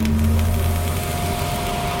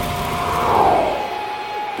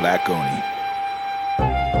Black Oni.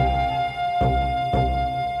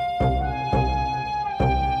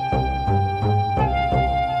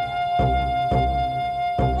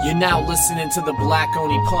 You're now listening to the Black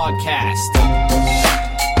Oni podcast.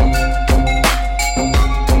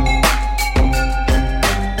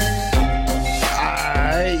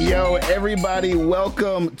 Yo, everybody,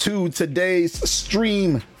 welcome to today's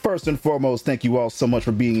stream. First and foremost, thank you all so much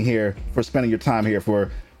for being here, for spending your time here,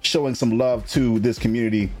 for showing some love to this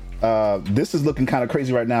community. This is looking kind of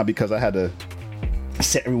crazy right now because I had to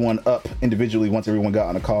set everyone up individually once everyone got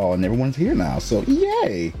on a call, and everyone's here now, so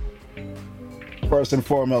yay. First and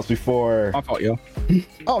foremost, before... My fault, yo.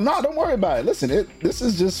 Oh, no, don't worry about it. Listen, this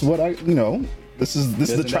is just what this is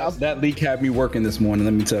the trial. That leak had me working this morning,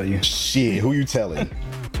 let me tell you. Shit, who you telling?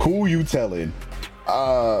 Who you telling?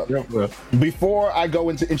 Before I go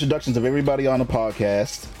into introductions of everybody on the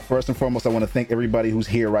podcast, first and foremost, I want to thank everybody who's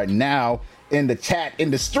here right now in the chat,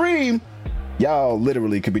 in the stream. Y'all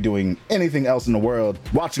literally could be doing anything else in the world,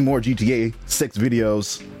 watching more GTA 6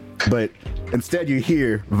 videos, but instead you're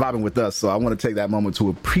here vibing with us. So I want to take that moment to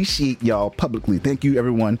appreciate y'all publicly. Thank you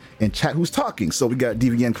everyone in chat who's talking. So we got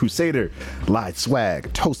DVN Crusader, Light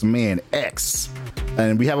Swag, Toastman X,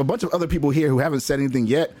 and we have a bunch of other people here who haven't said anything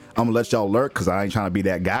yet. I'm gonna let y'all lurk because I ain't trying to be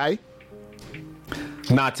that guy.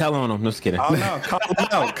 Nah, tell on them. No, just kidding. Oh no, call them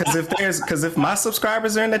out. Because if my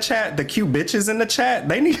subscribers are in the chat, the cute bitches in the chat,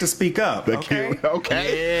 they need to speak up. Okay.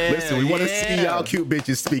 Okay. Yeah, listen, we want to see y'all cute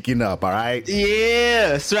bitches speaking up. All right. Yeah,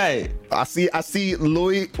 that's right. I see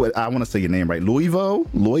Louis. I want to say your name right. Louis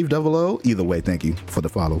Double O. Either way, thank you for the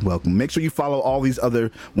follow. Welcome. Make sure you follow all these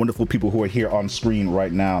other wonderful people who are here on screen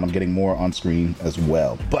right now, and I'm getting more on screen as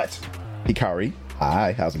well. But Hikari,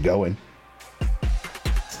 hi, how's it going?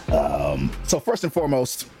 So first and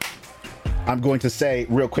foremost, I'm going to say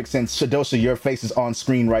real quick, since Shadosha, your face is on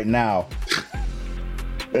screen right now,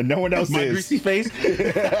 and no one else My is. greasy face.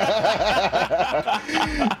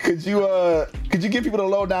 Could you give people the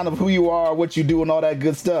lowdown of who you are, what you do, and all that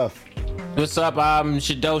good stuff? What's up? I'm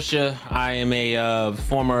Shadosha. I am a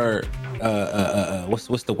former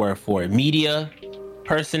what's the word for it? Media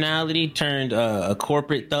personality turned a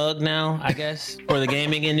corporate thug now, I guess, for the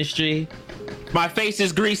gaming industry. My face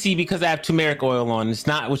is greasy because I have turmeric oil on. It's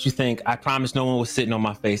not what you think. I promise no one was sitting on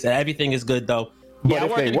my face. Everything is good though. But Yeah, I if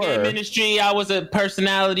work they in the game were- industry. I was a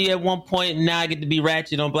personality at one point, and now I get to be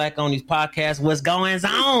ratchet on Black Oni's podcast. What's going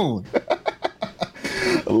on?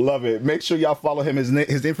 Love it. Make sure y'all follow him.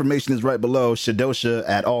 His information is right below. Shadosha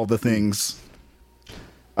at all the things.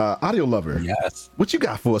 Audio Lover. Yes. What you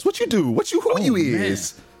got for us? What you do? Who you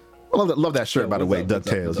is? I love that shirt, by the way,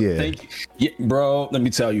 DuckTales. Yeah. Thank you. Yeah, bro, let me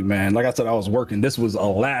tell you, man. Like I said, I was working. This was a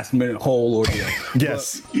last minute whole ordeal.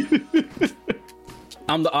 Yes.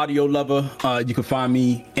 I'm the Audio Lover. You can find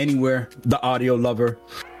me anywhere, the Audio Lover.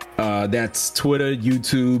 That's Twitter,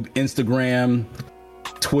 YouTube, Instagram,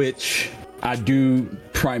 Twitch. I do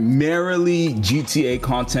primarily GTA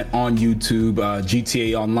content on YouTube,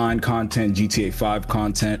 GTA Online content, GTA 5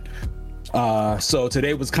 content. So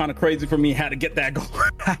today was kind of crazy for me. Had to get that going.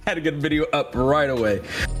 I had to get the video up right away.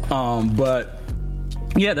 But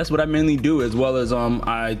yeah, that's what I mainly do, as well as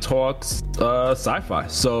I talk sci-fi.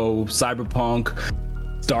 So Cyberpunk,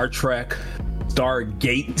 Star Trek,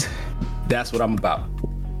 Stargate. That's what I'm about.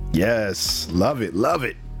 Yes. Love it. Love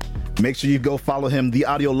it. Make sure you go follow him, the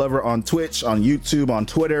Audio Lover, on Twitch, on YouTube, on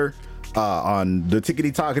Twitter, on the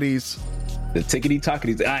Tickety Talkities. The Tickety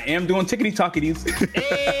Talkities. I am doing Tickety Talkities.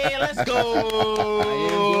 Hey, let's go.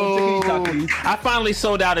 I finally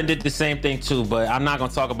sold out and did the same thing too, but I'm not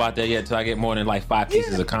gonna talk about that yet until I get more than like 5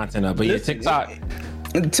 pieces of content up. But Listen, TikTok.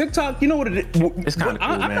 TikTok, you know what it is? It's kinda cool,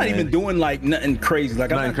 I'm not man. even doing like nothing crazy.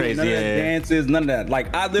 Like I'm Nothing not doing crazy, none of that yeah. dances, none of that.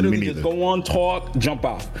 Like I literally Me just neither. go on, talk, jump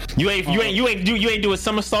off. You ain't do a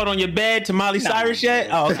somersault on your bed to Miley Cyrus yet?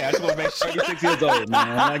 Oh, okay. I just want to make sure. 36 years old,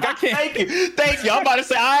 man. Like I can't. Thank you. I'm about to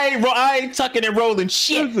say I ain't tucking and rolling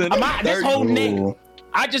shit. This whole neck.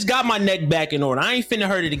 I just got my neck back in order. I ain't finna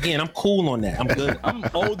hurt it again. I'm cool on that. I'm good. I'm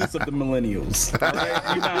oldest of the millennials.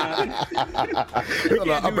 Okay? You're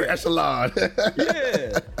the upper echelon.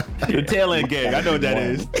 Yeah. The tail end gang. I know what that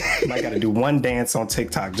is. I gotta do one dance on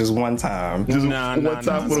TikTok just one time. One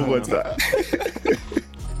time for the one time.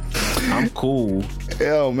 I'm cool.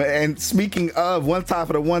 Yo, man. And speaking of one time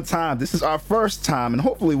for the one time, this is our first time, and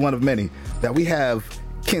hopefully one of many, that we have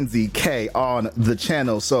Kenzie K on the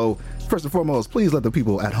channel. So first and foremost, please let the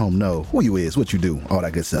people at home know who you is, what you do, all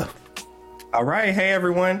that good stuff. All right. Hey,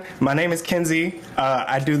 everyone. My name is Kenzie.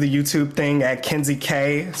 I do the YouTube thing at Kenzie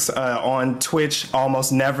K, on Twitch,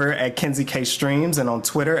 almost never at Kenzie K Streams, and on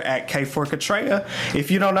Twitter at K4Katreya.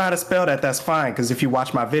 If you don't know how to spell that, that's fine, because if you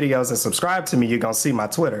watch my videos and subscribe to me, you're going to see my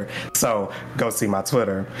Twitter. So go see my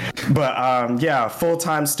Twitter. But yeah,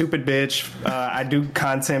 full-time stupid bitch. I do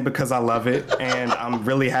content because I love it, and I'm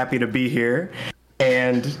really happy to be here.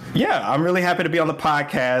 And yeah, I'm really happy to be on the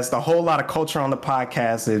podcast. A whole lot of culture on the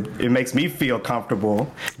podcast. It makes me feel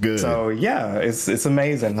comfortable. Good. So yeah, it's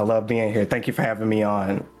amazing. I love being here. Thank you for having me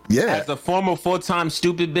on. Yeah. As a former full-time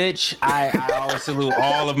stupid bitch, I always salute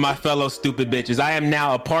all of my fellow stupid bitches. I am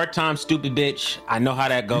now a part-time stupid bitch. I know how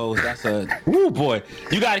that goes. That's boy.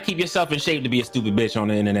 You got to keep yourself in shape to be a stupid bitch on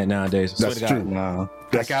the internet nowadays. That's true. No,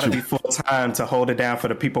 That's I gotta true. be full-time to hold it down for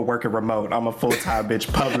the people working remote. I'm a full-time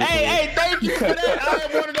bitch publicly. Hey, thank you for that. I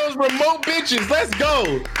am one of those remote bitches. Let's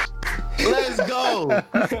go.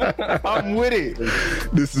 I'm with it.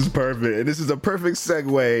 This is perfect. And this is a perfect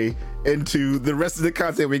segue into the rest of the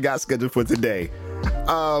content we got scheduled for today.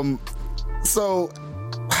 So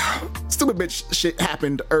stupid bitch shit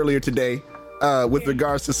happened earlier today with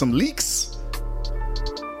regards to some leaks.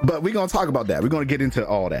 But we're gonna talk about that. We're gonna get into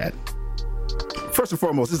all that. First and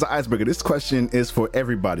foremost, this is an icebreaker. This question is for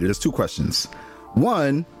everybody. There's two questions.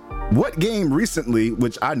 One, what game recently,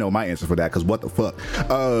 which I know my answer for that, because what the fuck,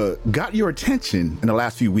 got your attention in the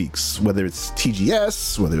last few weeks? Whether it's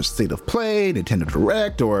TGS, whether it's State of Play, Nintendo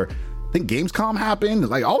Direct, or I think Gamescom happened.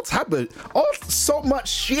 Like so much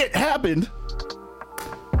shit happened.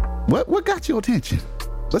 What got your attention?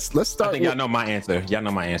 Let's start. I think y'all know my answer. Y'all know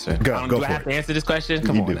my answer. Go do for I have it. to answer this question?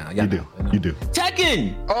 Come You on do. now. You do. You do.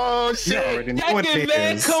 Tekken! Oh You already know what Tekken, it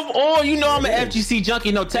man, is. come on. You know I'm an FGC junkie.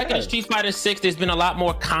 No, Tekken and Street Fighter 6, there's been a lot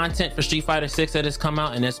more content for Street Fighter 6 that has come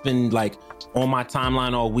out, and it's been like on my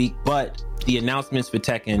timeline all week. But the announcements for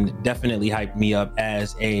Tekken definitely hyped me up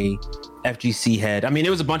as a FGC head. I mean,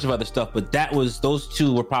 there was a bunch of other stuff, but those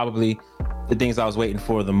two were probably the things I was waiting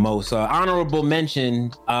for the most. Honorable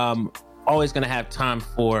mention, always gonna have time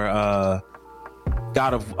for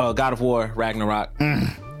God of War Ragnarok.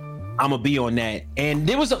 I'm gonna be on that. And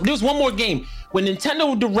there was one more game when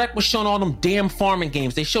Nintendo Direct was showing all them damn farming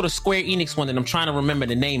games. They showed a Square Enix one that I'm trying to remember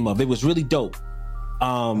the name of. It was really dope.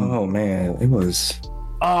 Oh man, it was.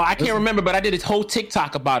 I can't remember, but I did a whole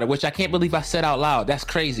TikTok about it, which I can't believe I said out loud. That's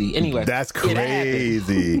crazy. Anyway, That's yeah, that happened.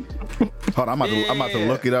 crazy. Hold on, I'm about to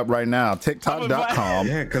look it up right now. TikTok.com.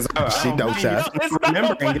 Yeah, because She don't chat.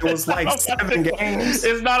 remembering it was like 7 games.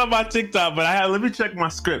 It's not on my TikTok, but let me check my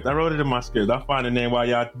script. I wrote it in my script. I'll find the name while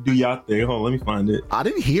y'all do y'all thing. Hold on, let me find it. I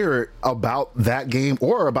didn't hear about that game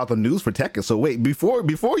or about the news for Tekken. So wait, before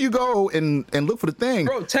you go and look for the thing,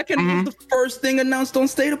 Bro, Tekken was the first thing announced on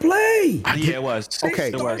State of Play. Yeah, it was.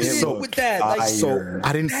 Okay, It was. so with that, like, so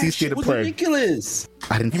I didn't see that State shit of was Play. ridiculous.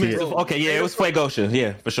 I didn't see it. Okay, yeah, it was Fuegocia.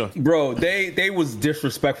 Yeah, for sure. Bro, they was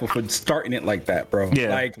disrespectful for starting it like that, bro. Yeah,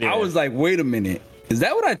 like yeah. I was like, wait a minute, is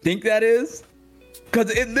that what I think that is?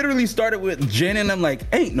 Because it literally started with Jin, and I'm like,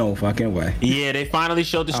 ain't no fucking way. Yeah, they finally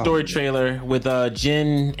showed the story trailer with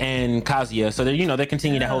Jin and Kazuya. So they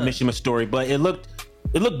continue that whole Mishima story, but it looked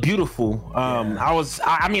beautiful.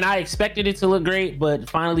 I expected it to look great, but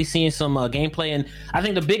finally seeing some gameplay, and I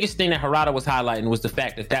think the biggest thing that Harada was highlighting was the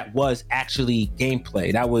fact that was actually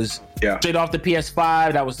gameplay. That was straight off the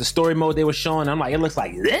PS5. That was the story mode they were showing. I'm like, it looks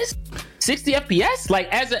like this 60 FPS. Like,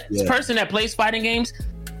 as a person that plays fighting games,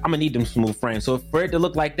 I'm gonna need them smooth frames. So for it to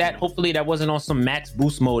look like that, hopefully that wasn't on some max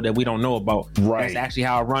boost mode that we don't know about. Right. That's actually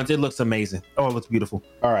how it runs. It looks amazing. Oh, it looks beautiful.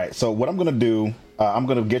 All right, so what I'm gonna do, I'm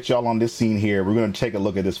gonna get y'all on this scene here. We're gonna take a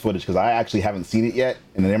look at this footage because I actually haven't seen it yet,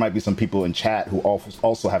 and there might be some people in chat who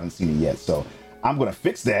also haven't seen it yet. So I'm gonna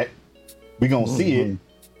fix that. We're gonna see it.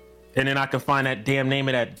 And then I can find that damn name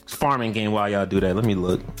of that farming game while y'all do that. Let me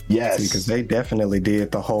look. Yes, Because they definitely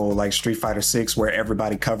did the whole like Street Fighter 6 where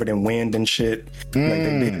everybody covered in wind and shit. Like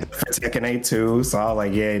they did for Tekken 8 too. So I was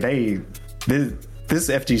like, yeah, this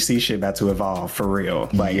FGC shit about to evolve for real.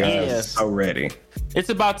 Like, Yes. so ready. It's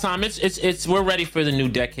about time. It's we're ready for the new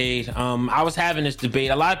decade. I was having this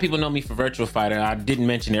debate. A lot of people know me for Virtua Fighter. I didn't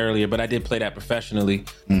mention it earlier, but I did play that professionally.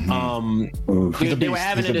 They were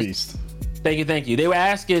having He's a it. beast. Thank you. They were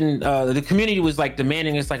asking, the community was like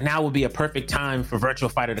demanding, it's like, now would be a perfect time for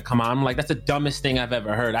Virtua Fighter to come out. I'm like, that's the dumbest thing I've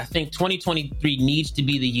ever heard. I think 2023 needs to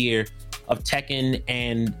be the year of Tekken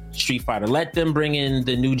and Street Fighter. Let them bring in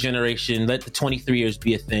the new generation. Let the 23ers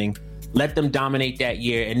be a thing. Let them dominate that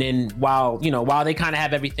year. And then while they kind of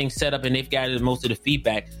have everything set up and they've gathered most of the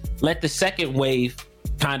feedback, let the second wave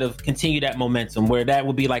kind of continue that momentum, where that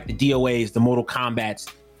would be like the DOAs, the Mortal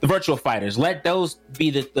Kombats, the Virtua Fighters. Let those be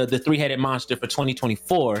the three-headed monster for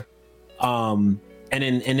 2024. And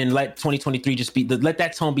then let 2023 just let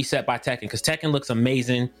that tone be set by Tekken, because Tekken looks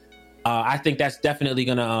amazing. I think that's definitely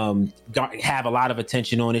gonna have a lot of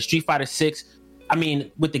attention on it. Street Fighter 6, I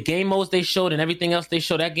mean, with the game modes they showed and everything else they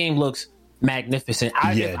showed, that game looks magnificent.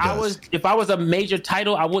 If I was a major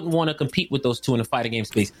title, I wouldn't want to compete with those two in the fighting game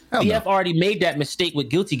space. BF already made that mistake with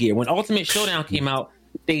Guilty Gear. When Ultimate Showdown came out,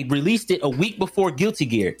 they released it a week before Guilty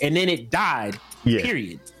Gear, and then it died.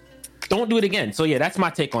 Period. Don't do it again. So yeah, that's my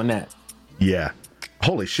take on that. Yeah.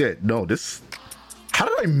 Holy shit! No, this. How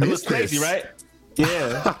did I miss this? Crazy, right?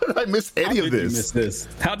 Yeah. How did I miss any of this?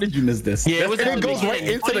 How did you miss this? Yeah, it goes right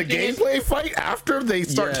into the gameplay fight after they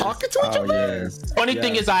start talking to each other. Funny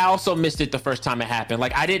thing is, I also missed it the first time it happened.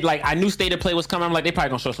 I knew State of Play was coming. I'm like, they probably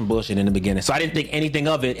gonna show some bullshit in the beginning, so I didn't think anything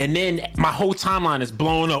of it. And then my whole timeline is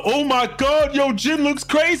blown up. Oh my god, yo, Jin looks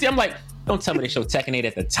crazy. I'm like, don't tell me they showed Tekken 8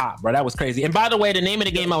 at the top, bro. That was crazy. And by the way, the name of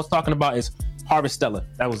the game I was talking about is Harvestella.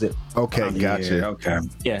 That was it. Okay, gotcha. Okay.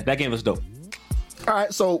 Yeah, that game was dope. All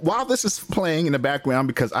right, so while this is playing in the background,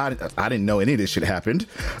 because I didn't know any of this shit happened,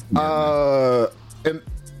 and I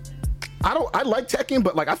like Tekken,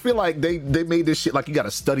 but like I feel like they made this shit like you got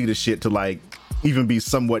to study this shit to like even be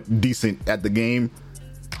somewhat decent at the game.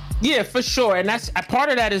 Yeah, for sure, and that's part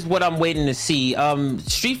of that is what I'm waiting to see.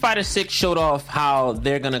 Street Fighter 6 showed off how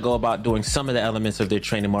they're gonna go about doing some of the elements of their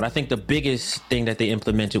training mode. I think the biggest thing that they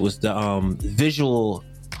implemented was the visual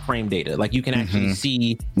frame data. Like you can actually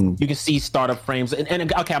see, you can see startup frames.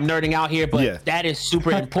 And okay, I'm nerding out here, but that is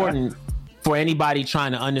super important for anybody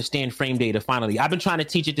trying to understand frame data. Finally, I've been trying to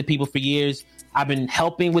teach it to people for years. I've been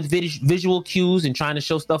helping with visual cues and trying to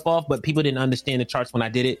show stuff off, but people didn't understand the charts when I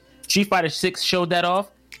did it. Street Fighter 6 showed that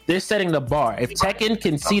off. They're setting the bar. If Tekken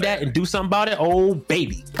can see that and do something about it, oh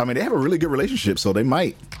baby. I mean, they have a really good relationship, so they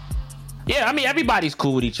might. Yeah, I mean, everybody's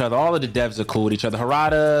cool with each other. All of the devs are cool with each other.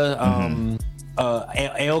 Harada,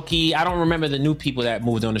 Aoki. I don't remember the new people that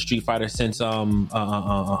moved on to Street Fighter since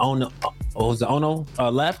Ono. Was it Ono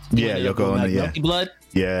left? Yeah, Yoko Ono. Yeah, Monkey Blood.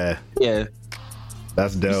 Yeah.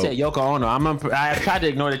 That's dope. You said Yoko Ono. I tried to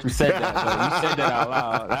ignore that you said that, but you said that out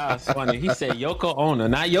loud. That was funny. He said Yoko Ono,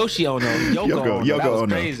 not Yoshi Ono. Yoko Ono. That was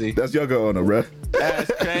Ono. Crazy. That's Yoko Ono, bro. That's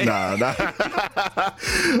crazy. Nah.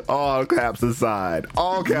 All caps aside.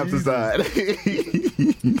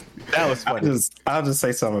 That was funny. I'll just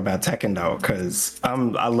say something about Tekken though, because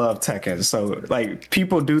I love Tekken. So like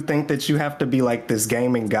people do think that you have to be like this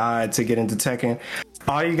gaming god to get into Tekken.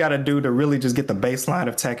 All you got to do to really just get the baseline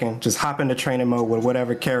of Tekken, just hop into training mode with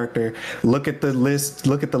whatever character, look at the list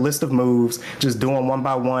of moves, just do them one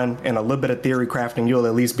by one, and a little bit of theory crafting, you'll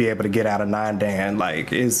at least be able to get out of 9 Dan.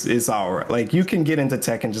 Like it's all right. Like you can get into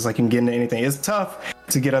Tekken just like you can get into anything. It's tough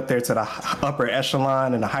to get up there to the upper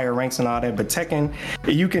echelon and the higher ranks and all that, but Tekken,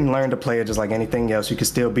 you can learn to play it just like anything else. You can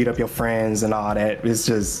still beat up your friends and all that. It's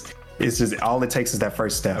just all it takes is that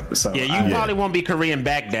first step. So yeah, you probably won't be Korean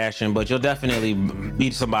backdashing, but you'll definitely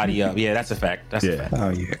beat somebody up. Yeah, that's a fact. That's a fact. Oh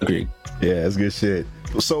yeah, agreed. Yeah, that's good shit.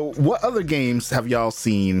 So, what other games have y'all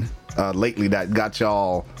seen lately that got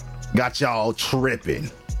y'all tripping?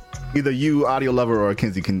 Either you, Audio Lover, or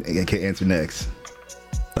Kenzie can answer next.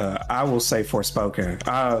 I will say Forspoken.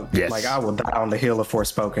 Yes. Like I will die on the hill of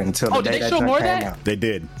Forspoken until the day that show more came of that? out. They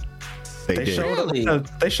did. They did.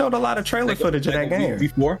 They showed a lot of trailer footage of that game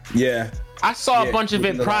before. Yeah, I saw a bunch of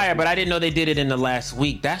it prior, but I didn't know they did it in the last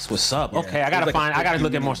week. That's what's up. Okay, I gotta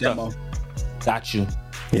look at more stuff. Got you.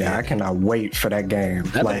 Yeah, I cannot wait for that game.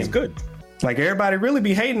 That's good. Like everybody really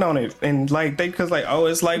be hating on it, and like because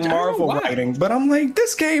it's like Marvel writing, but I'm like,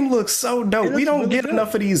 this game looks so dope. We don't get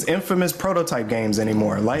enough of these infamous prototype games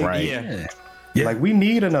anymore. Like, like we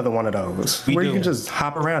need another one of those where you can just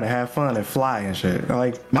hop around and have fun and fly and shit.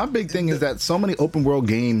 Like my big thing is that so many open world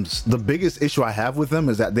games, the biggest issue I have with them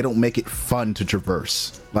is that they don't make it fun to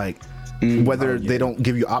traverse. Like whether they don't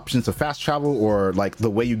give you options to fast travel or like the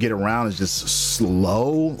way you get around is just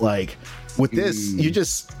slow. Like with this, you're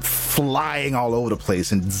just flying all over the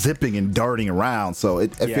place and zipping and darting around. So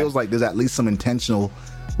it feels like there's at least some intentional.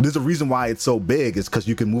 There's a reason why it's so big. Is because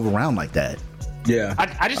you can move around like that. Yeah,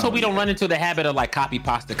 I just hope we don't run into the habit of like copy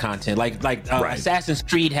pasta content. Like Assassin's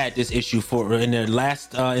Creed had this issue in their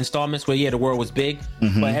last installments where the world was big,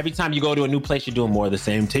 but every time you go to a new place, you're doing more of the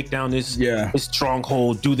same. Take down this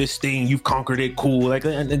stronghold, do this thing, you've conquered it, cool. Like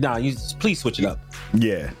please switch it up.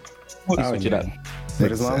 Yeah, switch it up.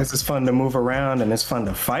 But as long as it's fun to move around and it's fun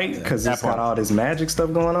to fight because it's got all this magic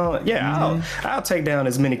stuff going on, I'll take down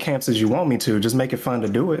as many camps as you want me to. Just make it fun to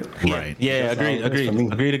do it. Right. Yeah,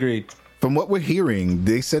 agreed. From what we're hearing,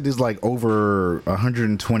 they said there's like over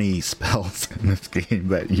 120 spells in this game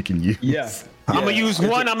that you can use. Yeah. I'm gonna use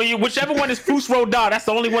one. I'm gonna use whichever one is Fus Rodar. That's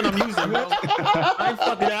the only one I'm using, bro.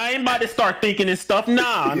 I ain't about to start thinking and stuff.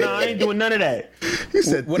 Nah, I ain't doing none of that. He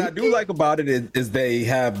said, What I do like about it is they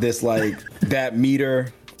have this like that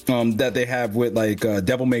meter that they have with like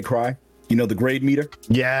Devil May Cry. You know, the grade meter.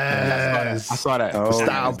 yes. I saw that. Style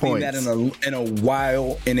I haven't seen points. that in a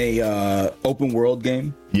while in a open world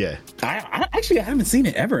game. Yeah. I haven't seen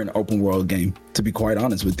it ever in an open world game, to be quite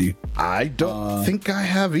honest with you. I don't think I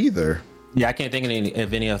have either. Yeah, I can't think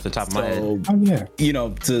of any off the top of my head. So, Oh yeah. you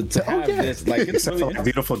know, to have this, like, it's Except really for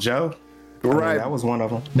Beautiful Joe. Right. That was one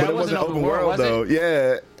of them. But it wasn't open world, was though.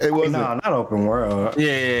 Yeah, it wasn't. No, not open world.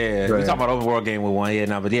 Yeah. We Right. talking about overworld game with one. Yeah,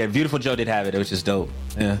 no, but yeah, Beautiful Joe did have it. It was just dope.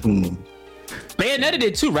 Yeah. Bayonetta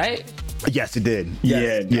did too, right? Yes, it did.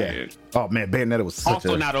 Yeah. Yeah. Oh man, Bayonetta was such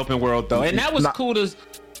Also a. not open world though, and that was Not- cool to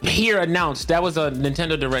hear announced. That was a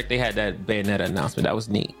Nintendo Direct. They had that Bayonetta announcement. That was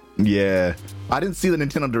neat. Yeah, I didn't see the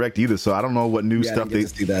Nintendo Direct either, so I don't know what new Yeah, I stuff didn't get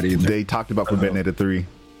to see that either. they talked about for Bayonetta 3.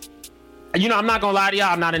 You know, I'm not gonna lie to y'all.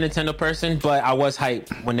 I'm not a Nintendo person, but I was hyped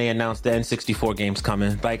when they announced the N64 games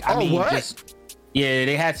coming. Like, I mean, what? yeah,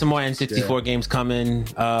 they had some more N64 games coming.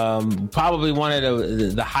 Probably one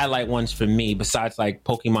of the highlight ones for me, besides like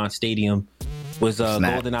Pokemon Stadium, was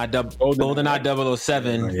Snap. GoldenEye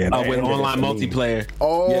 007 yeah, that with ended online it for me. multiplayer.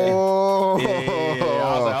 Oh, Yeah.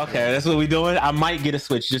 I was like, okay, that's what we doing. I might get a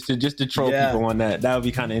Switch just to troll Yeah. people on that. That would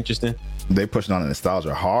be kind of interesting. they pushing on the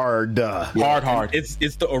nostalgia hard. Hard. It's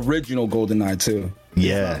the original GoldenEye too.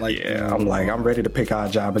 Yeah. Like, I'm ready to pick our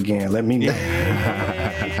job again. Let me know.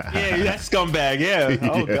 Yeah, that scumbag. Yeah.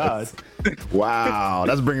 Oh God. Wow,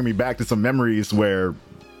 that's bringing me back to some memories where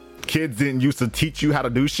kids didn't used to teach you how to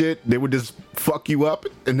do shit. They would just fuck you up,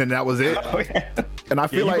 and then that was it. And I Yeah,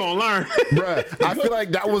 feel you like, gonna learn. bruh, I feel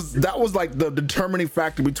like that was like the determining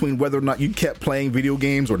factor between whether or not you kept playing video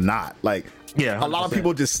games or not. Like, Yeah, a lot of 100%.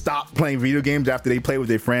 people just stopped playing video games after they played with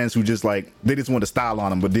their friends who just like they just wanted to style on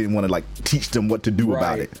them, but didn't want to like teach them what to do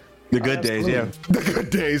about Right. it. The good days. Yeah. The good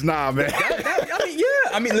days, nah, man.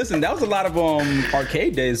 I mean, listen, that was a lot of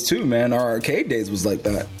arcade days too, man. Our arcade days was like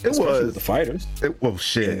that. Especially was. with the fighters. Well,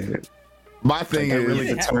 shit. My thing They're is, really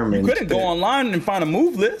You determined. couldn't go online and find a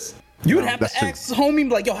move list. You would have that's to true. ask homie,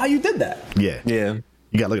 like, yo, how you did that? yeah, Yeah.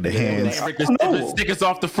 you gotta look at the hands. Stick the stickers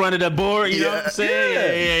off the front of the board. You know what I'm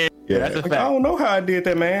saying? Yeah. That's a Like, I fact. don't know how I did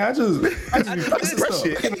that, man. I just be pressing Press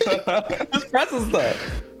stuff. shit. Just pressing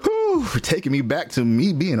stuff. Whew, taking me back to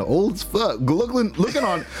me being old as fuck. Looking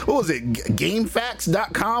on, what was it,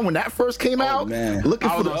 GameFAQs.com when that first came out? man. Looking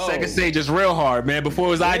I for was the on Sega Stages real hard, man. Before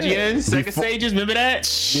it was IGN, Sega Before- Stages, remember that?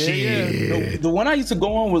 shit. The one I used to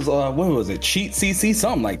go on was what was it? Cheat CC,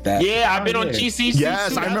 something like that. Yeah, I've been on GCC.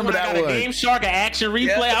 Yes, too. I That's remember when that I got one. a Game Shark, an Action Replay.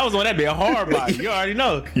 Yeah. I was on that bit hard body. You already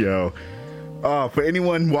know. Yo. For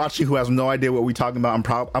anyone watching who has no idea what we're talking about,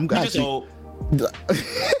 I'm You just actually old.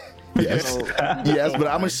 yes, yes, but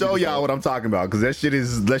I'm gonna show y'all what I'm talking about because that shit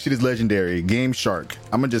is legendary. Game Shark.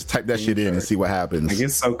 I'm gonna just type that shit in and see what happens. Like,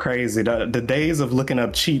 it's so crazy. The days of looking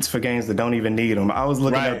up cheats for games that don't even need them. I was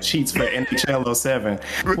looking Right. up cheats for NHL 07.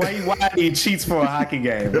 Why need cheats for a hockey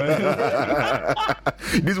game?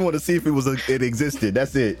 You just want to see if it existed.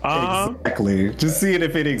 That's it. Exactly. Just seeing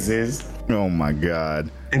if it exists. Oh my god.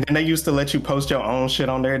 And then they used to let you post your own shit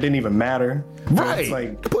on there. It didn't even matter. Right. It's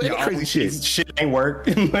like Put any your crazy own shit. Shit ain't work.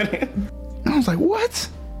 I was like, what?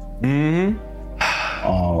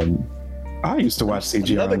 I used to watch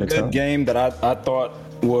CGI Another on the good top. game that I thought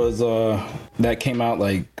was that came out,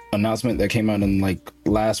 like announcement that came out in like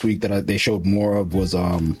last week that they showed more of was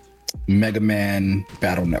Mega Man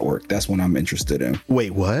Battle Network. That's one I'm interested in.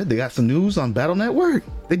 Wait, what? They got some news on Battle Network?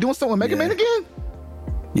 They doing something with Mega Man again?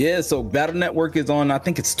 Yeah, so Battle Network is on, I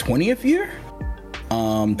think it's 20th year.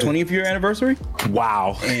 20th year anniversary.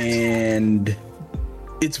 Wow. And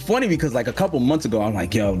it's funny because like a couple months ago, I'm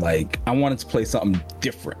like, yo, like I wanted to play something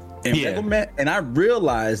different. And Yeah. Mega Man, and I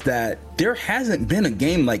realized that there hasn't been a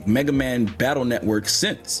game like Mega Man Battle Network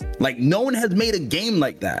since. Like no one has made a game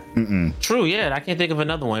like that. True, yeah. I can't think of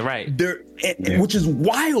another one, right? There, which is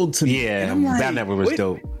wild to me. Yeah, And I'm like, that never was wait,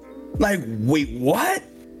 dope. Like, wait, what?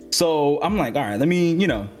 So I'm like, all right, let me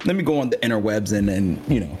go on the interwebs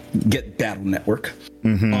and get Battle Network.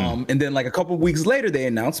 And then like a couple of weeks later, they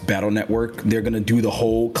announced Battle Network. They're gonna do the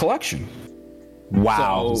whole collection.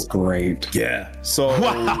 Wow. So- Great. Yeah. So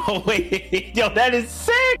Wow, wait, yo, that is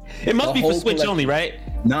sick. It must The be for whole Switch collection. only, right?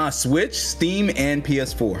 nah, Switch, Steam, and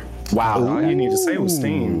PS4. Wow. All you need to say was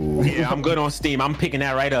Steam. Yeah, I'm good on Steam. I'm picking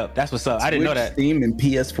that right up. That's what's up. I didn't know Switch, that. Steam, and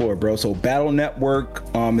PS4, bro. So Battle Network,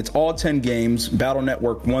 it's all 10 games. Battle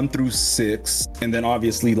Network 1 through 6, and then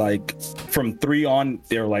obviously like from 3 on,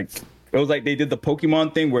 they're like it was like they did the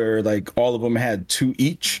Pokemon thing where like all of them had 2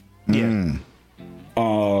 each. Yeah.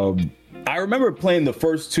 I remember playing the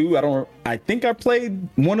first two. I think I played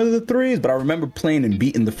one of the threes, but I remember playing and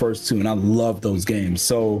beating the first two, and I love those games.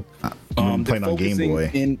 So, playing on Game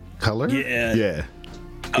Boy in Color. Yeah.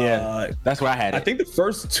 That's where I had it. I think the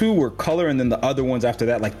first two were color, and then the other ones after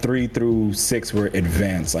that, like 3 through 6, were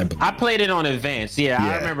advanced. I played it on advanced. Yeah,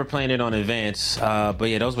 I remember playing it on advanced. But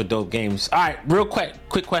yeah, those were dope games. All right, real quick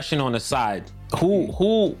question on the side.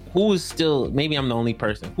 Who is still? Maybe I'm the only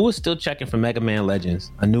person who is still checking for Mega Man Legends,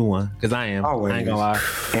 a new one, because I am. Always. I ain't gonna lie.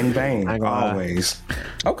 In vain. Always.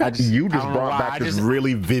 Okay. You just brought back this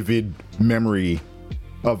really vivid memory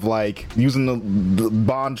of like using the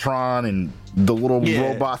Bontron and the little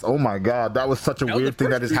robots. Oh my god, that was such a weird thing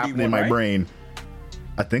that just happened in my brain.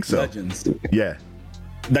 I think so. Legends. Yeah.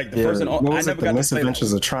 Like the first one. What was it? The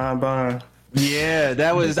Misadventures of Trombone. Yeah,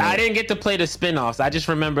 that was. I didn't get to play the spin-offs. I just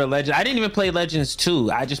remember Legends. I didn't even play Legends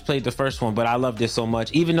 2. I just played the first one, but I loved it so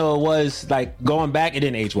much. Even though it was like going back, it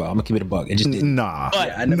didn't age well. I'm gonna keep it a bug. It just didn't. Nah.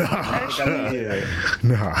 But Nah.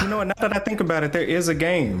 You know what? Now that I think about it, there is a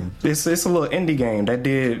game. It's a little indie game that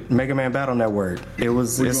did Mega Man Battle Network.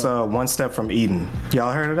 It's One Step from Eden.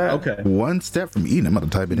 Y'all heard of that? Okay. One Step from Eden. I'm gonna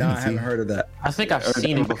type it in. No, and I see. haven't heard of that. I think I've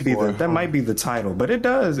seen it before. That might be the title, but it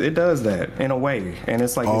does that in a way, and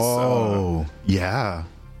it's like Yeah.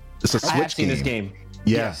 It's a Switch I have seen game. this game.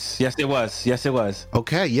 Yeah. Yes, it was.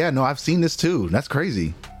 Okay, yeah, no, I've seen this too. That's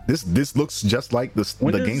crazy. This looks just like the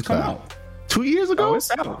When did game this come style. out? 2 years ago? Oh,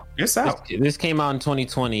 it's out. This came out in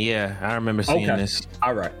 2020. Yeah, I remember seeing this.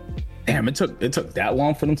 All right. Damn, it took that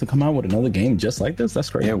long for them to come out with another game just like this. That's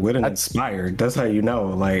crazy. Yeah, with an inspired. That's how you know.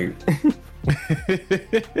 Like,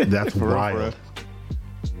 That's wild.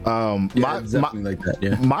 It's definitely like that.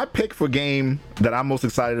 Yeah. My pick for game that I'm most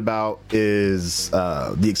excited about is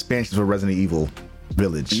the expansions for Resident Evil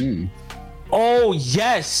Village. Oh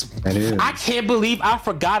yes, That is. I can't believe I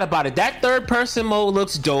forgot about it. That third person mode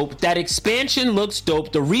looks dope. That expansion looks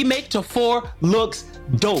dope. The remake to 4 looks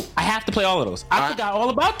dope. I have to play all of those. I forgot all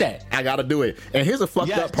about that. I gotta do it. And here's a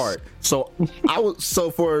fucked up part. So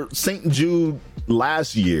for St. Jude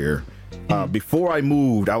last year, before I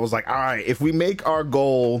moved, I was like, all right, if we make our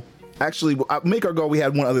goal, we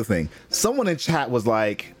had one other thing. Someone in chat was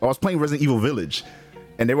like, I was playing Resident Evil Village,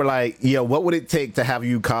 and they were like, yeah, what would it take to have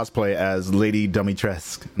you cosplay as Lady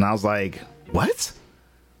Dimitrescu? And I was like, what?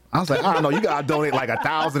 I was like, I don't know, you gotta donate like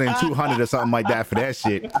 1,200 or something like that for that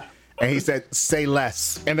shit. And he said, say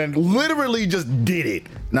less. And then literally just did it.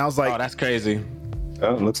 And I was like, Oh, that's crazy.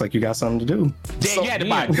 oh, it looks like you got something to do. Damn, you had to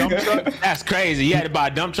buy a dump truck? That's crazy. You had to buy a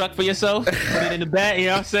dump truck for yourself? Put it in the back, you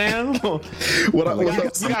know what I'm saying? You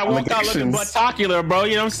got walked out looking buttacular, bro.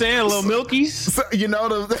 You know what I'm saying? A little milkies. so, you know,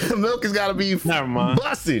 the milk has gotta be Never mind.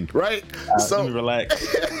 busting, right? Let me relax.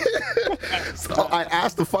 So I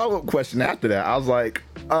asked the follow-up question after that. I was like,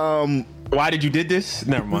 Why did you did this?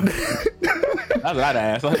 Never mind. That's what I'd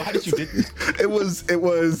ask. Like, why did you did this? it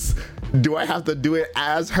was do I have to do it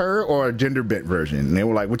as her or a gender bent version? And they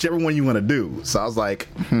were like, whichever one you want to do. So I was like,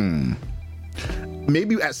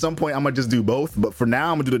 maybe at some point I'm gonna just do both, but for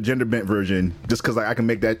now I'm gonna do the gender bent version just because I can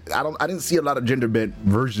make that. I didn't see a lot of gender bent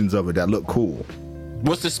versions of it that look cool.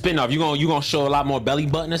 What's the spin-off? You gonna show a lot more belly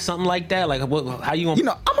button or something like that? Like how you gonna? You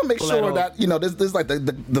know, I'm gonna make pull sure off? that you know there's like the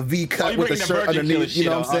V cut you with the bringing shirt virgin killer underneath. You shit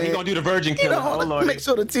know what I'm up. saying? You gonna do the virgin You killer? know, Oh, Lord. make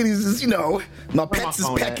sure the titties is my pets is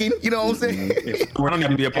phone at? pecking. You know what I'm saying? I don't need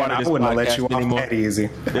to be a part of this I wouldn't have let you podcast off anymore. that easy.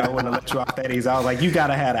 I wouldn't have let you off that easy. I was like, you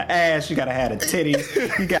gotta have an ass, you gotta have the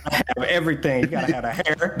titties, you gotta have everything. You gotta have the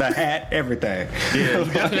hair, the hat, everything. Yeah, you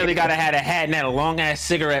definitely gotta have a hat and that long ass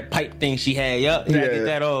cigarette pipe thing she had. Yup, you gotta get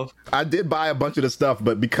that off. I did buy a bunch of the stuff,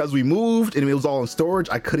 but because we moved and it was all in storage,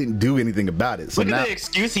 I couldn't do anything about it. So Look now at the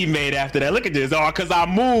excuse he made after that. Look at this. Oh, because I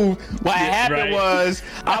moved. What happened was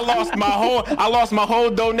I lost my whole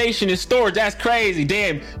donation in storage. That's crazy.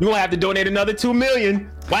 Damn, you gonna have to donate another $2 million.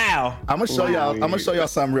 Wow. I'm gonna show y'all. I'm gonna show y'all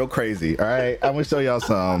something real crazy. All right, I'm gonna show y'all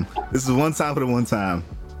some. This is one time for the one time.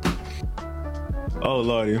 Oh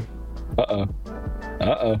lordy.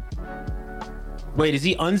 Uh-oh. Wait, is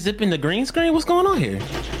he unzipping the green screen? What's going on here?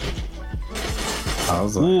 I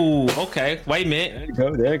was like, Ooh, okay. Wait a minute.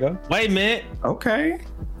 There you go. Wait a minute. okay.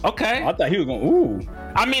 Okay. I thought he was going, ooh.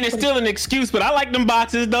 I mean, it's still an excuse, but I like them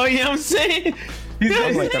boxes though. You know what I'm saying? I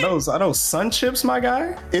was like, are those sun chips, my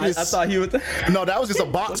guy? It is. I thought he was. No, that was just a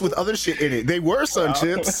box with other shit in it. They were sun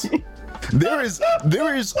chips. There is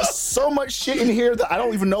so much shit in here that I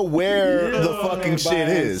don't even know where the fucking shit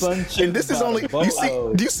is. Sun chips And this is by only. the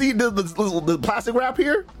boatload. Do you see the plastic wrap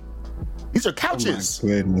here? These are couches.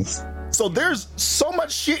 Goodness. So there's so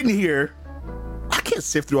much shit in here. I can't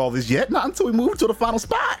sift through all this yet. Not until we move to the final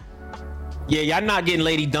spot. Yeah, y'all not getting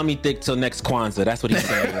Lady Dummy Thick till next Kwanzaa. That's what he's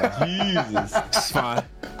saying. Jesus. It's fine.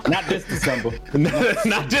 Not this December.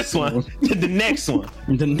 Not this one. The next one.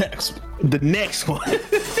 The next. The next one.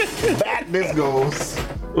 Back this goes.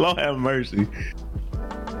 Lord have mercy.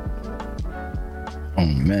 Oh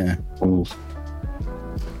man. Ooh.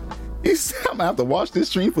 He said, I'm gonna have to watch this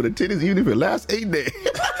stream for the titties even if it lasts 8 days.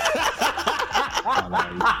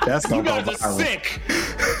 That's You gonna guys go are viral.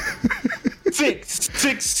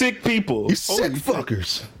 sick people. You sick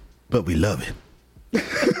fuckers. But we love it.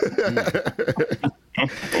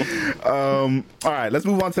 All right, let's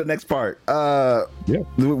move on to the next part.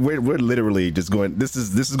 We're literally just going. This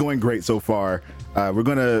is going great so far. We're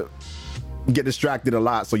gonna get distracted a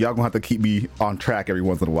lot, so y'all gonna have to keep me on track every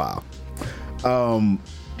once in a while.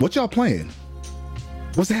 What y'all playing?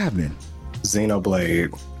 What's happening?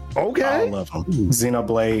 Xenoblade. Okay. All of them.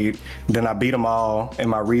 Xenoblade. Then I beat them all, and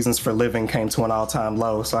my reasons for living came to an all-time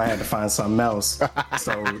low, so I had to find something else.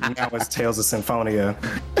 So now it's Tales of Symphonia.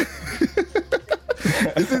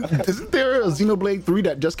 Isn't there a Xenoblade 3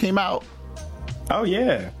 that just came out? Oh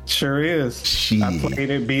yeah, sure is. Shit. I played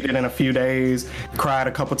it, beat it in a few days, cried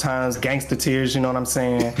a couple times, gangster tears, you know what I'm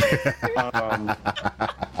saying?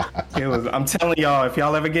 It was. I'm telling y'all, if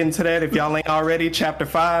y'all ever get into that, if y'all ain't already, chapter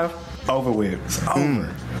 5, over with. It's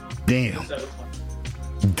over. Damn.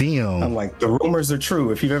 I'm like, the rumors are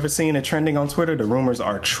true. If you've ever seen it trending on Twitter, the rumors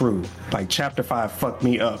are true. Like, chapter 5 fucked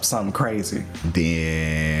me up something crazy.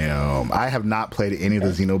 Damn. I have not played any of the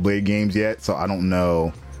Xenoblade games yet, so I don't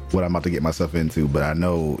know what I'm about to get myself into, but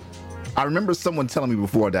I remember someone telling me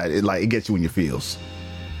before that it gets you in your feels.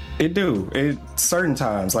 It do. It certain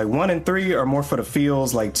times. Like 1 and 3 are more for the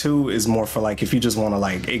feels. Like 2 is more for like if you just want to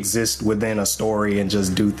like exist within a story and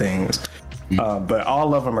just do things. But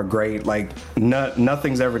all of them are great. Like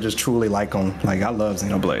nothing's ever just truly like them. Like I love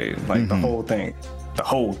Xenoblade. Like the whole thing. The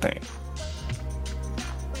whole thing.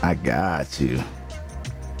 I got you.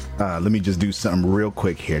 Let me just do something real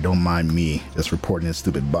quick here. Don't mind me just reporting this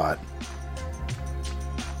stupid bot.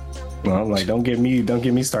 Well, I'm like, don't get me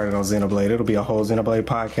started on Xenoblade. It'll be a whole Xenoblade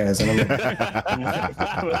podcast.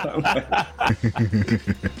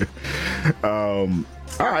 And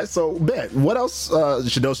all right, so bet. What else?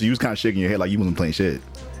 Shadosha, you was kind of shaking your head like you wasn't playing shit.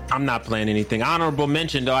 I'm not playing anything. Honorable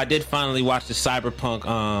mention though, I did finally watch the Cyberpunk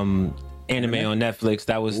anime on Netflix.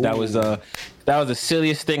 That was the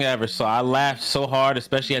silliest thing I ever saw. I laughed so hard,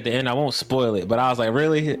 especially at the end. I won't spoil it, but I was like,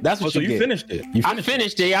 really? That's what you get. Finished it. I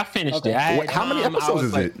finished it. Wait, how many episodes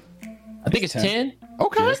is it? I think it's 10.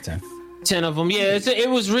 Okay. Yeah, it's 10. 10 of them. Yeah, it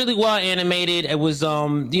was really well animated. It was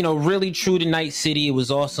really true to Night City. It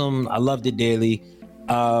was awesome. I loved it dearly.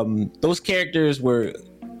 Those characters were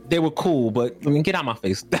cool, but I mean, get out my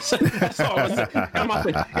face. That's all I was saying. Get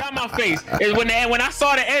out my face. And when I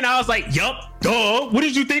saw the end, I was like, yup, duh. What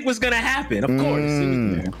did you think was gonna happen? Of course.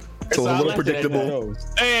 So a little predictable.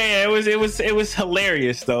 Yeah, it was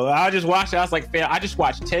hilarious though. I just watched it. I was like, I just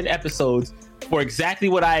watched 10 episodes for exactly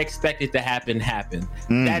what I expected to happen.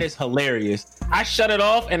 That is hilarious. I shut it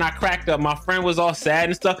off and I cracked up. My friend was all sad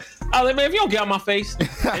and stuff. I was like, man, if you don't get out my face.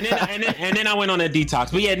 And then I went on a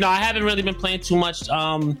detox. But yeah, no, I haven't really been playing too much.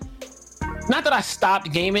 Not that I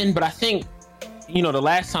stopped gaming, but I think, the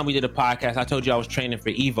last time we did a podcast, I told you I was training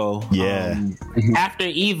for Evo. Yeah. After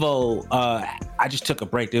Evo, I just took a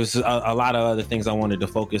break. There was a lot of other things I wanted to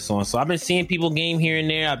focus on. So I've been seeing people game here and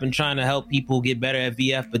there. I've been trying to help people get better at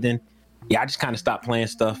VF, but then I just kind of stopped playing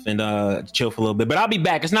stuff and chill for a little bit. But I'll be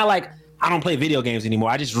back. It's not like I don't play video games anymore.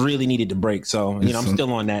 I just really needed to break. So, I'm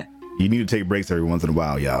still on that. You need to take breaks every once in a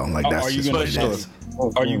while, y'all. Like that's just what it is.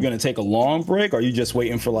 Are you gonna take a long break? Are you just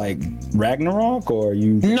waiting for like Ragnarok, or are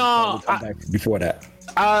you back before that?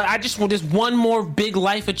 I just want this one more big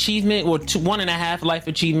life achievement, or 1.5 life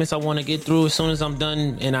achievements I want to get through as soon as I'm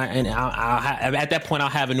done, and I'll at that point I'll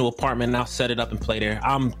have a new apartment and I'll set it up and play there.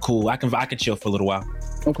 I'm cool. I can chill for a little while.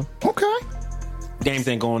 Okay. Games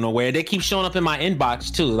ain't going nowhere. They keep showing up in my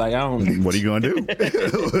inbox too. Like I don't. What are you gonna do?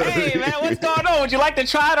 Hey man, what's going on? Would you like to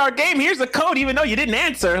try out our game? Here's the code, even though you didn't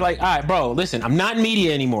answer. Like, all right, bro. Listen, I'm not in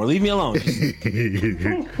media anymore. Leave me alone.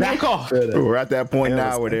 Back off. We're at that point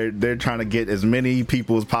now where they're trying to get as many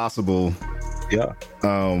people as possible. Yeah.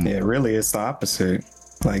 Yeah, really, it's the opposite.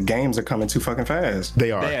 Like games are coming too fucking fast.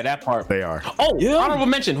 They are. Yeah, that part. They are. Oh, yeah. Honorable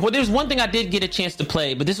mention. Well, there's one thing I did get a chance to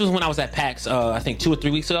play, but this was when I was at PAX. I think 2 or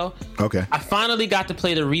 3 weeks ago. Okay. I finally got to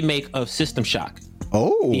play the remake of System Shock.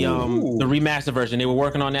 Oh. The remastered version. They were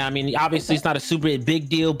working on that. I mean, obviously it's not a super big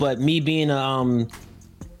deal, but me being I'm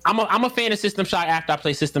a fan of System Shock after I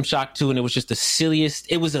played System Shock 2, and it was just the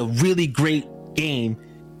silliest. It was a really great game,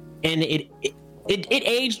 and it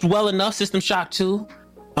aged well enough. System Shock 2.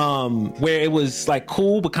 where it was like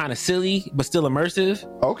cool but kind of silly but still immersive.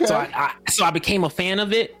 Okay. So I became a fan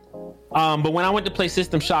of it. But when I went to play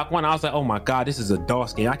System Shock 1, I was like, oh my God, this is a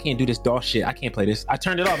DOS game. I can't do this DOS shit. I can't play this. I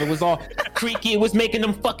turned it off. It was all creaky. It was making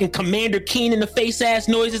them fucking Commander Keen in the face ass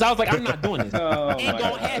noises. I was like, I'm not doing this. Ain't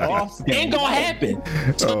gonna happen. Ain't gonna happen.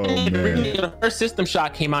 So the first System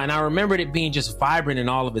Shock came out, and I remembered it being just vibrant in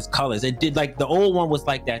all of its colors. It did, like, the old one was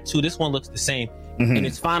like that too. This one looks the same. And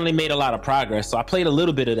it's finally made a lot of progress. So I played a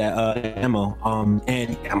little bit of that demo,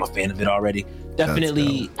 and I'm a fan of it already.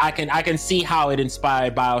 Definitely, I can see how it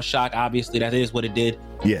inspired BioShock. Obviously, that is what it did.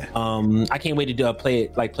 Yeah. I can't wait to play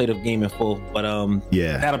the game in full. But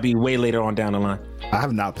yeah, that'll be way later on down the line. I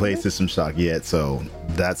have not played System Shock yet, so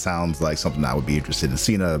that sounds like something I would be interested in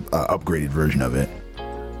seeing a upgraded version of it.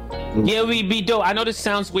 Yeah, we'd be dope. I know this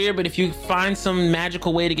sounds weird, but if you find some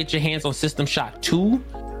magical way to get your hands on System Shock 2,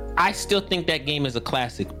 I still think that game is a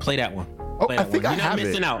classic. Play that one. Play that I think one. I have You're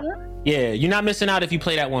not missing it. out. Yeah, you're not missing out if you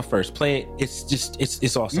play that one first. Play it.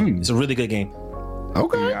 It's awesome. It's a really good game.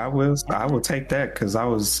 Okay. Yeah, I will take that because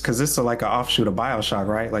it's like an offshoot of BioShock,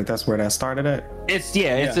 right? Like that's where that started at.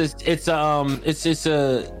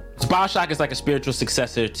 BioShock is like a spiritual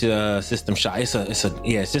successor to System Shock.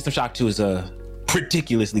 System Shock 2 is a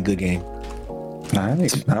ridiculously good game. I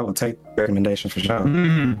will take the recommendation for sure.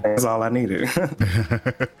 That's all I needed.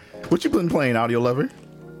 What you been playing, Audio Lover?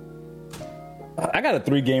 I got a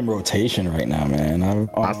 3-game rotation right now, man.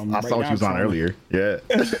 I saw what you was on earlier. Yeah.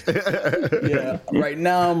 Yeah. Right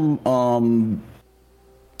now, I'm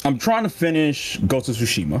trying to finish Ghost of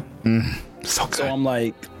Tsushima. So good. So I'm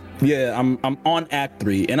like, yeah, I'm on Act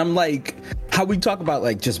 3, and I'm like, how we talk about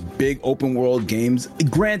like just big open world games.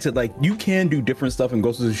 Granted, like you can do different stuff in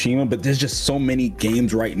Ghost of Tsushima, but there's just so many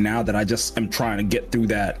games right now that I just am trying to get through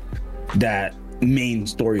that main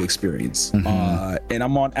story experience. And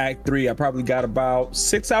I'm on Act 3. I probably got about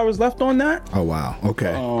 6 hours left on that. Oh wow.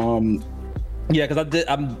 Okay. Yeah, because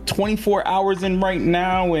I'm 24 hours in right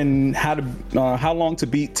now, and how long to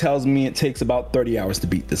beat tells me it takes about 30 hours to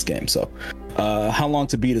beat this game. So how long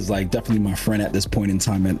to beat is like definitely my friend at this point in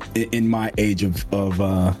time in my age of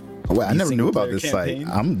well, I never knew about this campaign.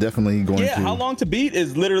 site. I'm definitely going to. Yeah, how long to beat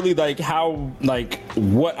is literally like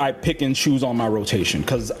what I pick and choose on my rotation,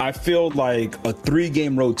 because I feel like a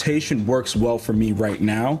 3-game rotation works well for me right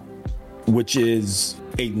now, which is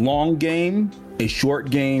a long game, a short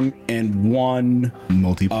game, and one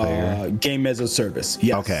multiplayer game as a service.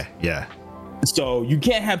 Yes. Okay. Yeah. So you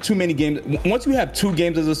can't have too many games. Once you have 2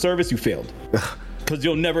 games as a service, you failed, because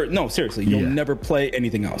you'll never play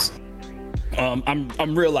anything else.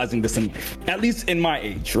 I'm realizing this, at least in my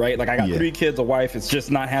age, right? Like I got 3 kids, a wife. It's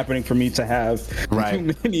just not happening for me to have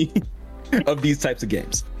too many of these types of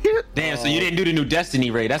games. Damn, so you didn't do the new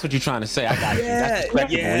Destiny raid. That's what you're trying to say. I got you. That's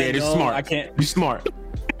respectable. You're smart. I can't. You're smart.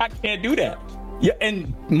 I can't do that. Yeah,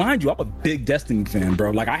 and mind you, I'm a big Destiny fan, bro.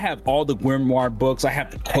 Like I have all the Grimoire books. I have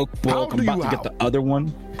the cookbook. I'm about to get the other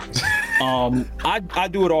one. I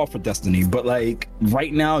do it all for Destiny, but like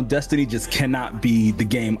right now, Destiny just cannot be the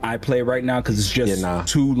game I play right now because it's just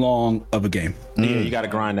too long of a game. Yeah, you got to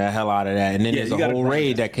grind the hell out of that. And then there's a whole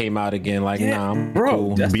raid that came out again. Like, I'm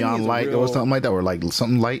cool. Beyond Light or something like that, or like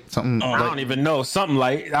something light, something. I don't even know. Something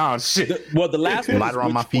light. Oh shit. The last one is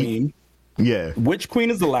on my feet. Queen. Yeah, Witch Queen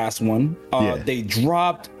is the last one. They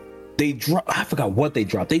dropped. I forgot what they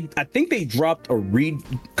dropped. I think they dropped a raid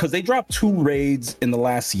because they dropped 2 raids in the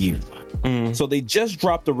last year. So they just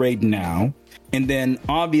dropped a raid now, and then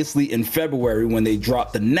obviously in February when they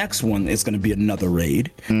drop the next one, it's going to be another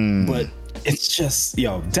raid. But it's just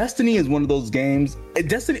Destiny is one of those games.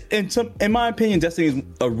 Destiny, in my opinion, Destiny is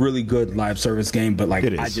a really good live service game, but like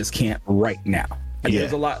I just can't right now.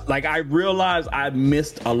 There's a lot. Like I realized I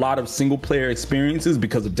missed a lot of single player experiences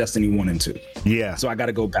because of Destiny 1 and 2. Yeah. So I got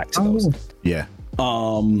to go back to those. Yeah.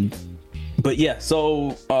 But yeah,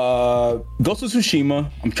 so Ghost of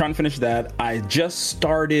Tsushima, I'm trying to finish that. I just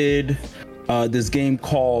started this game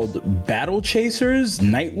called Battle Chasers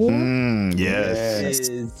Night War.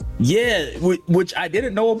 Yes. Which I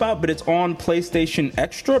didn't know about, but it's on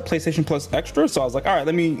PlayStation Plus Extra. So I was like, all right,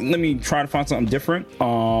 let me try to find something different.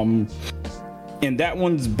 And that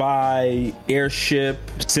one's by Airship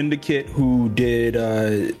Syndicate, who did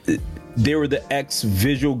they were the ex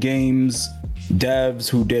Visual Games devs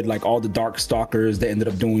who did like all the Darkstalkers. They ended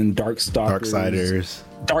up doing Darksiders,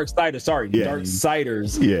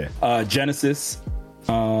 Genesis,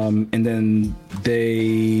 and then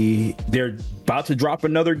they're about to drop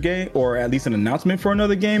another game, or at least an announcement for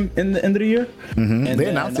another game in the end of the year. And they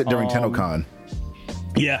announced it during TennoCon.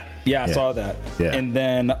 Yeah, I saw that. Yeah. And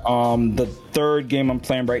then the third game I'm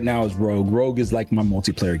playing right now is Rogue. Rogue is like my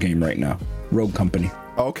multiplayer game right now. Rogue Company.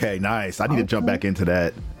 Okay, nice. I need to jump back into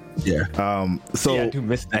that. Yeah. So Yeah, I do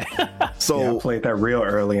miss that. so I played that real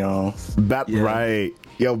early on. Right.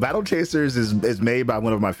 Yo, Battle Chasers is made by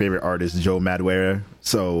one of my favorite artists, Joe Madureira.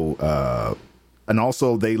 So and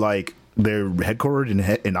also they're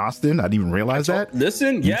headquartered in Austin. I didn't even realize that.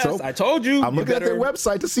 Listen, yes, So, I told you. I'm looking at their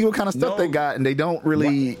website to see what kind of stuff they got, and they don't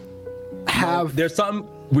really have. There's something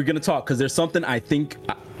we're gonna talk because there's something I think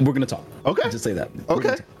we're gonna talk. Okay. I'll just say that. We're Okay.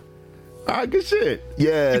 gonna talk. All right, good shit.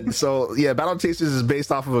 Yeah. So yeah, Battle Chasers is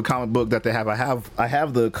based off of a comic book that they have. I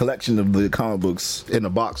have the collection of the comic books in a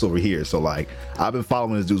box over here. So like, I've been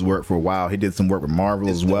following this dude's work for a while. He did some work with Marvel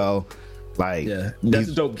as well. Like, Yeah, that's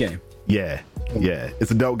a dope game. Yeah,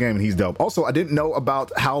 it's a dope game and he's dope. Also, I didn't know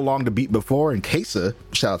about How Long to Beat before, and Queso,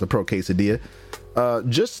 shout out to Pro Quesadilla,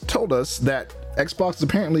 just told us that Xbox is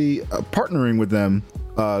apparently partnering with them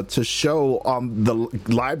to show on the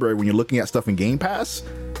library when you're looking at stuff in Game Pass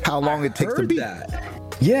how long it takes to beat.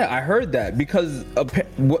 Yeah, I heard that because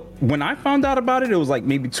when I found out about it, it was like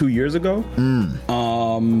maybe 2 years ago.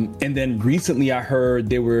 And then recently I heard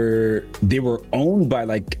they were owned by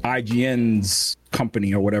like IGN's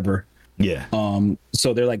company or whatever. Yeah.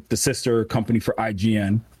 So they're like the sister company for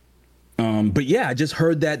IGN. But yeah, I just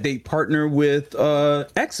heard that they partner with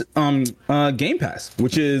Game Pass,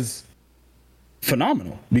 which is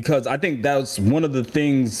phenomenal because I think that's one of the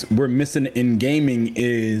things we're missing in gaming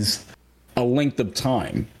is a length of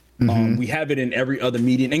time. We have it in every other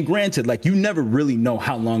medium, and granted, like you never really know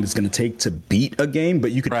how long it's going to take to beat a game,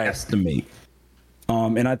 but you can estimate.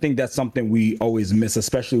 And I think that's something we always miss,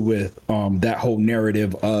 especially with that whole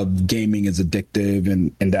narrative of gaming is addictive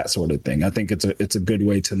and that sort of thing. I think it's a good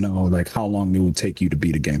way to know like how long it will take you to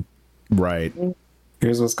beat a game. Right.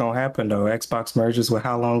 Here's what's gonna happen though. Xbox merges with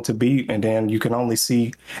How Long to Beat, and then you can only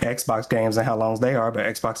see Xbox games and how long they are, but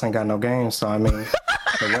Xbox ain't got no games. So I mean,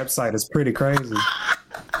 the website is pretty crazy.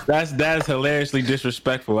 That's hilariously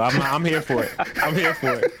disrespectful. I'm here for it. I'm here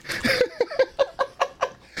for it.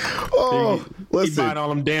 Oh, He listen. buying all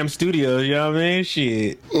them damn studios, you know what I mean?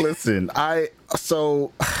 Shit. Listen,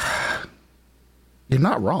 you're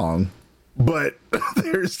not wrong, but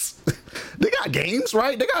they got games,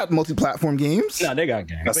 right? They got multi-platform games. No, they got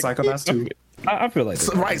games. That's Psychonauts 2. I feel like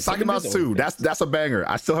Right, Psychonauts 2. That's a banger.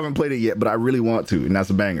 I still haven't played it yet, but I really want to, and that's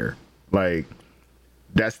a banger. Like,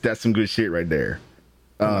 that's some good shit right there.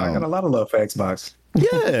 I got a lot of love for Xbox.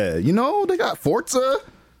 Yeah, they got Forza.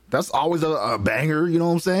 That's always a banger. You know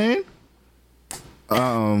what I'm saying?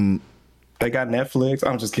 They got Netflix.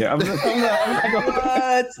 I'm just kidding.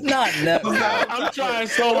 It's not Netflix. I'm trying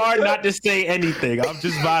so hard not to say anything. I'm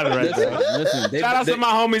just vibing right now. Listen, Shout out to my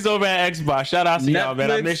homies over at Xbox. Shout out to y'all, man.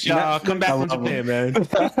 I miss y'all. Come back from Japan, man.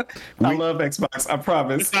 I love Xbox. I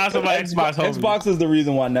promise. Shout out to my Xbox homies. Xbox is the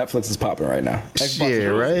reason why Netflix is popping right now. Xbox is Yeah,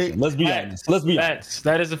 the right? reason. Let's be honest. Let's be honest.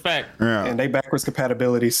 That is a fact. Yeah. And they backwards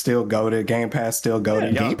compatibility still goated. Game Pass still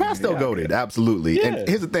goated. Game Pass still goated, absolutely. Yeah. And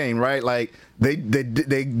here's the thing, right? Like they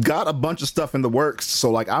got a bunch of stuff in the works,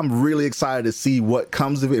 so like I'm really excited to see what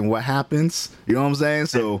comes of it and what happens. You know what I'm saying?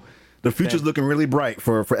 So the future's looking really bright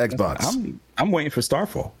for Xbox. I'm waiting for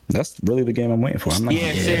Starfall. That's really the game I'm waiting for. I'm not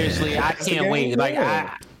Yeah, seriously, I can't wait. Like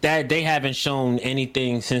that they haven't shown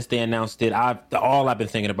anything since they announced it. All I've been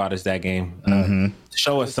thinking about is that game.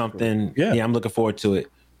 Show us something. Yeah. Yeah, I'm looking forward to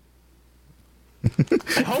it.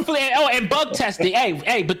 And hopefully, and bug testing.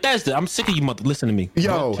 Hey, Bethesda, I'm sick of you, mother. Listen to me.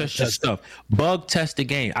 Yo. Bug test your stuff. Bug test the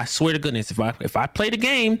game. I swear to goodness, if I play the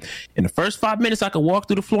game in the first 5 minutes, I can walk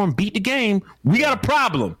through the floor and beat the game. We got a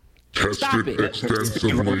problem. Stop it.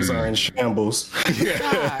 Heroes are in shambles. God,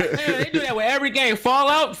 man, they do that with every game. Fall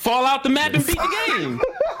out the map and beat the game.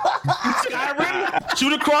 Skyrim,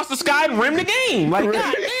 shoot across the sky and rim the game. Like,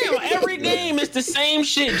 god damn, every game is the same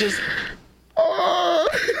shit. Just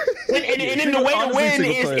and then the way to win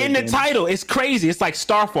is in the title. It's crazy. It's like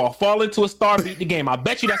Starfall. Fall into a star, beat the game. I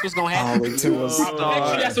bet you that's what's gonna happen. I bet you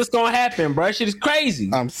that's what's gonna happen, bro. Shit is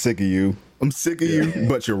crazy. I'm sick of you.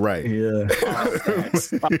 But you're right. Yeah.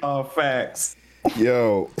 Facts.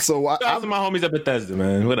 Yo, so Shout out to my homies at Bethesda,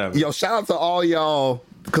 man. Whatever. Yo, shout out to all y'all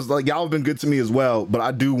because like y'all have been good to me as well. But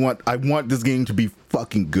I want this game to be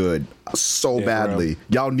fucking good so badly. Bro.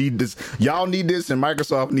 Y'all need this, and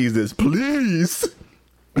Microsoft needs this, please.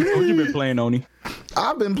 What you been playing, Oni?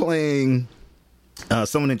 I've been playing.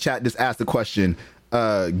 Someone in chat just asked the question.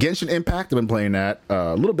 Genshin Impact. I've been playing that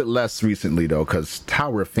a little bit less recently though, because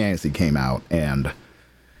Tower of Fantasy came out, and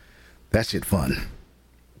that shit fun.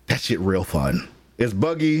 That shit real fun. It's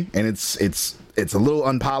buggy and it's a little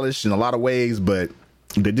unpolished in a lot of ways, but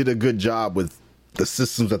they did a good job with the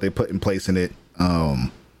systems that they put in place in it.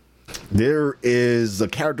 There is a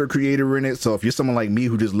character creator in it, so if you're someone like me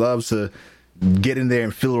who just loves to get in there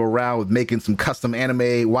and fiddle around with making some custom anime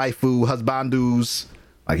waifu husbandus.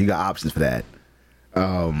 Like, you got options for that.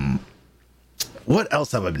 What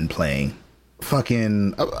else have I been playing? I've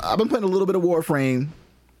been playing a little bit of Warframe.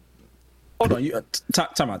 Hold on,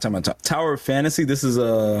 time out. Tower of Fantasy. This is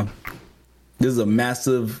a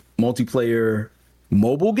massive multiplayer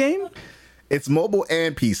mobile game. It's mobile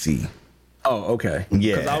and PC. Oh, okay.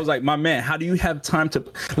 Yeah. Because I was like, my man, how do you have time to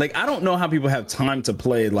like? I don't know how people have time to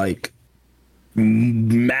play like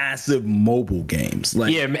massive mobile games.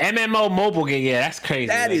 Like, Yeah, MMO mobile game. Yeah, that's crazy.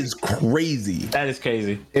 that is crazy. That is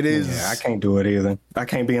crazy. It is. Yeah, I can't do it either. I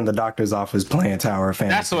can't be in the doctor's office playing Tower of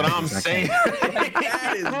Fantasy. That's what I'm I saying.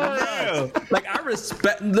 That is nuts. Like, I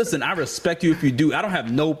respect you if you do. I don't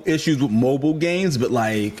have no issues with mobile games, but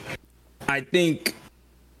like, I think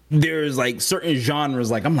there's like certain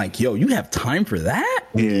genres, like I'm like, yo, you have time for that?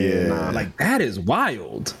 Yeah. Like, that is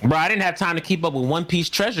wild. Bro, I didn't have time to keep up with One Piece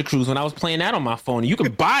Treasure Cruise when I was playing that on my phone. You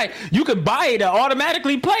could buy it to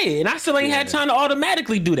automatically play it, and I still ain't had time to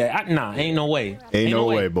automatically do that. Ain't no way. Ain't no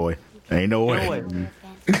way, boy. Ain't no way. No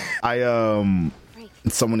way.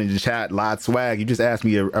 Someone in the chat, Lod Swag, you just asked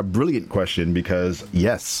me a brilliant question because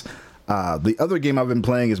yes, the other game I've been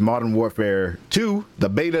playing is Modern Warfare 2, the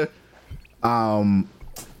beta.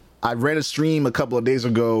 I ran a stream a couple of days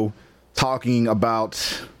ago talking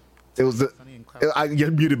about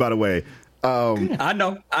you're muted, by the way. I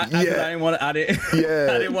know. I didn't want to. I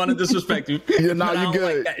didn't want to disrespect you. Yeah, no, But I you're don't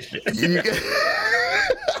good. like that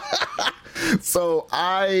shit. So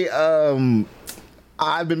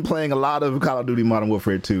I've been playing a lot of Call of Duty Modern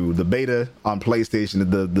Warfare 2, the beta on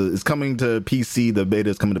PlayStation. It's coming to PC. The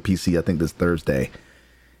beta is coming to PC, I think, this Thursday.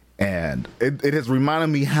 And it has reminded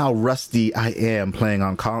me how rusty I am playing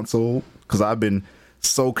on console, because I've been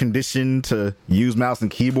so conditioned to use mouse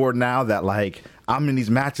and keyboard now that, like, I'm in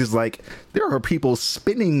these matches, like, there are people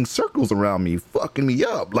spinning circles around me, fucking me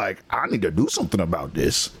up. Like, I need to do something about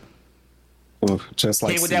this. Oof, just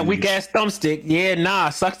like Came with that weak ass thumbstick. Yeah,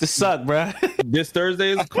 nah, sucks to suck, bro. This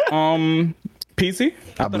Thursday is PC.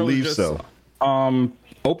 I believe so.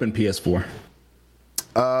 Open PS4.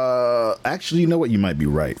 Actually, you know what? You might be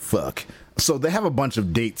right. Fuck. So they have a bunch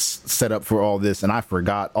of dates set up for all this, and I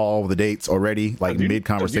forgot all the dates already, like mid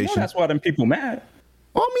conversation. That's why them people mad.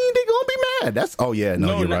 I mean, they gonna be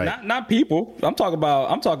mad. You're right. Not people. I'm talking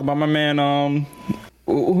about my man.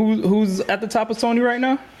 Who's at the top of Sony right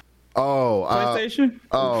now? Oh, PlayStation.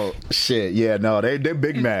 Oh shit. Yeah, no, they're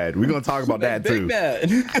big mad. We're gonna talk about that too. Big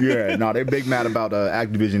mad. Yeah, no, they're big mad about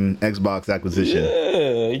Activision Xbox acquisition.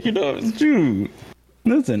 Yeah, dude.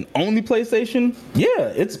 Listen, only PlayStation? Yeah,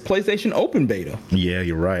 it's PlayStation Open Beta. Yeah,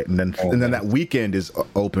 you're right. And then that weekend is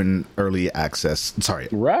open early access. Sorry,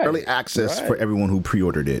 right. Early access for everyone who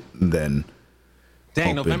pre-ordered it. And then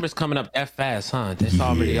Dang, open. November's coming up that fast, huh? It's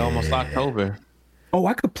already almost October. Oh,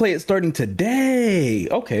 I could play it starting today.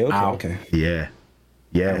 Okay. Yeah.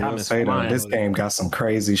 I would say though, this game got some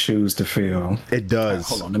crazy shoes to fill. It does.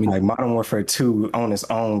 Hold on, let me. Like Modern Warfare 2 on its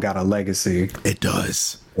own got a legacy. It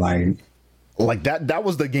does. Like that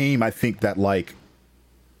was the game, I think, that like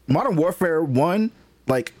Modern Warfare 1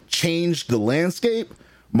 like changed the landscape.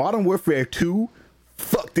 Modern Warfare 2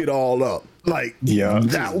 fucked it all up. Like, yeah,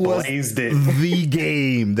 that was the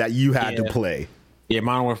game that you had to play. Yeah,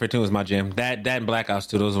 Modern Warfare 2 was my jam. That and Black Ops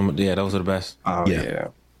 2, those are the best. Oh yeah.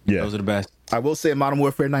 Those are the best. I will say Modern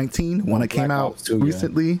Warfare 19, when it came out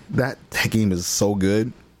recently, that game is so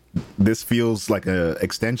good. This feels like a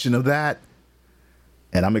extension of that.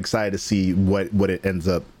 And I'm excited to see what it ends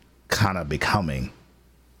up kind of becoming.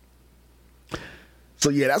 So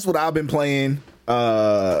yeah, that's what I've been playing.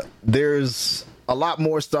 There's a lot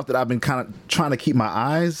more stuff that I've been kind of trying to keep my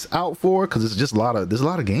eyes out for, because there's a lot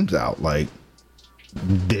of games out. Like,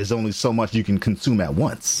 there's only so much you can consume at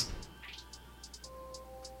once.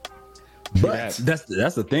 But that's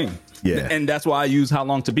the thing. Yeah. And that's why I use How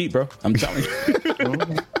Long to Beat, bro. I'm telling you.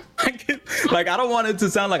 Like, I don't want it to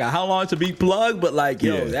sound like a How Long to Beat plug, but like,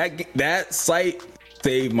 yo, that site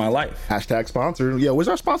saved my life. Hashtag sponsor. Yo, where's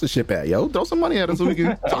our sponsorship at? Yo, throw some money at us so we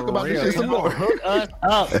can talk about this shit some more. Hook us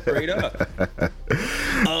up. Straight up.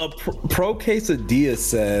 Pro Quesadilla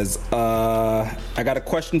says, I got a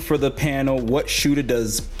question for the panel. What shooter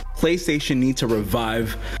does PlayStation need to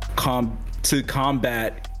revive to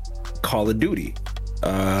combat Call of Duty?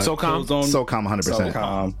 SOCOM. SOCOM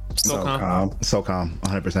 100%. SOCOM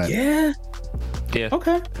 100%. Yeah.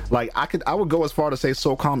 Okay. Like, I would go as far to say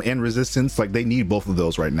SOCOM and Resistance. Like, they need both of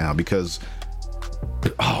those right now, because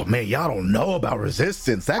oh man, y'all don't know about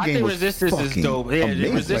Resistance. That game was Resistance is dope. Yeah,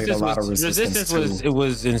 Resistance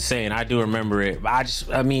was insane. I do remember it. But I just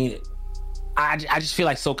feel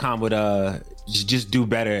like SOCOM would just do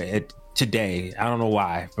better at today. I don't know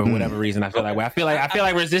why. For whatever reason, I feel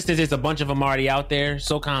like Resistance is a bunch of them already out there.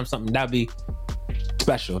 SOCOM something that'd be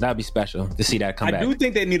special. That'd be special to see that come back. I do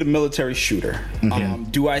think they need a military shooter.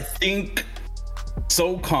 Do I think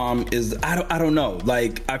SOCOM is? I don't know.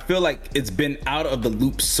 Like, I feel like it's been out of the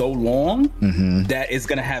loop so long that it's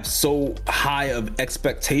gonna have so high of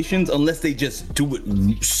expectations unless they just do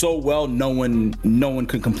it so well. No one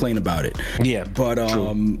can complain about it. Yeah, but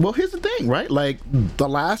well, here's the thing, right? Like, the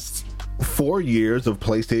last 4 years of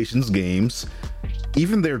PlayStation's games,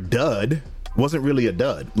 even their dud wasn't really a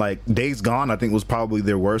dud. Like, Days Gone, I think, was probably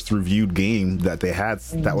their worst reviewed game that they had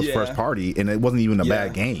that was first party, and it wasn't even a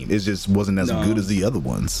bad game. It just wasn't as good as the other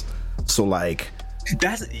ones. So, like,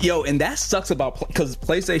 and that sucks about, because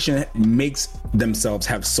PlayStation makes themselves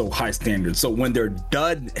have so high standards. So when their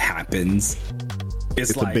dud happens,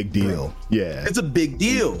 it's like a big deal. Yeah, it's a big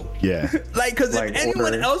deal. Yeah, like, because if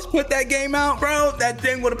anyone else put that game out, bro, that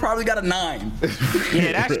thing would have probably got a 9.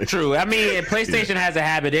 Yeah, that's true. I mean, PlayStation has a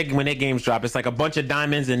habit. When their games drop, it's like a bunch of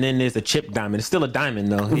diamonds, and then there's a chip diamond. It's still a diamond,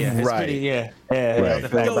 though. Yeah, it's right. Pretty, yeah. Right.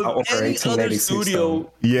 Yo, any other studio?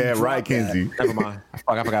 Yeah, right, Kenzie. Never mind. I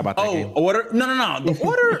forgot about that game. Order? No. The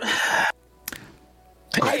Order.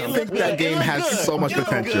 I think that game has so much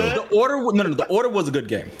potential. The Order was a good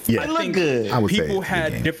game. Yeah, I think people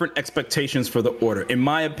had different expectations for the Order. In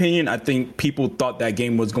my opinion, I think people thought that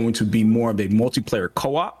game was going to be more of a multiplayer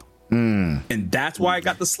co-op. And that's why it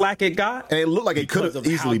got the slack it got. And it looked like it could have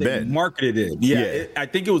easily been. Marketed it. Yeah. I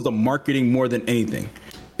think it was the marketing more than anything.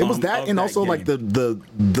 It was that, and also game. Like the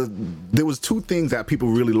there was two things that people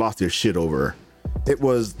really lost their shit over. It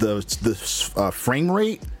was the frame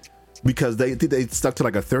rate, because they stuck to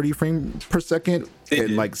like a 30 frame per second,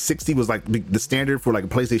 and like 60 was like the standard for like a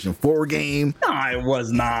PlayStation 4 game. No, it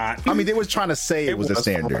was not. I mean, they was trying to say it was the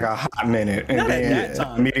standard. Like a hot minute, and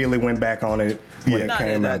then immediately went back on it when it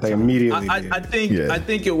came out. They immediately did. I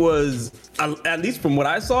think it was, at least from what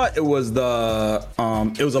I saw, it was it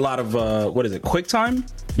was a lot of what is it, QuickTime?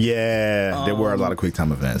 Yeah, there were a lot of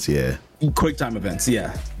QuickTime events. Yeah, QuickTime events.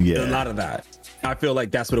 Yeah, a lot of that. I feel like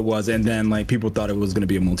that's what it was, and then like people thought it was going to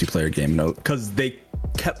be a multiplayer game, because they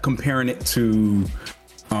kept comparing it to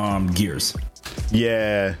Gears.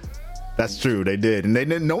 Yeah, that's true. They did, and they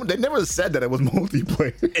didn't know. They never said that it was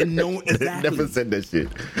multiplayer. And no, exactly. They never said that shit.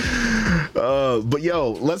 But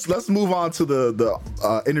yo, let's move on to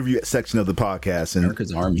the interview section of the podcast. And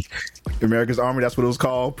America's Army. That's what it was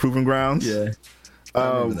called. Proving Grounds. Yeah,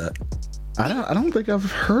 I remember that. I don't think I've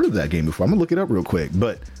heard of that game before. I'm gonna look it up real quick.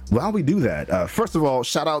 But while we do that, first of all,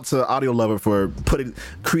 shout out to Audio Lover for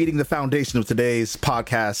creating the foundation of today's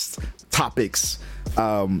podcast topics.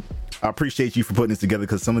 I appreciate you for putting this together,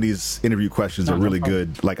 because some of these interview questions are really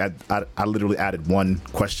good. Like I literally added one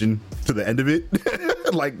question to the end of it.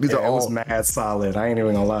 Like, these are all, it was mad solid. I ain't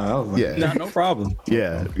even gonna lie. I was like, no problem.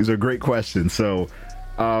 Yeah, these are great questions. So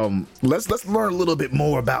let's learn a little bit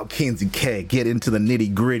more about Kenzie K. Get into the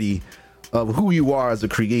nitty gritty of who you are as a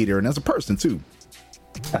creator and as a person too.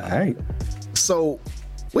 All right. So,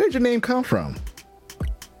 where'd your name come from?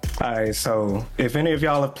 All right. So, if any of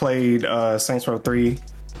y'all have played Saints Row 3,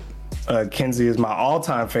 Kenzie is my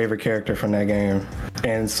all-time favorite character from that game,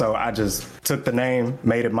 and so I just took the name,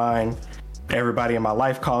 made it mine. Everybody in my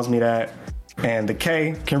life calls me that. And the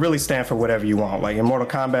K can really stand for whatever you want. Like in Mortal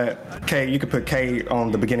Kombat, K, you could put K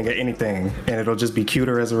on the beginning of anything, and it'll just be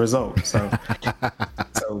cuter as a result. So,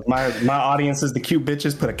 my audience is the cute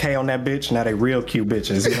bitches. Put a K on that bitch, now they real cute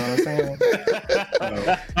bitches. You know what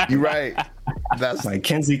I'm saying? You're right. That's like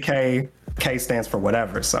Kenzie K. K stands for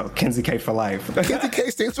whatever. So Kenzie K for life. Kenzie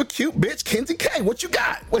K stands for cute bitch. Kenzie K, what you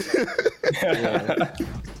got?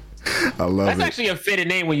 I love That's actually a fitting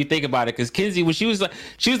name when you think about it, because Kenzie, she was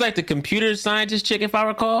like the computer scientist chick, if I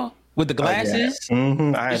recall, with the glasses.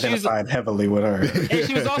 I identified heavily with her. And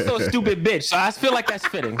she was also a stupid bitch, so I feel like that's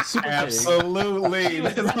fitting. Super Absolutely. Fitting.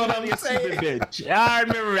 That's what I'm saying. Bitch. I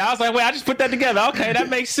remember. I was like, wait, I just put that together. Okay, that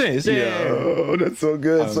makes sense. Yeah. Oh, that's so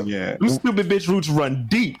good. Those stupid bitch roots run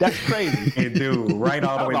deep. That's crazy. It do. Right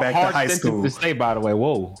all the way back to high school. To say, by the way.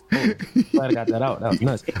 Whoa. Glad I got that out. That was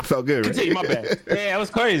nuts. Felt good. Right? Continue, my bad. Yeah, that was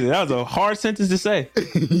crazy. That was a hard sentence to say.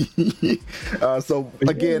 So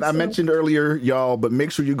again, I mentioned earlier, y'all, but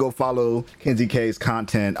make sure you go follow Kenzie K's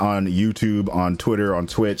content on YouTube, on Twitter, on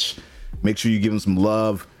Twitch. Make sure you give him some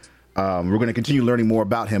love. We're going to continue learning more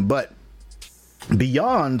about him, but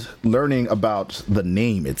beyond learning about the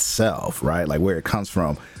name itself, right? Like where it comes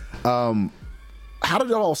from. How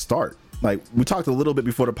did it all start? Like, we talked a little bit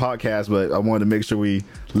before the podcast, but I wanted to make sure we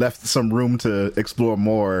left some room to explore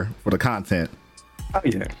more for the content. Oh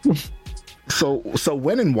yeah. So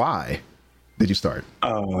when and why did you start?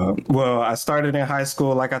 Well, I started in high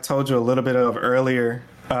school, like I told you a little bit of earlier.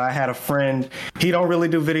 I had a friend. He don't really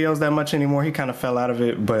do videos that much anymore. He kind of fell out of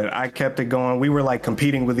it, but I kept it going. We were like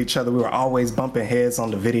competing with each other. We were always bumping heads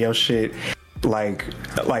on the video shit. Like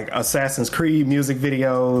Assassin's Creed music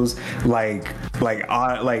videos, like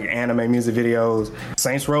anime music videos,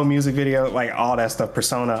 Saints Row music video, like all that stuff,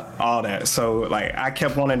 Persona, all that. So like I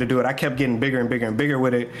kept wanting to do it. I kept getting bigger and bigger and bigger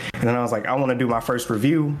with it. And then I was like, I want to do my first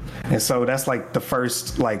review. And so that's like the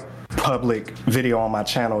first like public video on my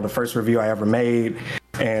channel, the first review I ever made.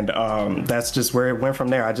 And that's just where it went from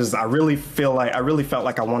there. I really felt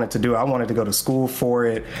like I wanted to do it. I wanted to go to school for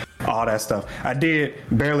it, all that stuff. I did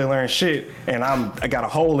barely learn shit, and I got a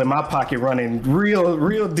hole in my pocket running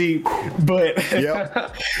real deep. But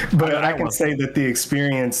Yep. but I can say that the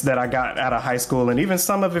experience that I got out of high school, and even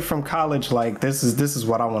some of it from college, like this is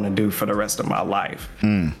what I want to do for the rest of my life.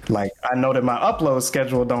 Like I know that my upload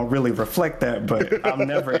schedule don't really reflect that, but I'm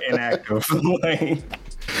never inactive. Like,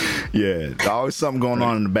 Yeah, there's always something going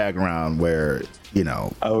on in the background where, you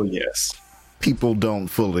know, oh yes. people don't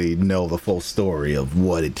fully know the full story of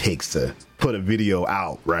what it takes to put a video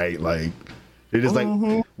out, right? Like, they're just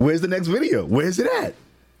like, where's the next video? Where's it at?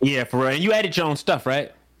 Yeah, for real. And you edit your own stuff,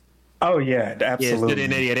 right? Oh yeah,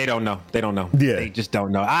 absolutely. Yeah, they don't know. They don't know. Yeah. They just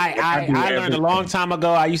don't know. I do learned everything. a long time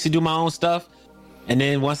ago. I used to do my own stuff, and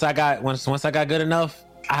then once I got good enough,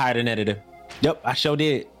 I hired an editor. Yep, I sure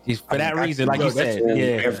did. For that reason, like you said,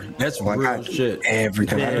 yeah. That's Like, real I do shit.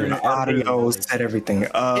 everything. I do the audio, set everything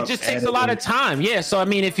up. It just takes a lot of time. Yeah. So I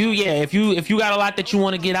mean, if you got a lot that you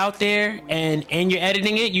want to get out there and you're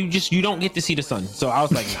editing it, you don't get to see the sun. So I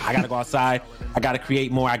was like, nah, I gotta go outside. I gotta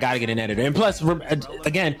create more. I gotta get an editor. And plus,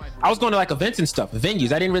 again, I was going to like events and stuff,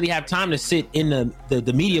 venues. I didn't really have time to sit in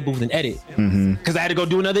the media booth and edit because I had to go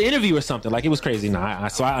do another interview or something. Like it was crazy.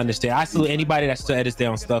 So I understand. I salute anybody that still edits their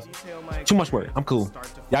own stuff. Too much work. I'm cool.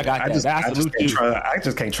 Y'all got that. I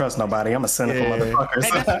just can't trust nobody. I'm a cynical motherfucker.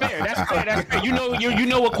 Hey, that's fair. That's fair. You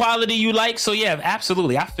know what quality you like. So yeah,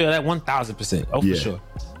 absolutely. I feel that 1,000%. Oh, Yeah. for sure.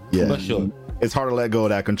 Yeah, For sure. it's hard to let go of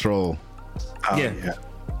that control. Oh, Yeah.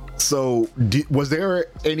 So, was there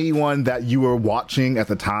anyone that you were watching at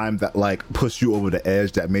the time that like pushed you over the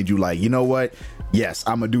edge that made you like, you know what? Yes,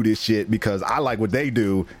 I'm gonna do this shit because I like what they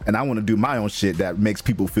do, and I want to do my own shit that makes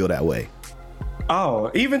people feel that way.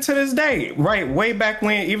 Oh, even to this day, right? Way back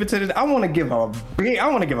when, even to this, I want to give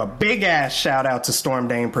a big ass shout out to Storm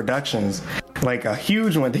Dane Productions, like a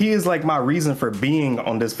huge one. He is like my reason for being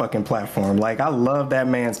on this fucking platform. Like I love that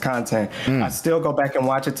man's content. I still go back and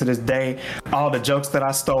watch it to this day. All the jokes that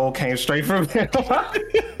I stole came straight from him.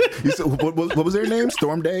 You said, what was their name?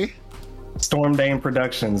 Storm Day? Storm Dane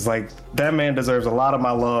Productions, like that man deserves a lot of my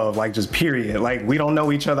love, like just period. Like we don't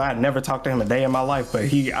know each other. I never talked to him a day in my life, but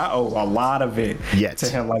I owe a lot of it to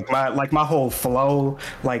him. Like my whole flow,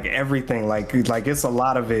 like everything, like it's a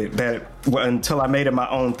lot of it that until I made it my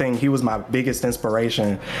own thing, he was my biggest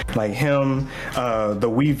inspiration. Like him, the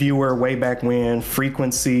Wii Viewer way back when,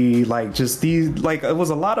 Frequency, like just these, like it was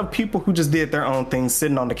a lot of people who just did their own thing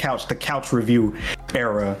sitting on the couch review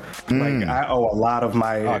era. Like I owe a lot of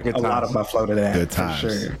my flow to that. Good times. For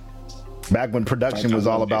sure. Back when production was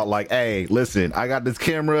all about like, hey, listen, I got this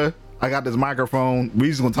camera, I got this microphone, we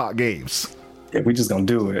just gonna talk games. Yeah, we just gonna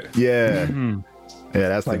do it. Yeah. Yeah,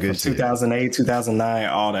 that's Like the good from shit. 2008, 2009,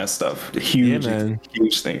 all that stuff. Huge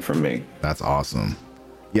thing for me. That's awesome.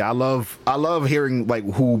 Yeah, I love hearing like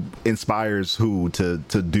who inspires who to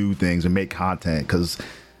do things and make content, because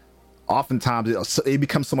oftentimes it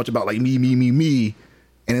becomes so much about like me,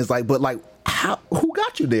 and it's like, but like, who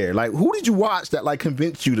got you there? Like, who did you watch that like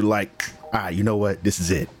convinced you to like, all right, you know what, this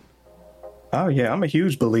is it? Oh yeah, I'm a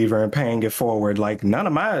huge believer in paying it forward. Like none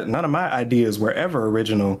of my ideas were ever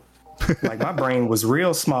original. Like my brain was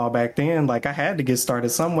real small back then. Like I had to get started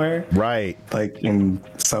somewhere. Right. Like, and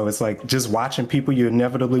so it's like just watching people, you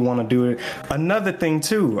inevitably want to do it. Another thing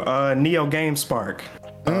too, Neo GameSpark.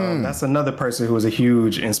 That's another person who was a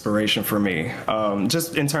huge inspiration for me.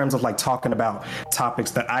 Just in terms of like talking about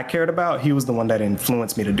topics that I cared about, he was the one that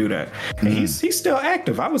influenced me to do that. And he's still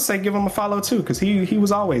active. I would say give him a follow too, because he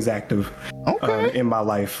was always active in my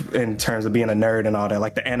life in terms of being a nerd and all that.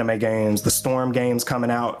 Like the anime games, the Storm games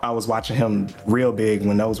coming out, I was watching him real big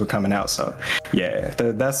when those were coming out. So yeah,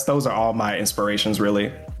 those are all my inspirations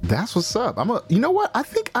really. That's what's up. You know what? I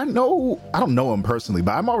think I don't know him personally,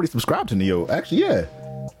 but I'm already subscribed to Neo. Actually, yeah.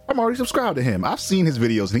 I'm already subscribed to him. I've seen his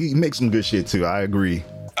videos and he makes some good shit too. I agree.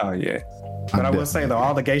 Oh yeah. But I will say though,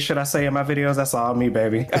 all the gay shit I say in my videos, that's all me,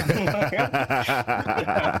 baby.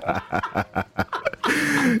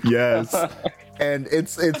 Yes. And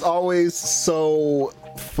it's always so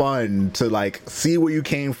fun to like see where you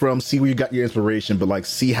came from, see where you got your inspiration, but like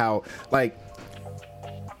see how like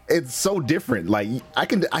it's so different. Like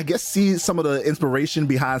I guess see some of the inspiration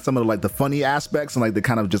behind some of the, like the funny aspects and like the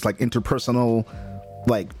kind of just like interpersonal,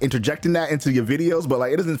 like interjecting that into your videos, but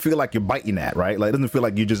like it doesn't feel like you're biting that, right? Like it doesn't feel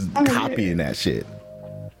like you're just copying that shit.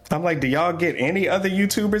 I'm like, do y'all get any other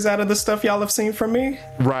YouTubers out of the stuff y'all have seen from me?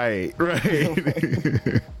 Right.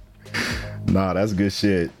 Nah, that's good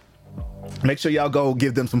shit. Make sure y'all go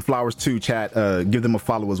give them some flowers too, chat. Give them a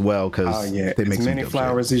follow as well, because they make as many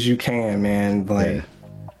flowers as you can, man. Like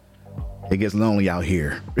it gets lonely out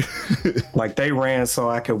here. Like they ran so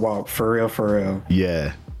I could walk, for real.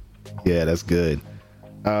 Yeah, that's good.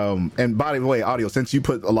 And by the way, Audio, since you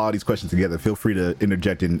put a lot of these questions together, feel free to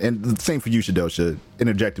interject in, and the same for you, Shadosha,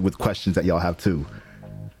 interject with questions that y'all have too.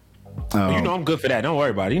 I'm good for that. Don't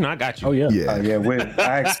worry about it. I got you. Oh yeah.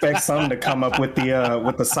 I expect some to come up with the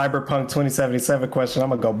Cyberpunk 2077 question. I'm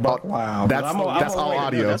gonna go buck wild. That's all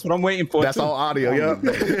audio. That's what I'm waiting for. That's all audio.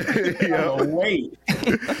 Yeah. Wait.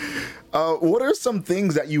 What are some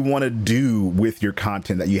things that you want to do with your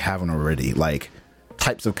content that you haven't already? Like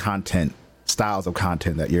types of content, styles of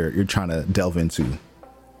content that you're trying to delve into?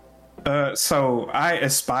 So I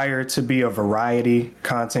aspire to be a variety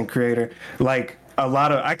content creator. Like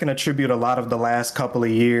I can attribute a lot of the last couple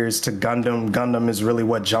of years to Gundam. Gundam is really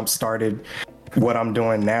what jump started what I'm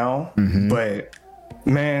doing now. Mm-hmm. But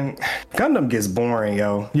man, Gundam gets boring,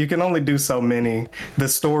 yo. You can only do so many. The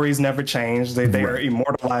stories never change. They are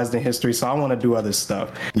immortalized in history. So I want to do other stuff.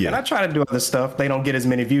 Yeah. And I try to do other stuff. They don't get as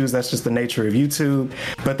many views. That's just the nature of YouTube.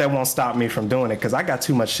 But that won't stop me from doing it because I got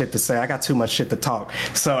too much shit to say. I got too much shit to talk.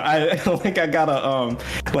 So I think I gotta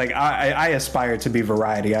I aspire to be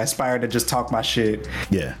variety. I aspire to just talk my shit.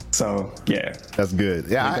 Yeah. So yeah. That's good.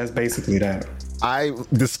 Yeah. That's basically that. I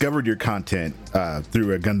discovered your content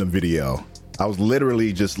through a Gundam video. I was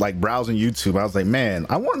literally just like browsing YouTube. I was like, man,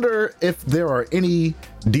 I wonder if there are any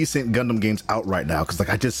decent Gundam games out right now. Cause like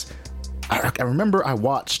I remember I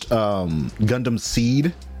watched Gundam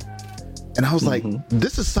Seed and I was like,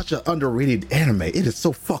 this is such an underrated anime. It is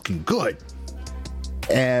so fucking good.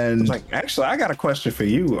 And like, actually, I got a question for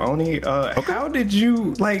you, Oni. Okay. How did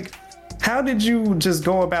you just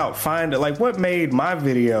go about finding, like, what made my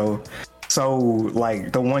video so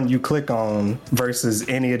like the one you click on versus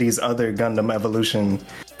any of these other Gundam Evolution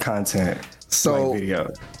content? So video?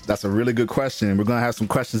 That's a really good question. We're gonna have some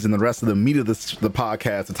questions in the rest of the meat of the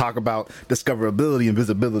podcast to talk about discoverability and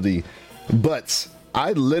visibility. But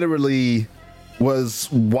I literally was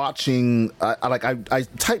watching. I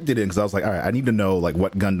typed it in because I was like, all right, I need to know like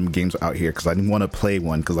what Gundam games are out here because I didn't want to play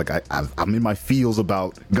one because like I'm in my feels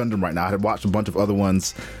about Gundam right now. I had watched a bunch of other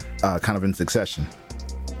ones kind of in succession.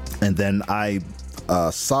 And then I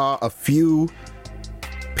saw a few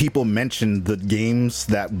people mention the games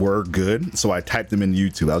that were good. So I typed them in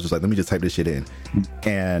YouTube. I was just like, let me just type this shit in.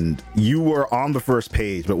 And you were on the first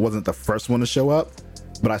page, but wasn't the first one to show up.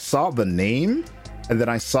 But I saw the name and then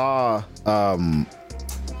I saw I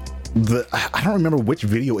don't remember which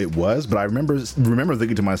video it was, but I remember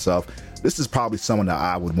thinking to myself, this is probably someone that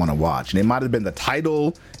I would want to watch. And it might have been the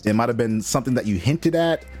title. It might have been something that you hinted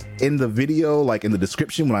at in the video, like in the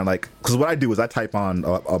description when I because what I do is I type on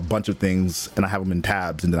a bunch of things and I have them in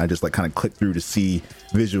tabs and then I just like kind of click through to see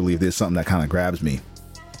visually if there's something that kind of grabs me.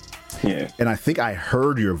 Yeah. And I think I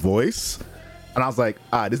heard your voice and I was like,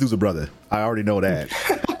 this dude's a brother. I already know that.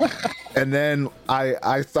 And then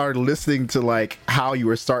I started listening to like how you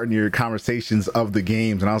were starting your conversations of the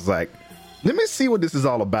games and I was like, let me see what this is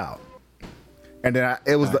all about. And then I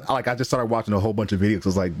just started watching a whole bunch of videos. I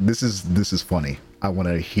was like, this is funny. I want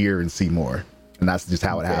to hear and see more. And that's just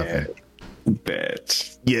how it happened.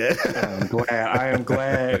 Bitch. Yeah. I am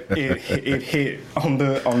glad it hit on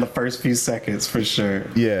the first few seconds for sure.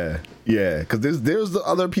 Yeah. Yeah. Because there's the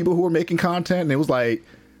other people who were making content and it was like,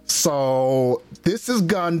 so this is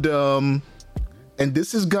Gundam and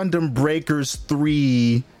this is Gundam Breakers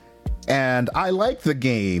 3 and I like the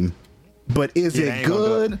game. But is it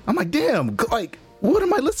good? I'm like, damn, like, what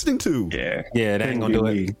am I listening to? Yeah, that ain't gonna do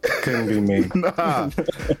it. Couldn't be me. Nah.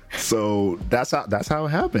 So that's how it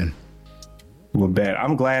happened. Well, bet.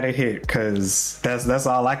 I'm glad it hit because that's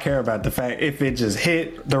all I care about. The fact if it just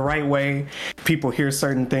hit the right way, people hear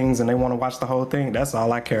certain things and they want to watch the whole thing. That's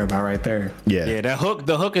all I care about right there. Yeah. The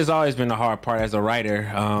hook has always been the hard part as a writer.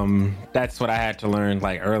 That's what I had to learn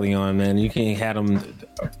like early on, man. You can't have them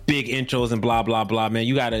big intros and blah blah blah, man.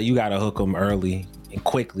 You gotta hook them early and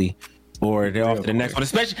quickly, or they're off to the next one.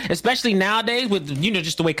 Especially nowadays with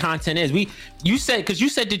just the way content is. You said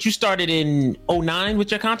that you started in 2009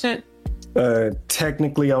 with your content.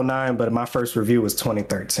 Technically 09, but my first review was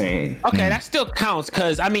 2013. Okay, that still counts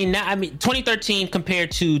because I mean 2013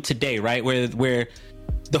 compared to today, right? Where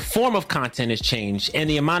the form of content has changed and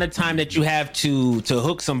the amount of time that you have to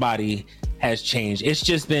hook somebody has changed.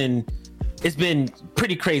 It's been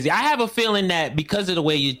pretty crazy. I have a feeling that because of the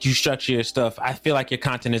way you structure your stuff, I feel like your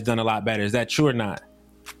content is done a lot better. Is that true or not?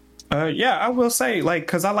 Yeah, I will say, like,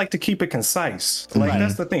 because I like to keep it concise. Like,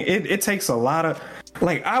 that's the thing. It takes a lot of,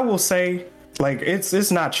 like, I will say, like, it's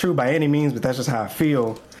not true by any means, but that's just how I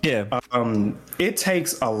feel. Yeah. It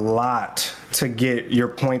takes a lot to get your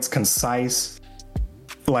points concise.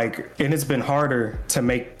 Like, and it's been harder to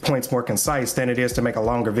make points more concise than it is to make a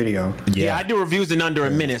longer video. Yeah, I do reviews in under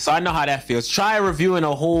a minute, so I know how that feels. Try reviewing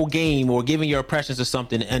a whole game or giving your impressions of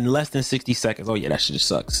something in less than 60 seconds. Oh yeah, that shit just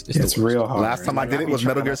sucks. It's real hard. Last time I did it was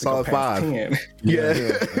Metal Gear Solid 5. Yeah,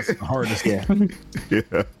 that's the hardest. Yeah.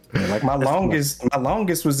 Yeah, like my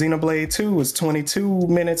longest was Xenoblade 2 was 22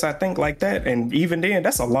 minutes, I think, like that. And even then,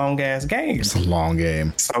 that's a long ass game. It's a long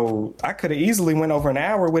game. So I could have easily went over an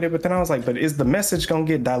hour with it, but then I was like, but is the message gonna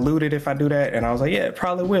get diluted if I do that? And I was like, yeah, it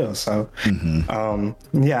probably will. So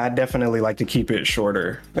yeah, I definitely like to keep it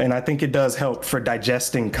shorter. And I think it does help for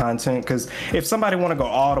digesting content, because if somebody want to go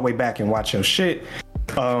all the way back and watch your shit,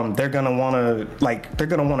 they're gonna want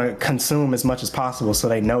to consume as much as possible, so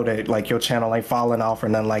they know that like your channel ain't falling off or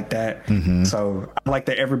nothing like that. So I like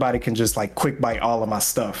that everybody can just like quick bite all of my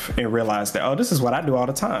stuff and realize that, oh, this is what I do all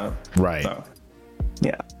the time. Right. So,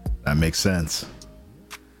 yeah, that makes sense.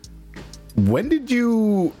 When did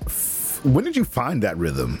you find that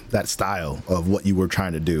rhythm, that style of what you were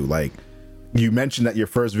trying to do? Like, you mentioned that your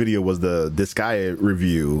first video was the Disgaea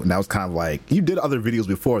review, and that was kind of like, you did other videos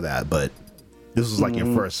before that, but this was like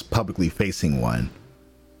your first publicly facing one.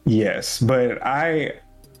 Yes, but I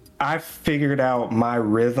figured out my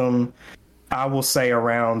rhythm, I will say,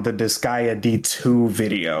 around the Disgaea D2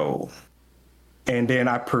 video. And then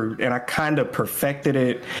I kind of perfected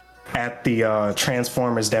it at the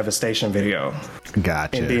Transformers Devastation video.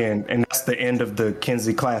 Gotcha. And that's the end of the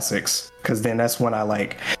Kenzie Classics, because then that's when I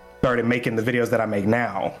like started making the videos that I make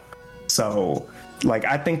now. So like,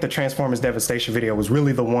 I think the Transformers Devastation video was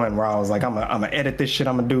really the one where I was like, I'm gonna edit this shit,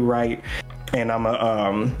 I'm gonna do right, and I'm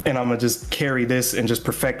gonna just carry this and just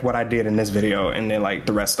perfect what I did in this video, and then like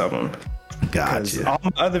the rest of them. Gotcha. All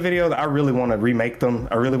my other videos, I really want to remake them.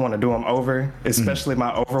 I really want to do them over, especially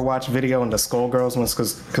my Overwatch video and the Skullgirls ones,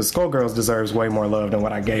 because Skullgirls deserves way more love than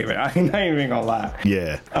what I gave it. I ain't even gonna lie.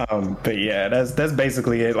 Yeah. But yeah, that's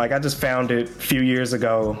basically it. Like, I just found it a few years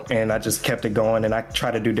ago, and I just kept it going, and I try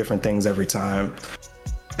to do different things every time.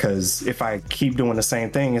 Because if I keep doing the same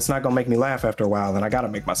thing, it's not gonna make me laugh after a while, and I gotta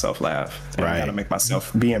make myself laugh. And I gotta make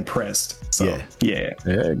myself be impressed. So yeah.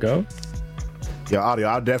 There you go. Yeah, Audio,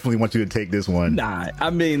 I definitely want you to take this one. Nah, I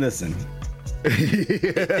mean, listen.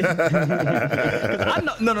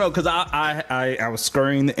 No, because I was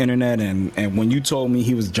scurrying the internet, and when you told me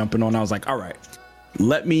he was jumping on, I was like, all right,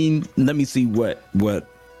 let me see what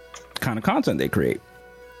kind of content they create.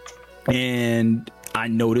 And I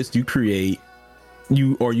noticed you made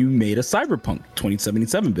a Cyberpunk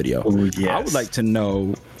 2077 video. Ooh, yes. I would like to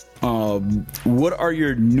know, what are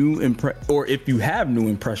your or if you have new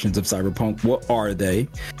impressions of Cyberpunk, what are they?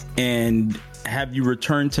 And have you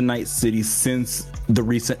returned to Night City since the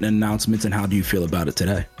recent announcements, and how do you feel about it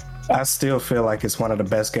today? I still feel like it's one of the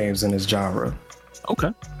best games in this genre.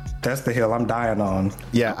 Okay. That's the hill I'm dying on.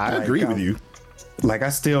 Yeah, I agree with you. Like, I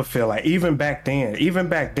still feel like even back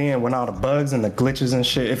then when all the bugs and the glitches and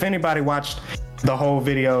shit, if anybody watched the whole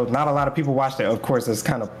video, not a lot of people watched it, of course, it's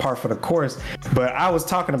kind of par for the course, but I was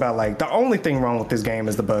talking about, like, the only thing wrong with this game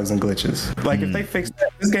is the bugs and glitches. Like, if they fix that,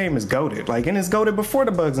 this game is goated. Like, and it's goated before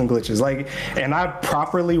the bugs and glitches. Like, and I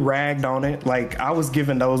properly ragged on it. Like, I was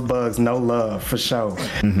giving those bugs no love for sure.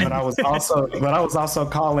 But I was also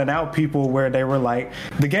calling out people where they were like,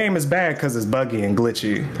 the game is bad because it's buggy and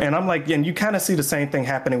glitchy. And I'm like, and you kind of see the same thing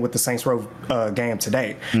happening with the Saints Row game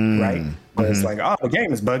today, right? But it's like, oh, the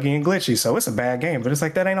game is buggy and glitchy, so it's a bad game. But it's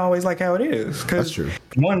like, that ain't always like how it is. That's true.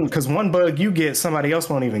 Because one bug you get, somebody else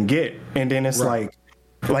won't even get. And then it's like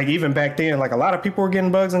even back then, like, a lot of people were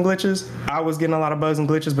getting bugs and glitches. I was getting a lot of bugs and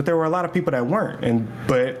glitches, but there were a lot of people that weren't.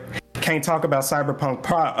 But can't talk about Cyberpunk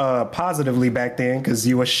positively back then, because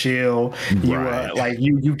you a shill, you like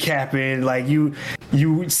you capping, like you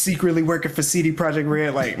secretly working for CD Projekt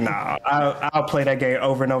Red. Like, nah, I'll play that game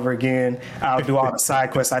over and over again. I'll do all the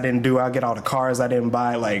side quests I didn't do. I'll get all the cars I didn't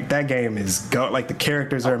buy. Like, that game is like, the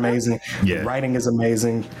characters are amazing. The writing is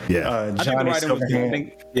amazing. Johnny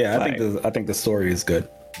Silverhand. I think the story is good.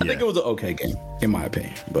 I think it was an okay game, in my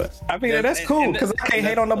opinion. But I mean, that's cool because I can't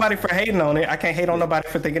hate on nobody for hating on it. I can't hate on nobody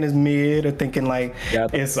for thinking it's mid or thinking like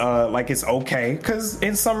it's okay. Because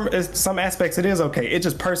in some aspects it is okay. It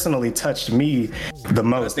just personally touched me the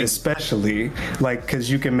most, especially like because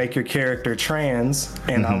you can make your character trans,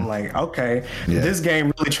 and I'm like, okay, this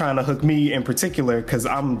game really trying to hook me in particular because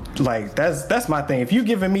I'm like, that's my thing. If you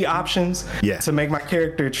giving me options to make my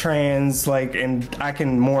character trans, like, and I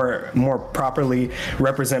can more properly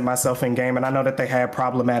represent myself in game, and I know that they had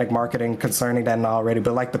problematic marketing concerning that already,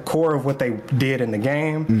 but like the core of what they did in the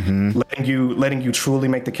game, letting you truly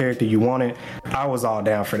make the character you wanted, I was all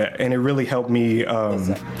down for that, and it really helped me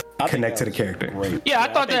connect to the character. Yeah,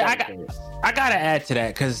 I thought that I gotta add to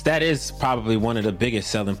that because that is probably one of the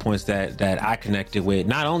biggest selling points that I connected with.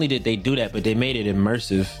 Not only did they do that, but they made it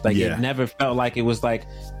immersive. Like it never felt like it was like.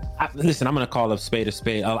 Listen, I'm gonna call a spade a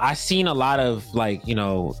spade. I've seen a lot of like, you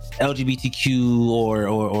know, LGBTQ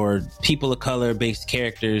or people of color based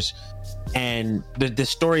characters, and the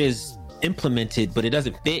story is implemented, but it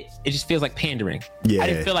doesn't fit. It just feels like pandering. I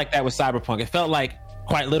didn't feel like that with Cyberpunk. It felt like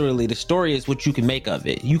quite literally the story is what you can make of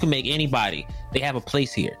it. You can make anybody. They have a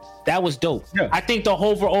place here. That was dope. I think the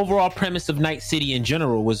whole overall premise of Night City in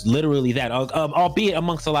general was literally that, albeit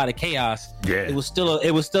amongst a lot of chaos. It was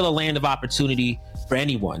still a land of opportunity for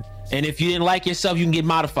anyone. And if you didn't like yourself, you can get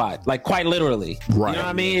modified, like quite literally. Right. You know what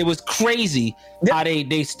I mean? It was crazy how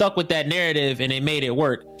they stuck with that narrative and they made it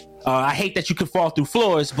work. I hate that you could fall through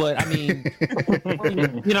floors, but I mean, you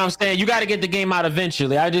know what I'm saying? You got to get the game out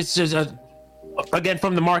eventually. I just again,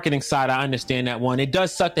 from the marketing side, I understand that one. It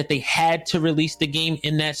does suck that they had to release the game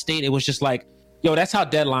in that state. It was just like, yo, that's how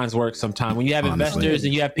deadlines work sometimes. When you have investors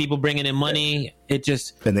and you have people bringing in money, it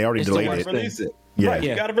just... And they already delayed it. Release it. Right,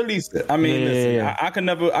 you gotta release it. I mean, listen,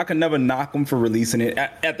 I can never knock them for releasing it.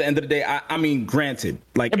 At the end of the day, I mean, granted,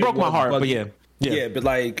 like it broke my heart, but yeah, but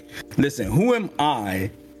like, listen, who am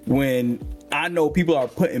I when I know people are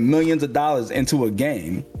putting millions of dollars into a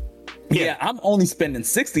game? Yeah, I'm only spending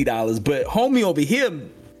 $60, but homie over here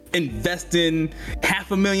investing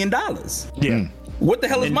 $500,000. Yeah. What the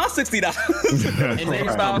hell is my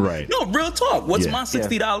 $60? Right. No, real talk. What's my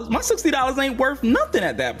 $60? My $60 ain't worth nothing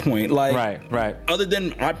at that point. Like, right. Other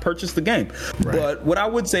than I purchased the game. Right. But what I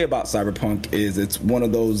would say about Cyberpunk is it's one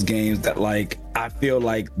of those games that, like, I feel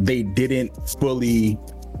like they didn't fully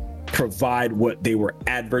provide what they were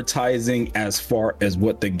advertising as far as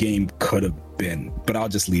what the game could have been, but I'll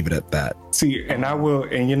just leave it at that. See, and I will,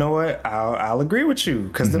 and you know what? I'll agree with you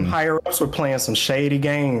because them higher ups were playing some shady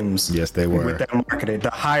games. Yes, they were. With that marketing,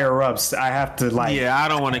 the higher ups, I have to like. Yeah, I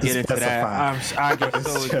don't want to get into that.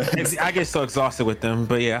 I get so exhausted with them,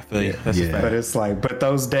 but yeah, I feel you. That's a fact. But it's like, but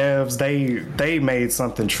those devs, they made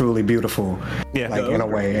something truly beautiful. Yeah, like in a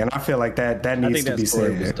way, and I feel like that needs to be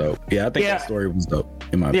said. Yeah, I think that story was dope.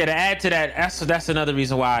 To add to that, that's another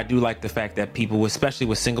reason why I do like the fact that people, especially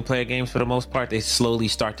with single player games for the most part, they slowly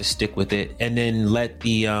start to stick with it and then let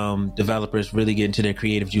the developers really get into their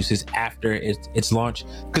creative juices after it's launched,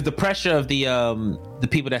 because the pressure of the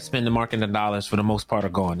people that spend the marketing dollars for the most part are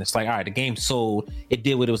gone. It's like, all right, the game sold, it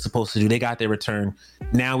did what it was supposed to do, they got their return,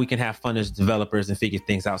 now we can have fun as developers and figure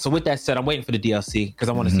things out. So with that said, I'm waiting for the DLC because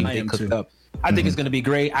I want to see what they cooked up. I think it's going to be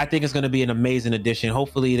great. I think it's going to be an amazing addition.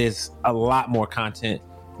 Hopefully there's a lot more content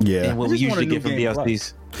than what we usually get from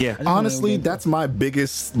DLCs. Yeah, honestly, that's my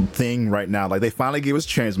biggest thing right now. Like, they finally gave us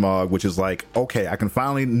transmog, which is like, okay, I can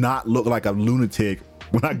finally not look like a lunatic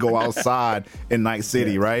when I go outside in Night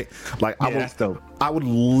City, right? Like, that's dope. I would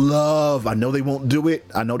love, I know they won't do it,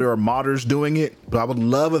 I know there are modders doing it, but I would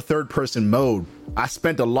love a third-person mode. I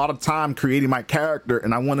spent a lot of time creating my character,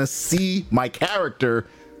 and I want to see my character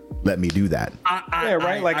let me do that. I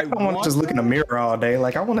don't want to just look in the mirror all day.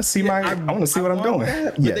 Like, I want to see I want to see what I'm doing.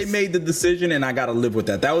 But they made the decision, and I got to live with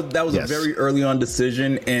that. That was a very early on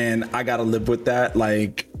decision, and I got to live with that.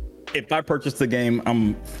 Like, if I purchase the game,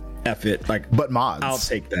 I'm F it. Like, but mods, I'll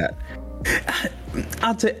take that.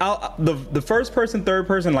 The first person, third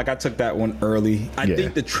person, like, I took that one early. I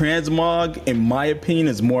think the transmog, in my opinion,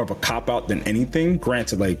 is more of a cop out than anything.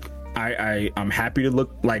 Granted, like, I'm happy to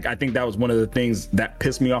look like, I think that was one of the things that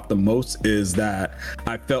pissed me off the most, is that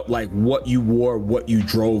I felt like what you wore, what you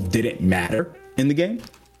drove didn't matter in the game.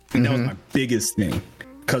 And that was my biggest thing,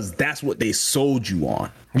 because that's what they sold you on.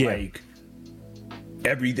 Like,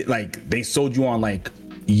 everything, like, they sold you on like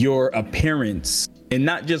your appearance, and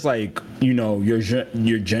not just like, you know, your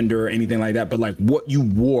gender or anything like that, but like what you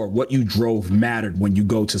wore, what you drove mattered when you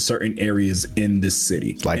go to certain areas in this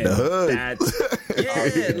city. Like, and the hood.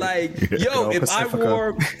 Like, yo, if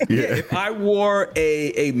I wore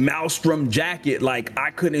a Maelstrom jacket, like,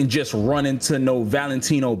 I couldn't just run into no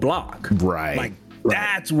Valentino block. Right. Like,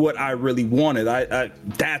 That's what I really wanted. I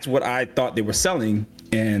that's what I thought they were selling,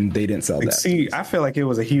 and they didn't sell that. See, I feel like it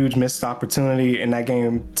was a huge missed opportunity in that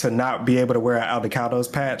game to not be able to wear an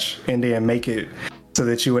Aldecaldos patch and then make it so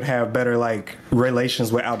that you would have better like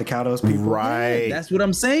relations with Aldecaldos people. Right. That's what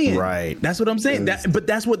I'm saying. Right. That's what I'm saying. But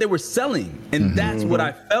that's what they were selling, and that's what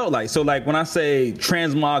I felt like. So like when I say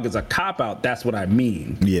transmog is a cop out, that's what I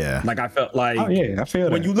mean. Yeah. Like I felt like, Oh yeah, I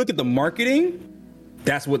feel when that. you look at the marketing,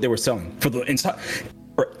 that's what they were selling for the entire,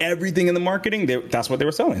 for everything in the marketing. That's what they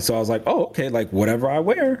were selling. So I was like, oh, okay, like whatever I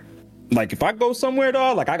wear, like if I go somewhere,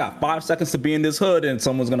 dog, like I got 5 seconds to be in this hood, and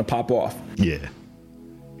someone's gonna pop off. Yeah.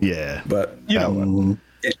 Yeah. But you know what?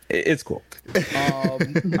 It's cool. I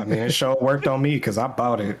mean, it sure worked on me because I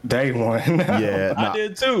bought it day one. Yeah. I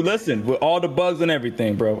did too. Listen, with all the bugs and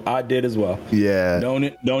everything, bro, I did as well. Yeah.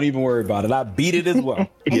 Don't even worry about it. I beat it as well.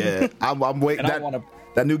 Yeah. I'm waiting. And I wanna-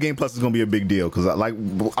 That new game plus is going to be a big deal because, like,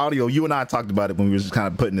 audio. You and I talked about it when we were just kind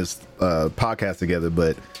of putting this podcast together,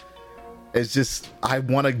 but it's just I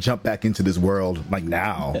want to jump back into this world like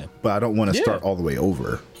now, but I don't want to start all the way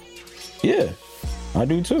over. Yeah, I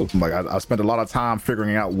do too. Like I spent a lot of time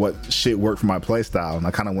figuring out what shit worked for my play style, and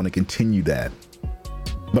I kind of want to continue that,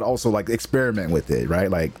 but also like experiment with it, right?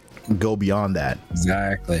 Like go beyond that.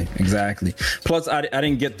 Exactly. Plus, I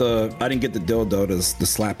didn't get the dildo to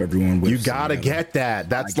slap everyone with. You gotta get that.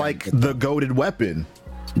 That's like the goated weapon.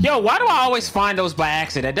 Yo, why do I always find those by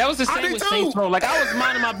accident? That was the I same did with too. Saints Row. Like I was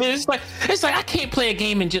minding my business. It's like I can't play a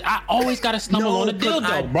game and just I always gotta stumble on a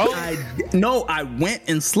dildo, bro. I went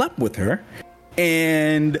and slept with her,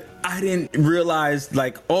 and I didn't realize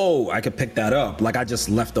like, oh, I could pick that up. Like I just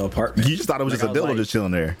left the apartment. You just thought it was just a dildo just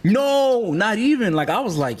chilling there. No, not even. Like I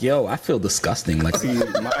was like, yo, I feel disgusting. Like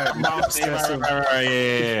The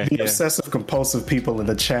obsessive compulsive people in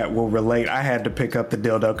the chat will relate. I had to pick up the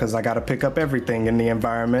dildo because I got to pick up everything in the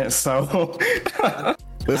environment. So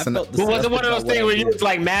Listen, But was it one of those things where you was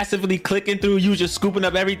like massively clicking through, you was just scooping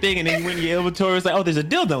up everything, and then you went in your inventory, it's like, oh, there's a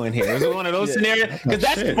dildo in here? Was it one of those scenarios? Because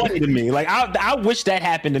that's funny to me. Like, I wish that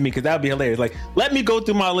happened to me because that would be hilarious. Like, let me go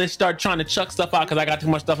through my list, start trying to chuck stuff out because I got too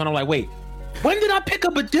much stuff, and I'm like, wait, when did I pick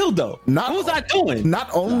up a dildo? What was I doing? Not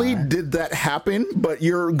only did that happen, but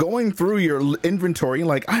you're going through your inventory and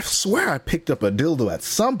like, I swear I picked up a dildo at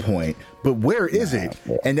some point, but where is it?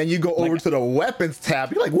 And then you go over to the weapons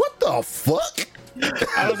tab. You're like, what the fuck?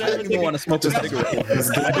 I didn't even want to smoke a cigarette. I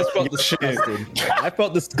just felt disgusted. I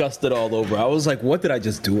felt disgusted all over. I was like, what did I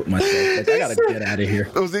just do with myself? Like, I gotta get out of here.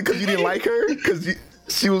 Was it because you didn't like her? Because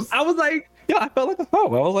she was. I was like, yeah, I felt like a hoe.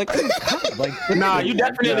 I was like, oh, God. Like, Nah, you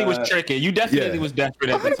definitely was tricky. You definitely was desperate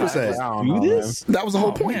at the time. 100%. I don't do know, this? That was the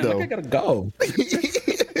whole point, Man, though. like, I gotta go.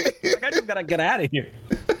 Like, I just gotta get out of here.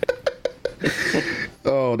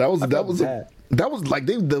 Oh, that was bad. that was like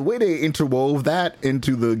the way they interwove that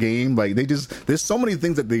into the game. Like there's so many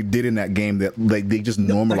things that they did in that game that like they just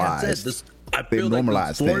normalized. Like I said, I They feel like the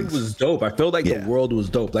normalized story things. was dope. I felt like Yeah. the world was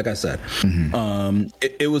dope. Like I said,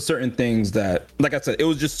 it was certain things that, like I said, it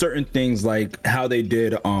was just certain things like how they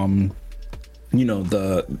did, you know,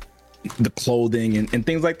 the clothing and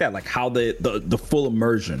things like that. Like how the full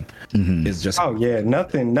immersion is just. Oh yeah,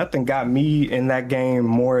 nothing got me in that game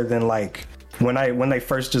more than like when they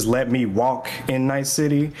first just let me walk in Night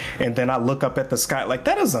City, and then I look up at the sky. Like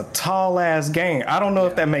that is a tall ass game. I don't know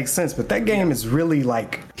if that makes sense, but that game is really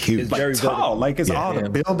like Huge. It's like very tall. vertical. Like it's all the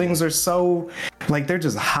buildings are so like they're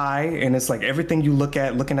just high, and it's like everything you look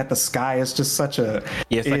at, looking at the sky, is just such a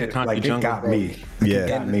Yeah, it's like a concrete it jungle, got bro. me. Yeah. It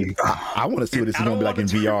got me. I want to see what this is going to be like in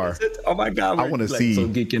VR. Oh my God! I wanna like, see. So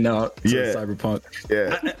geeking out. To Yeah. Cyberpunk.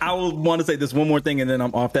 Yeah. I will want to say this one more thing, and then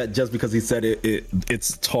I'm off that just because he said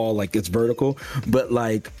it's tall, like it's vertical. But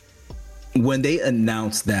like when they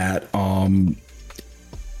announced that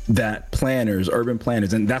that urban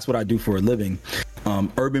planners, and that's what I do for a living.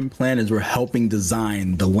 Urban planners were helping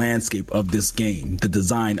design the landscape of this game, the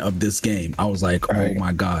design of this game. I was like, oh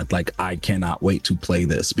my God, like I cannot wait to play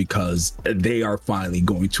this because they are finally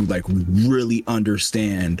going to like really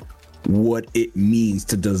understand what it means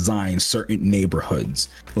to design certain neighborhoods,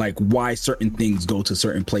 like why certain things go to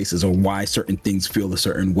certain places or why certain things feel a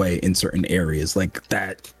certain way in certain areas. Like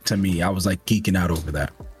that, to me, I was like geeking out over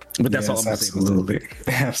that. But that's all I'm Yes, gonna say.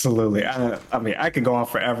 absolutely. I mean, I could go on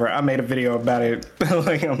forever. I made a video about it.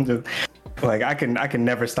 Like I'm just like I can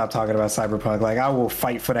never stop talking about Cyberpunk. Like I will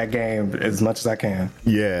fight for that game as much as I can.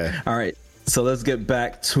 Yeah. All right, so let's get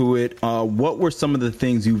back to it. What were some of the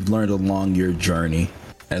things you've learned along your journey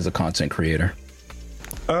as a content creator?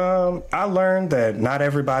 I learned that not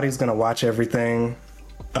everybody's gonna watch everything.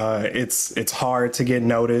 It's hard to get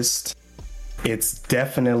noticed. it's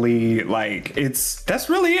definitely like that's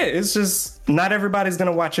really it. It's just not everybody's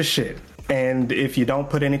gonna watch your shit. And if you don't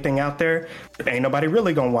put anything out there, ain't nobody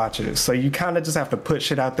really gonna watch it. So you kind of just have to put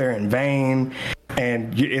shit out there in vain.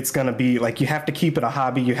 And it's gonna be like, you have to keep it a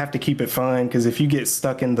hobby. You have to keep it fun. Because if you get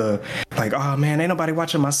stuck in the like, oh man, ain't nobody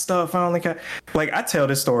watching my stuff. I only got, like, I tell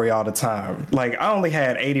this story all the time. Like, I only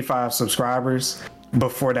had 85 subscribers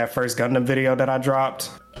before that first Gundam video that I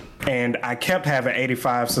dropped. And I kept having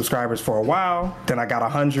 85 subscribers for a while. Then I got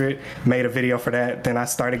 100, made a video for that. Then I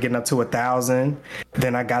started getting up to 1,000.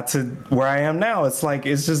 Then I got to where I am now. It's like,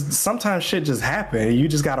 it's just, sometimes shit just happen. You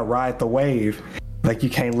just got to ride the wave. Like,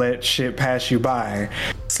 you can't let shit pass you by.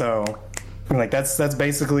 So, like, that's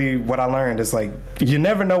basically what I learned. It's like, you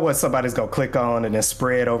never know what somebody's going to click on and then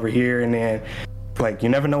spread over here. And then, like, you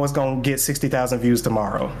never know what's going to get 60,000 views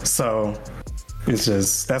tomorrow. So, it's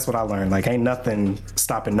just, that's what I learned. Like, ain't nothing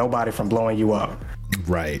stopping nobody from blowing you up.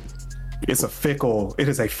 Right. It is a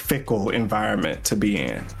fickle environment to be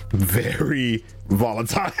in. Very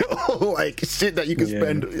volatile. Like, shit that you can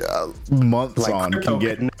spend months like, on can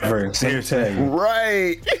get never. Seriously.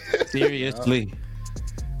 Right. Seriously.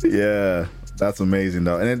 Yeah, that's amazing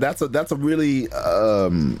though, and that's a really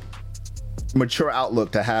mature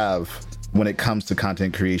outlook to have when it comes to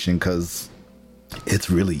content creation, because it's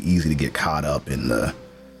really easy to get caught up in the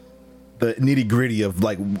nitty gritty of,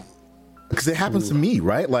 like, because it happens to me,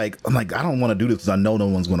 right? Like, I'm like, I don't want to do this because I know no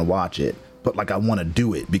one's going to watch it, but like, I want to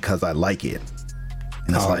do it because I like it.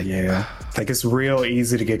 And it's like, it's real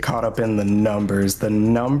easy to get caught up in the numbers. The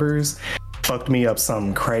numbers fucked me up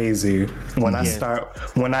something crazy when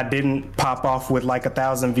I didn't pop off with like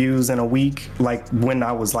 1,000 views in a week, like when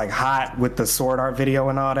I was like hot with the sword art video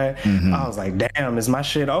and all that. I was like, damn, is my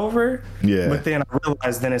shit over? But then I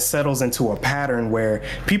realized then it settles into a pattern where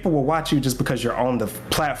people will watch you just because you're on the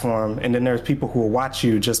platform, and then there's people who will watch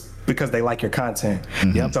you just because they like your content.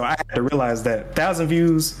 So I had to realize that 1,000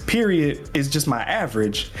 views period is just my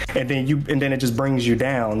average, and then it just brings you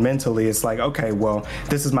down mentally. It's like, okay, well,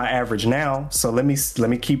 this is my average now, so let me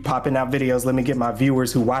keep popping out videos. Let me get my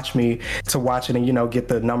viewers who watch me to watch it, and get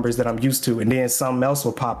the numbers that I'm used to, and then something else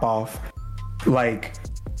will pop off, like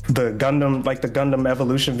the Gundam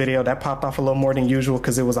Evolution video that popped off a little more than usual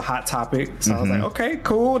because it was a hot topic. So I was like, okay,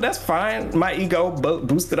 cool, that's fine. My ego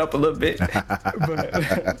boosted up a little bit. but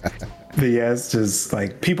yeah, it's just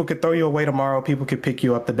like, people could throw you away tomorrow. People could pick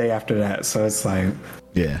you up the day after that. So it's like,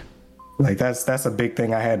 like that's a big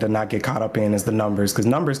thing I had to not get caught up in, is the numbers, because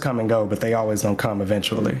numbers come and go, but they always don't come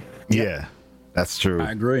eventually. Yeah, that's true.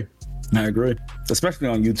 I agree. Especially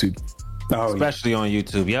on YouTube. Especially on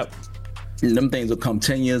YouTube. Yep. Them things will come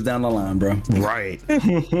 10 years down the line, bro. Right.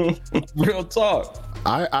 Real talk.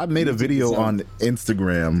 I made a video on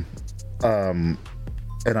Instagram, and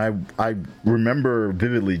I remember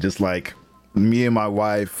vividly, just like, me and my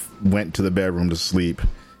wife went to the bedroom to sleep,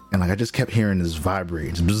 and like, I just kept hearing this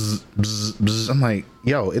vibrate. Bzz, bzz, bzz. I'm like,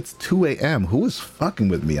 yo, it's 2 a.m. Who is fucking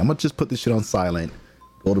with me? I'm gonna just put this shit on silent,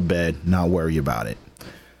 go to bed, not worry about it.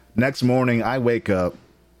 Next morning, I wake up.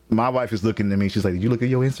 My wife is looking at me. She's like, did you look at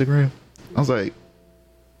your Instagram? I was like,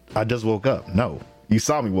 I just woke up. No, you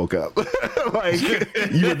saw me woke up. Like,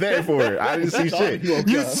 you were there for it. I didn't see shit.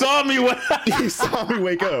 You saw me You saw me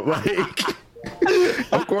wake up. Like,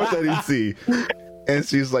 of course I didn't see. And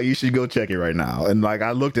she's like, you should go check it right now. And like,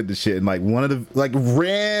 I looked at the shit, and like, one of the, like,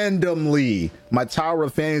 randomly, my Tower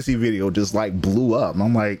of Fantasy video just like blew up. And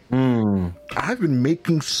I'm like, I've been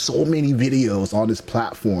making so many videos on this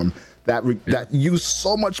platform that use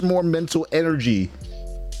so much more mental energy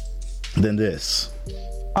than this.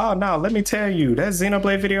 Oh no, let me tell you, that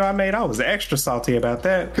Xenoblade video I made, I was extra salty about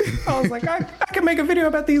that. I was like, I can make a video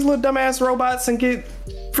about these little dumbass robots and get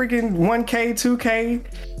freaking 1K, 2K.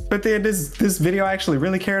 But then this video I actually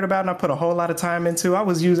really cared about, and I put a whole lot of time into. I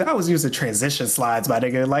was using transition slides, my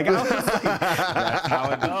nigga. Like, I was like, That's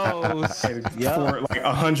how it goes. for like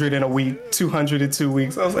 100 in a week, 200 in 2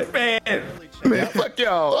 weeks. I was like, man, fuck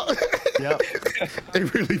y'all.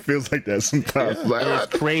 It really feels like that sometimes. Like, It's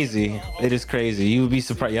crazy. It is crazy. You would be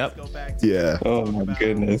surprised. Yep. yeah. oh my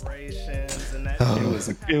goodness.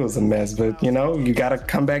 It was a mess, but you gotta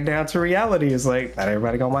come back down to reality. It's like, not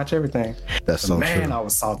everybody gonna watch everything. That's so Man, true. I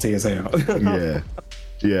was salty as hell.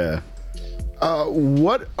 Yeah.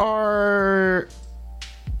 What are...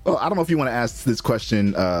 Well, I don't know if you want to ask this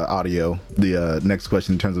question, Audio, the next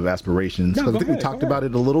question in terms of aspirations. No, I think we talked about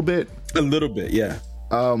it a little bit. A little bit, yeah.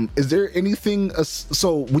 Is there anything...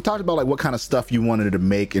 so we talked about like what kind of stuff you wanted to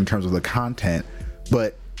make in terms of the content,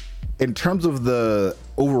 but in terms of the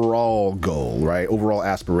overall goal, right? Overall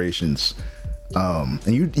aspirations.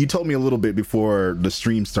 And you told me a little bit before the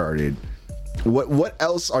stream started What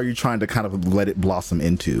else are you trying to kind of let it blossom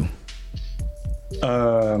into?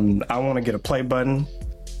 I want to get a play button.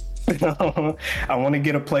 I want to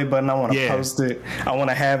get a play button. I want to post it. I want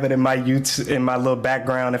to have it in my YouTube, in my little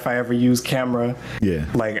background if I ever use camera. Yeah.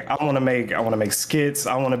 Like I want to make skits.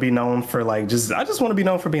 I want to be known for I just want to be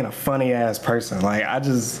known for being a funny ass person. I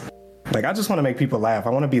just want to make people laugh. I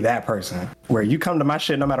want to be that person where you come to my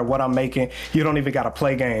shit no matter what I'm making. You don't even got to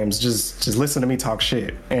play games. Just listen to me talk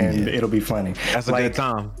shit and it'll be funny. That's a good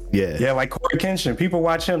time. Yeah. Yeah, like Corey Kenshin. People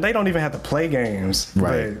watch him. They don't even have to play games.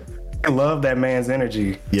 Right. But I love that man's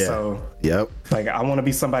energy. Yeah. So, yep. like, I want to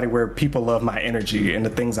be somebody where people love my energy and the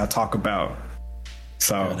things I talk about.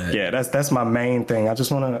 So, yeah, that's my main thing. I just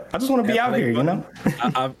want to be out here, you know?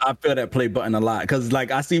 I feel that play button a lot because, like,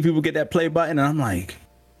 I see people get that play button and I'm like,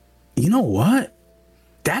 you know what?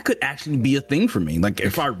 That could actually be a thing for me. Like,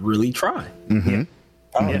 if I really try. Mm-hmm.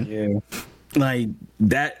 Oh, yeah. Like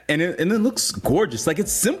that, and it looks gorgeous. Like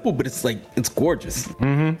it's simple, but it's gorgeous.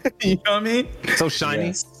 Mm-hmm. You know what I mean? So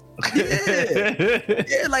shiny.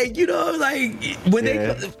 Yeah, like like when they,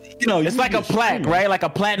 it's like a plaque, right? Like a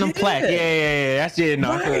platinum plaque. Yeah. That's it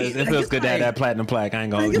feels good to have that platinum plaque. I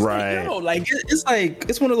ain't gonna it's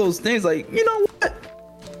one of those things. Like, you know what?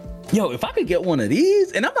 Yo, if I could get one of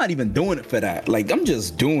these, and I'm not even doing it for that. Like I'm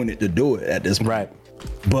just doing it to do it at this point. Right.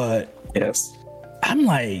 But Yes. I'm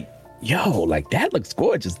like, yo, like that looks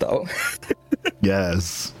gorgeous though.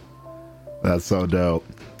 Yes. That's so dope.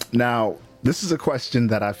 Now, this is a question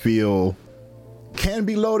that I feel can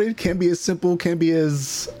be loaded, can be as simple, can be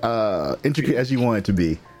as intricate as you want it to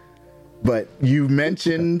be. But you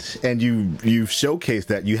mentioned and you've showcased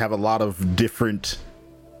that you have a lot of different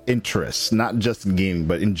interests, not just in gaming,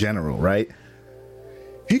 but in general, right?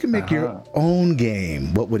 If you can make your own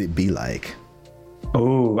game, what would it be like?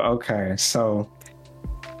 Oh, okay. So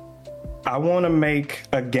I want to make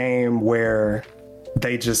a game where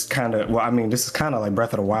they just kind of, well, I mean, this is kind of like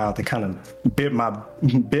Breath of the Wild. They kind of bit my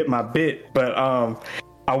bit, but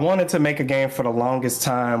I wanted to make a game for the longest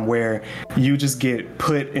time where you just get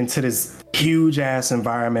put into this huge ass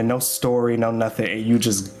environment, no story, no nothing, and you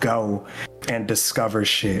just go and discover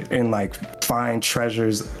shit and like find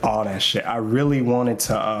treasures, all that shit. I really wanted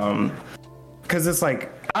to, because it's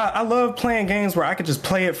like, I love playing games where I could just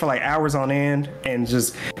play it for like hours on end and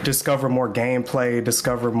just discover more gameplay,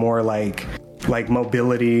 discover more like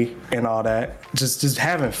mobility and all that. Just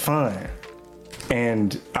having fun.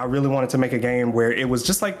 And I really wanted to make a game where it was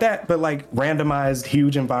just like that, but like randomized,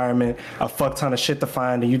 huge environment, a fuck ton of shit to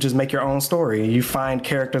find, and you just make your own story. You find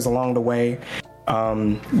characters along the way.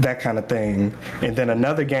 That kind of thing. And then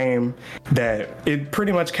another game that it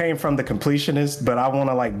pretty much came from The Completionist, but I want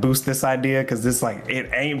to like boost this idea because this like it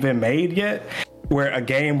ain't been made yet, where a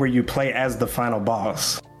game where you play as the final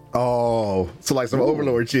boss. Oh, so like some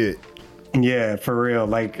Overlord shit. Yeah, for real.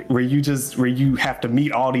 Like where you have to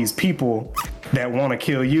meet all these people that want to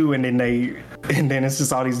kill you, and then it's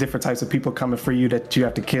just all these different types of people coming for you that you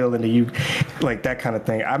have to kill, and then you like that kind of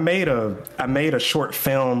thing. I made a short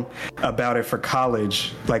film about it for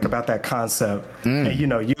college, like about that concept. And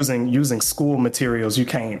using school materials, you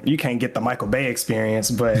can't get the Michael Bay experience,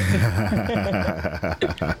 but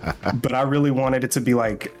but I really wanted it to be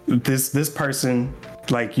like this person.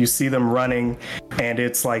 Like you see them running, and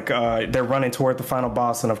it's like they're running toward the final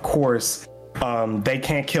boss, and of course they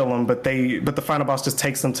can't kill him, but the final boss just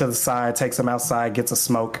takes them to the side, takes them outside, gets a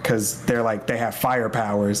smoke because they have fire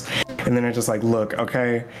powers, and then they're just like, look,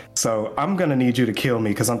 okay, so I'm gonna need you to kill me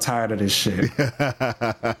because I'm tired of this shit.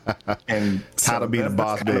 And how to be the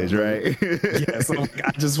boss bitch, right? Yeah, so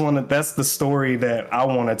I just that's the story that I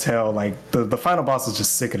want to tell. Like the final boss is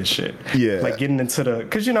just sick of the shit. Yeah, like getting into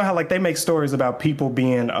because you know how like they make stories about people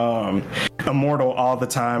being immortal all the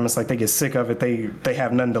time. It's like they get sick of it. They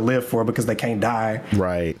have nothing to live for because they can't die.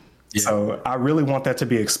 Right. Yeah. So I really want that to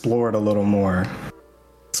be explored a little more.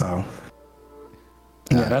 So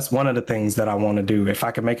yeah, that's one of the things that I want to do. If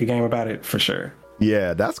I could make a game about it, for sure.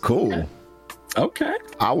 Yeah, that's cool. Okay.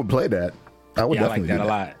 I would play that. I would definitely like that a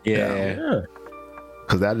lot. Yeah.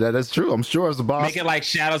 Because that is true. I'm sure as a boss. Make it like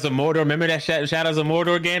Shadows of Mordor. Remember that Shadows of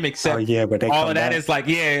Mordor game? Except but all of that is like,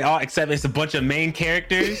 except it's a bunch of main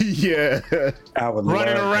characters. Yeah. I would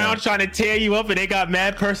running around trying to tear you up, and they got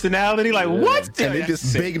mad personality. Like, what? And they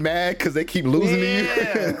just big mad because they keep losing to you.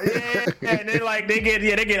 And then like they get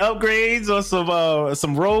upgrades or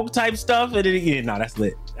some rogue type stuff. And then, that's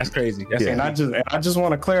lit. That's crazy. And I just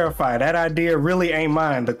want to clarify that idea really ain't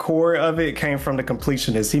mine. The core of it came from The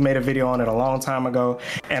Completionist. He made a video on it a long time ago,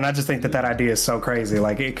 and I just think that idea is so crazy.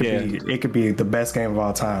 Like it could be the best game of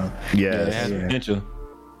all time. Yes. It has potential.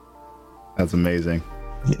 That's amazing.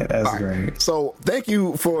 Yeah, that's great. So thank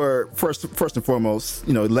you for first and foremost,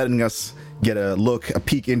 letting us get a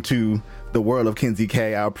peek into the world of Kenzie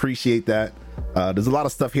K. I appreciate that. There's a lot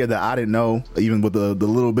of stuff here that I didn't know, even with the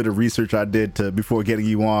little bit of research I did before getting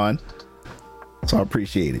you on. So I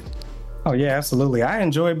appreciate it. Oh yeah, absolutely. I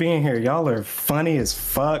enjoy being here. Y'all are funny as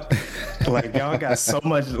fuck. Like y'all got so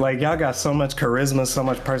much charisma, so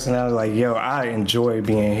much personality. Like, yo, I enjoy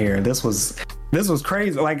being here. This was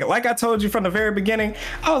crazy. Like I told you from the very beginning,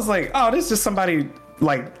 I was like, oh, this is just somebody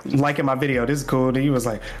liking my video. This is cool. And he was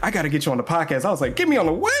like, I gotta get you on the podcast. I was like, get me on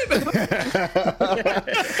the what?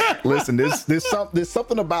 Listen, there's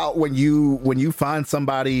something about when you find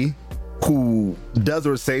somebody who does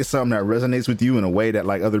or say something that resonates with you in a way that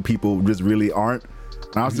like other people just really aren't.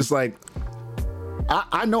 And I was just like,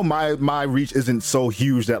 I know my reach isn't so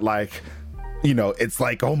huge that like, it's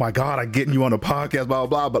like, oh my God, I'm getting you on a podcast, blah,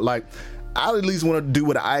 blah, blah. But like, I at least want to do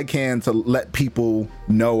what I can to let people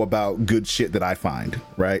know about good shit that I find,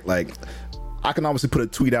 right? Like, I can obviously put a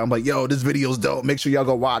tweet out, I'm like, yo, this video's dope, make sure y'all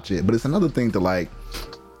go watch it. But it's another thing to like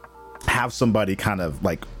have somebody kind of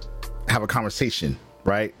like have a conversation,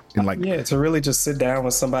 right? And like, yeah, to really just sit down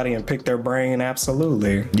with somebody and pick their brain.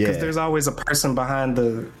 Absolutely. Because there's always a person behind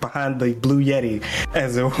the blue Yeti,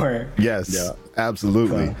 as it were. Yes, yeah,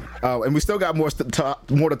 absolutely. And we still got more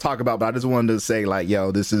to talk about, but I just wanted to say like,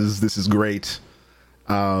 yo, this is great.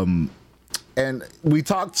 And we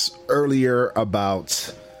talked earlier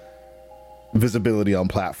about visibility on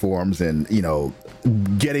platforms and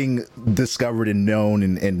getting discovered and known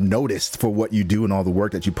and noticed for what you do and all the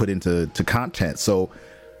work that you put into content. So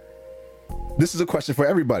this is a question for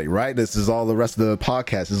everybody, right? This is all the rest of the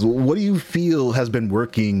podcast is, what do you feel has been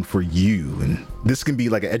working for you? And this can be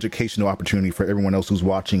like an educational opportunity for everyone else who's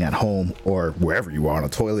watching at home or wherever you are, on a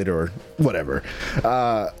toilet or whatever.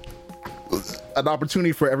 An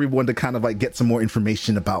opportunity for everyone to kind of like get some more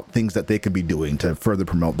information about things that they could be doing to further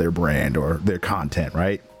promote their brand or their content,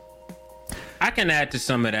 right? I can add to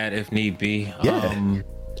some of that if need be. Yeah.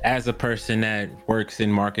 As a person that works in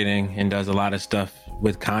marketing and does a lot of stuff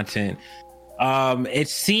with content, it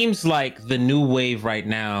seems like the new wave right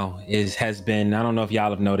now has been, I don't know if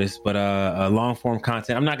y'all have noticed, but long form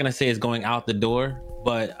content, I'm not going to say it's going out the door,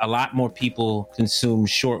 but a lot more people consume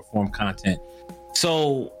short form content.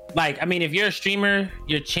 So like, I mean, if you're a streamer,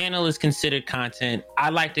 your channel is considered content. I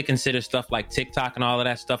like to consider stuff like TikTok and all of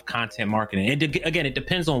that stuff content marketing. Again, it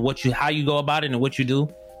depends on how you go about it and what you do.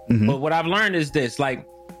 Mm-hmm. But what I've learned is this, like,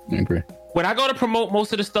 when I go to promote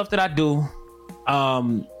most of the stuff that I do,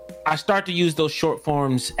 I start to use those short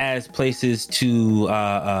forms as places to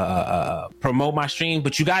promote my stream,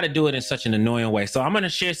 but you got to do it in such an annoying way. So I'm going to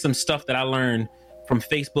share some stuff that I learned from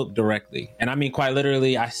Facebook directly. And I mean, quite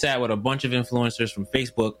literally, I sat with a bunch of influencers from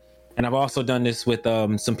Facebook, and I've also done this with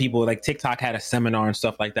some people, like TikTok had a seminar and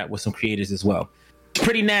stuff like that with some creators as well. It's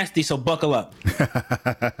pretty nasty, so buckle up.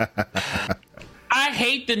 I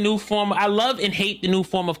hate the new form. I love and hate the new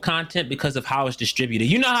form of content because of how it's distributed.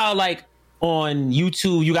 You know how like on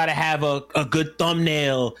YouTube, you got to have a good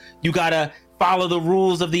thumbnail. You got to follow the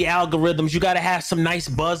rules of the algorithms. You got to have some nice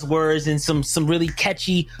buzzwords and some really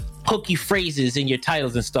catchy, hooky phrases in your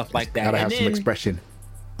titles and stuff like that. Gotta have some expression.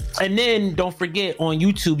 And then don't forget, on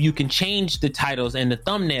YouTube, you can change the titles and the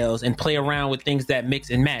thumbnails and play around with things that mix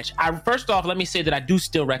and match. First off, let me say that I do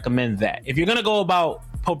still recommend that. If you're going to go about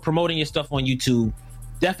promoting your stuff on YouTube,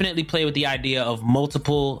 definitely play with the idea of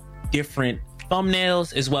multiple different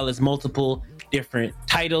thumbnails as well as multiple different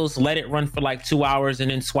titles. Let it run for like 2 hours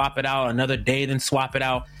and then swap it out another day, then swap it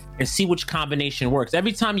out and see which combination works.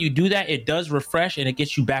 Every time you do that, it does refresh and it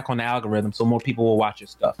gets you back on the algorithm, so more people will watch your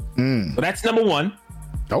stuff. So that's number one.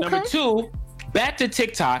 Okay. Number two, back to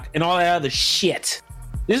TikTok and all that other shit.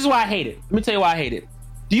 This is why I hate it. Let me tell you why I hate it.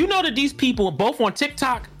 Do you know that these people, both on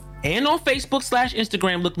TikTok and on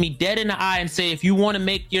Facebook/Instagram, look me dead in the eye and say, if you want to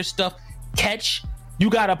make your stuff catch, you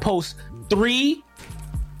got to post 3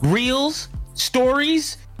 reels,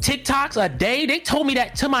 stories, TikToks a day? They told me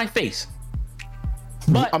that to my face.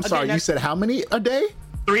 But I'm sorry, you said how many a day?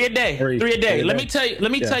 3 a day. 3 a day. Let me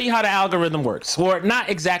tell you how the algorithm works. Or not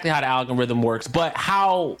exactly how the algorithm works, but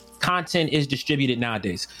how content is distributed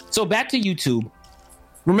nowadays. So back to YouTube.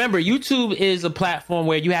 Remember, YouTube is a platform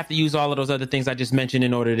where you have to use all of those other things I just mentioned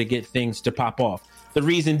in order to get things to pop off. The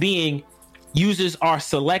reason being, users are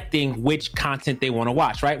selecting which content they want to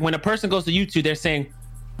watch, right? When a person goes to YouTube, they're saying,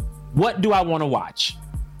 what do I want to watch?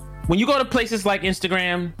 When you go to places like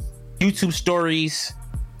Instagram, YouTube stories,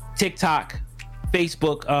 TikTok,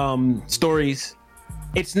 Facebook stories,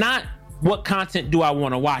 it's not what content do I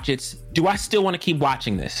want to watch, it's do I still want to keep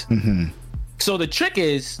watching this? So the trick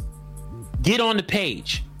is get on the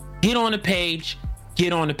page, get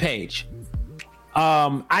get on the page.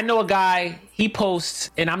 I know a guy, he posts,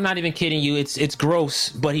 and I'm not even kidding you, it's gross,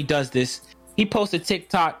 but he does this. He posts a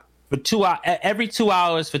TikTok for every 2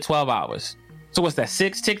 hours for 12 hours. So what's that,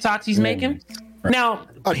 6 TikToks he's making? Right. Now,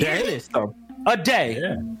 hear this though. A day.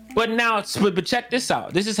 Yeah. But now, but check this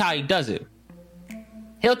out. This is how he does it.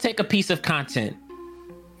 He'll take a piece of content.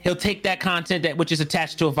 He'll take that content which is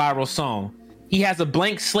attached to a viral song. He has a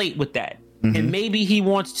blank slate with that. Mm-hmm. And maybe he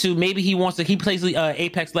plays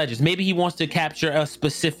Apex Legends. Maybe he wants to capture a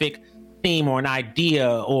specific theme or an idea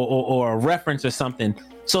or a reference or something.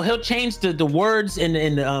 So he'll change the words and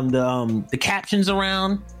the captions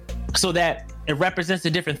around so that it represents a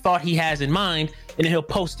different thought he has in mind, and then he'll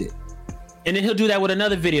post it. And then he'll do that with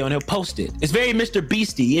another video and he'll post it. It's very Mr.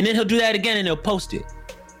 Beastie. And then he'll do that again and he'll post it.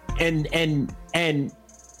 And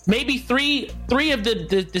maybe three of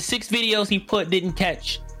the 6 videos he put didn't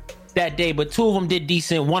catch that day, but 2 of them did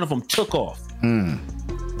decent. 1 of them took off.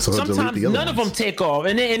 So sometimes none of them take off,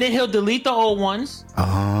 and then he'll delete the old ones,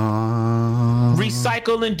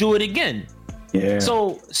 recycle and do it again. Yeah.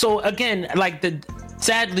 So again, like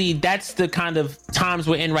sadly, that's the kind of times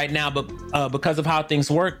we're in right now, but because of how things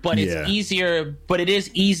work. But it's easier. But it is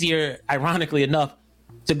easier, ironically enough,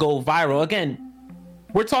 to go viral. Again,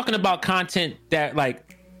 we're talking about content that,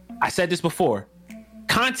 like I said this before,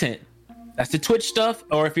 content. That's the Twitch stuff,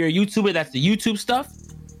 or if you're a YouTuber, that's the YouTube stuff.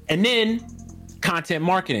 And then content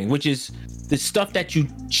marketing, which is the stuff that you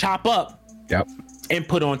chop up and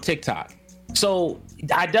put on TikTok. So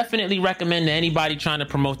I definitely recommend to anybody trying to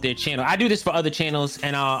promote their channel. I do this for other channels,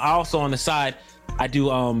 and I also on the side, I do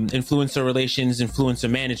influencer relations, influencer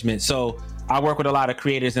management. So I work with a lot of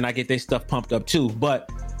creators and I get their stuff pumped up too. But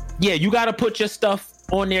yeah, you got to put your stuff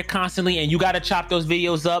on there constantly, and you got to chop those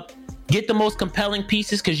videos up. Get the most compelling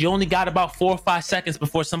pieces, because you only got about 4 or 5 seconds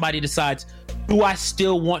before somebody decides, do I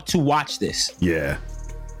still want to watch this? Yeah.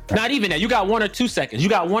 Not even that. You got 1 or 2 seconds. You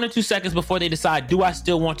got 1 or 2 seconds before they decide, do I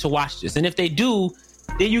still want to watch this? And if they do,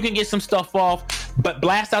 then you can get some stuff off, but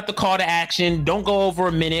blast out the call to action. Don't go over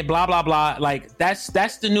a minute, blah, blah, blah. Like that's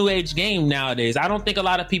the new age game nowadays. I don't think a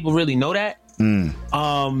lot of people really know that. And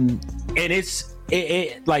it's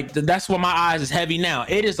like, that's why my eyes is heavy now.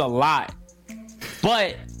 It is a lot,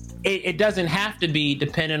 but it doesn't have to be,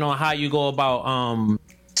 depending on how you go about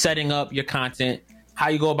setting up your content, how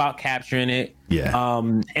you go about capturing it.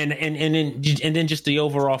 And then just the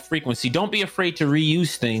overall frequency. Don't be afraid to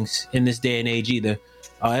reuse things in this day and age either.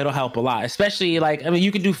 It'll help a lot, especially like, I mean,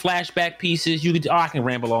 you could do flashback pieces. You could, I can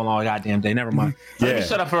ramble on all goddamn day. Never mind. Let me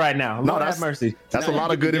shut up for right now. No, Lord have mercy. That's a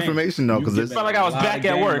lot of good information though, because it's felt like I was back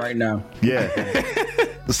at work right now.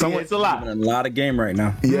 Someone, it's a lot. A lot of game right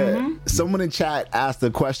now. Someone in chat asked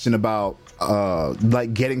a question about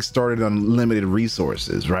like getting started on limited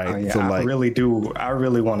resources, right? So like, I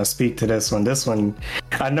really want to speak to this one.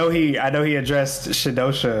 I know he addressed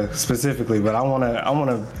Shadosha specifically, but I want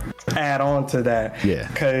to add on to that,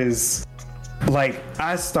 because like,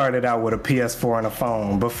 I started out with a PS4 and a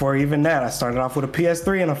phone. Before even that, I started off with a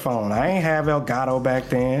PS3 and a phone. I ain't have Elgato back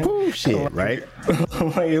then. Ooh, shit, right?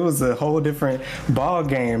 Like, it was a whole different ball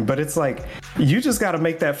game. But it's like, you just got to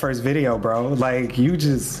make that first video, bro. Like, you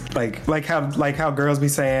just like how girls be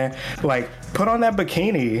saying, like, put on that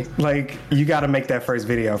bikini. Like, you got to make that first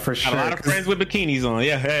video for sure. A lot of friends with bikinis on.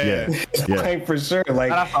 Like, for sure.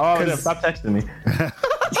 Like, stop texting me.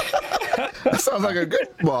 That sounds like a good.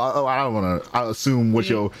 Well, I don't want to. I assume what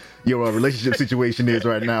your relationship situation is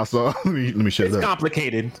right now. So let me shut up. It's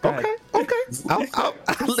complicated. Okay.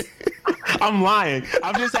 I'm lying.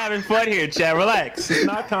 I'm just having fun here, Chad. Relax. It's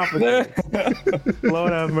not complicated.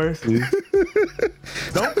 Lord have mercy.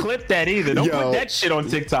 Don't clip that either. Don't put that shit on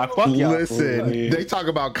TikTok. Fuck y'all. Listen, they talk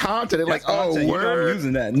about content. They're like, content. Oh, word. I'm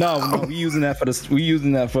using that. No, we using that for the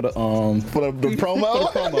promo. For the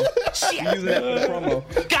promo. For the promo. We using that for the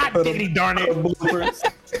promo. God diggity darn it.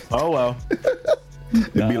 Oh well.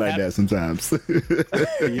 It'd be like that sometimes.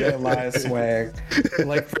 Live swag,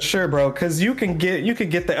 like, for sure, bro. Because you can get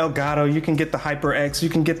the Elgato, you can get the HyperX, you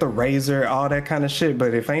can get the Razer, all that kind of shit.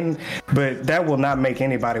 But that will not make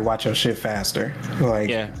anybody watch your shit faster. Like,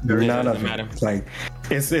 none of it. Like,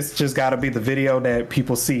 it's just got to be the video that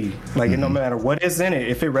people see. Like, no matter what is in it,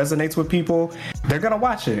 if it resonates with people, they're gonna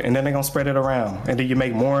watch it, and then they're gonna spread it around, and then you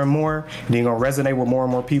make more and more, and you're gonna resonate with more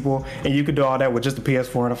and more people, and you could do all that with just a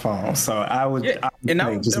PS4 and a phone. So I would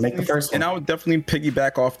just make the first one. And I would definitely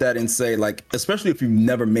piggyback off that and say, like, especially if you've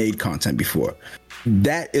never made content before,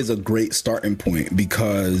 that is a great starting point,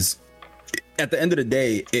 because at the end of the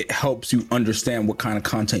day, it helps you understand what kind of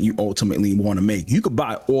content you ultimately want to make. You could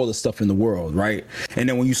buy all the stuff in the world, right? And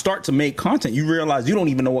then when you start to make content, you realize you don't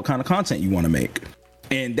even know what kind of content you want to make.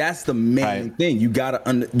 And that's the main thing. You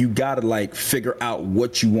gotta like figure out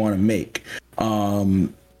what you want to make,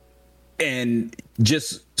 and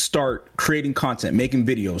just start creating content, making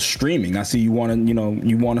videos, streaming. I see you want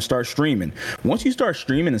to start streaming. Once you start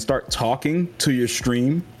streaming and start talking to your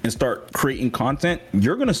stream and start creating content,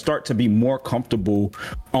 you're going to start to be more comfortable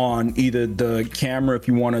on either the camera if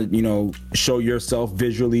you want to, show yourself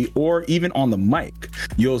visually, or even on the mic.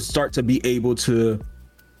 You'll start to be able to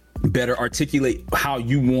better articulate how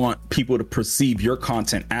you want people to perceive your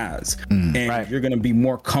content as, and you're going to be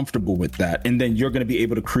more comfortable with that, and then you're going to be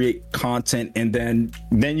able to create content, and then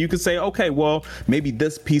you can say, okay, well, maybe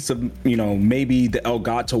this piece of maybe the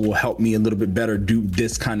Elgato will help me a little bit better do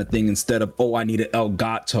this kind of thing, instead of, oh, I need an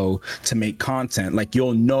Elgato to make content. Like,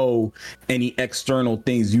 you'll know any external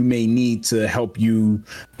things you may need to help you,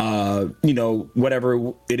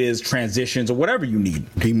 whatever it is, transitions or whatever you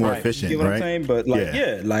need, be more efficient. You know what I'm saying? But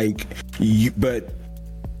but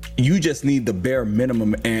you just need the bare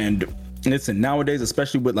minimum. And listen, nowadays,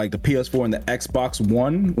 especially with like the PS4 and the Xbox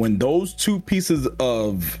One, when those two pieces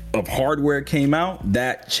of hardware came out,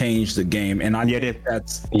 that changed the game. And I think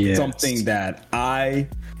that's something that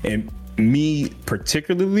me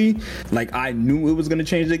particularly, like, I knew it was going to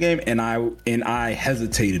change the game, and I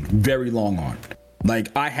hesitated very long on.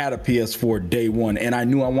 Like, I had a PS4 day one, and I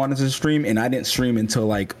knew I wanted to stream, and I didn't stream until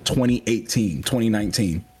like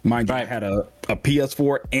 2019. Mind you, I had a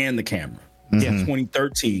PS4 and the camera.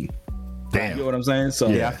 2013. Damn. You know what I'm saying? So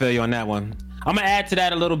I feel you on that one. I'm gonna add to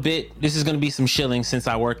that a little bit. This is gonna be some shilling since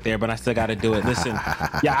I work there, but I still gotta do it. Listen,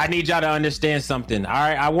 I need y'all to understand something. All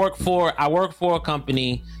right, I work for a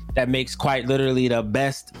company that makes quite literally the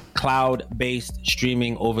best cloud-based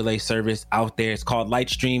streaming overlay service out there. It's called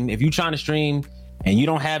Lightstream. If you're trying to stream and you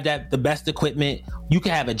don't have the best equipment, you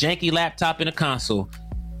can have a janky laptop and a console.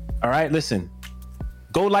 All right, listen,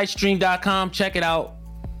 go lightstream.com, check it out.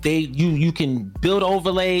 You can build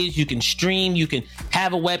overlays, you can stream, you can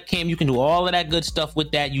have a webcam, you can do all of that good stuff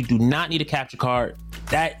with that. You do not need a capture card.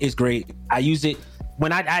 That is great. I use it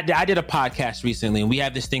when I did a podcast recently, and we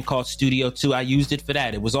have this thing called Studio 2. I used it for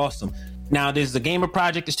that. It was awesome. Now there's the gamer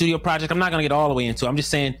project, the studio project. I'm not gonna get all the way into it. I'm just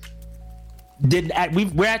saying,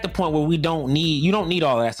 we're at the point where you don't need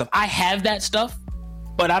all of that stuff. I have that stuff,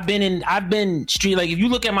 but I've been street. Like, if you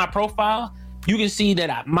look at my profile, you can see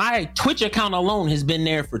that my Twitch account alone has been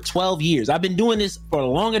there for 12 years. I've been doing this for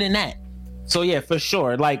longer than that. So yeah, for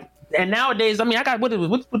sure. Like, and nowadays, I mean, I got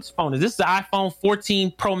what's phone is this? Is the iPhone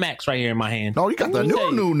 14 Pro Max right here in my hand. Oh, you got the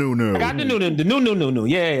new. I got the new.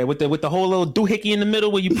 Yeah, with the whole little doohickey in the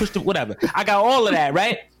middle where you push the whatever. I got all of that,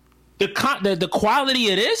 right? The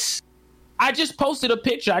quality of this. I just posted a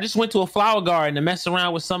picture. I just went to a flower garden to mess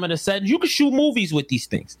around with some of the settings. You can shoot movies with these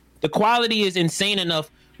things. The quality is insane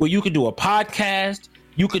enough where you could do a podcast,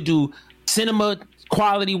 you could do cinema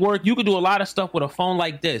quality work, you could do a lot of stuff with a phone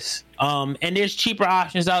like this. And there's cheaper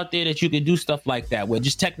options out there that you could do stuff like that, where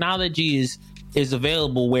just technology is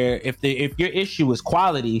available, where if your issue is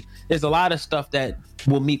quality, there's a lot of stuff that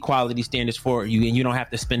will meet quality standards for you, and you don't have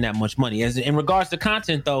to spend that much money. As in regards to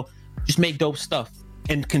content though, just make dope stuff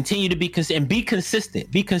and continue to be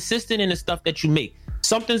consistent. Be consistent in the stuff that you make.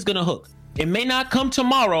 Something's gonna hook. It may not come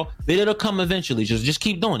tomorrow, but it'll come eventually. Just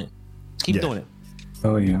keep doing it. Keep doing it.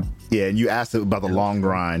 Oh yeah. Yeah, and you asked about the long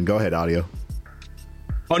grind. Go ahead, Audio.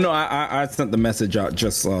 Oh no, I sent the message out.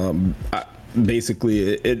 Just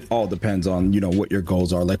basically, it all depends on what your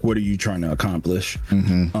goals are. Like, what are you trying to accomplish?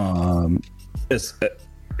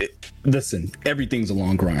 Listen, everything's a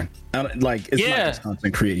long grind. Like, it's not just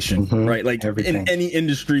content creation, right? Like, in any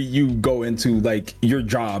industry you go into, like, your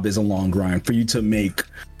job is a long grind for you to make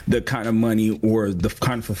the kind of money or the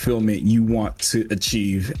kind of fulfillment you want to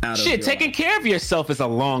achieve out of taking care of yourself is a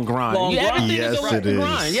long grind. Yes, it is.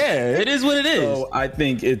 Grind. Yeah, it is what it is. So I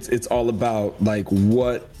think it's all about like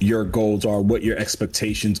what your goals are, what your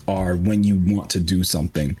expectations are when you want to do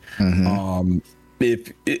something. The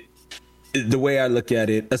way I look at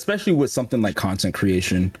it, especially with something like content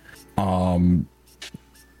creation,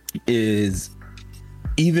 is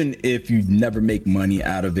even if you never make money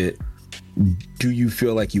out of it, do you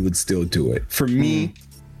feel like you would still do it? For me,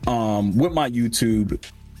 with my YouTube,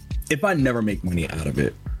 if I never make money out of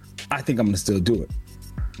it, I think I'm gonna still do it.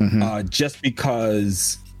 Just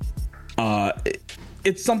because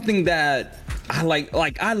it's something that I like.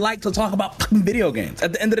 Like, I like to talk about fucking video games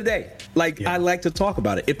at the end of the day. Like, I like to talk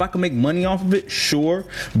about it. If I can make money off of it, sure.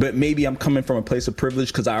 But maybe I'm coming from a place of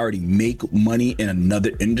privilege because I already make money in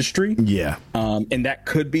another industry. Yeah. And that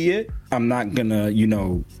could be it. I'm not gonna,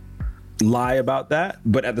 lie about that.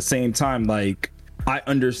 But at the same time, like, I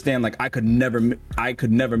understand, like I could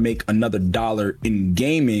never make another dollar in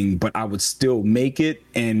gaming, but I would still make it.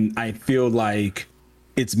 And I feel like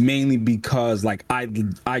it's mainly because like I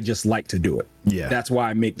just like to do it. Yeah. That's why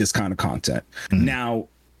I make this kind of content. Now,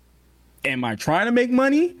 am I trying to make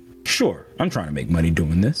money? Sure. I'm trying to make money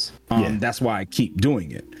doing this. That's why I keep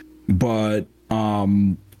doing it. But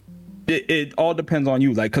it all depends on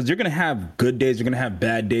you, like, because you're gonna have good days, you're gonna have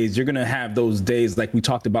bad days, you're gonna have those days like we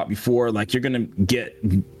talked about before, like you're gonna get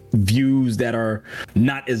views that are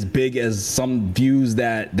not as big as some views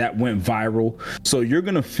that went viral, so you're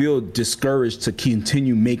gonna feel discouraged to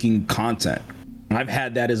continue making content. I've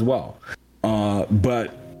had that as well,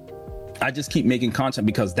 but I just keep making content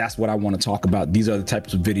because that's what I want to talk about. These are the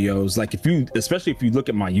types of videos, like especially if you look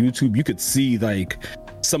at my YouTube, you could see like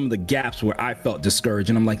some of the gaps where I felt discouraged,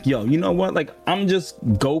 and I'm like, yo, you know what? Like, I'm just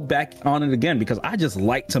go back on it again because I just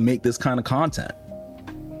like to make this kind of content.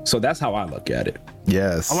 So that's how I look at it.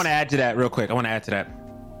 Yes. I want to add to that real quick.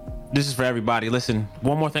 This is for everybody. Listen,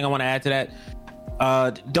 one more thing I want to add to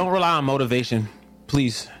that. Don't rely on motivation.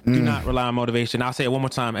 Please do not rely on motivation. I'll say it one more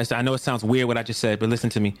time. I know it sounds weird what I just said, but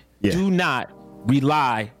listen to me. Yeah. Do not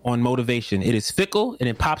rely on motivation. It is fickle and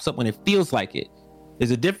it pops up when it feels like it.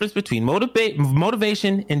 There's a difference between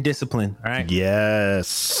motivation and discipline. All right.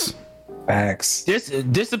 Yes. Facts.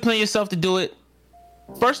 Discipline yourself to do it.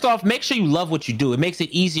 First off, make sure you love what you do. It makes it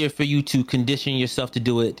easier for you to condition yourself to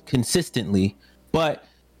do it consistently. But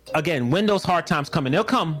again, when those hard times come, and they'll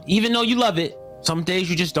come, even though you love it, some days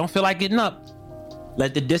you just don't feel like getting up.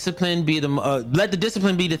 Let the discipline be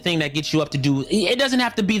the thing that gets you up to do. It doesn't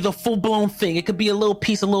have to be the full blown thing. It could be a little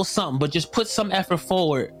piece, a little something, but just put some effort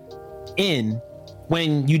forward in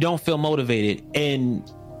when you don't feel motivated, and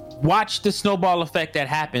watch the snowball effect that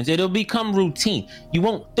happens. It'll become routine. You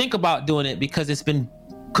won't think about doing it because it's been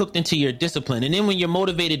cooked into your discipline. And then when you're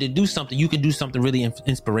motivated to do something, you can do something really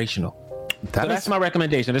inspirational. That's my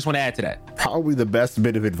recommendation. I just want to add to that. Probably the best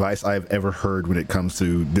bit of advice I've ever heard when it comes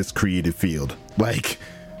to this creative field. Like,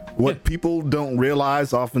 what people don't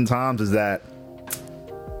realize oftentimes is that,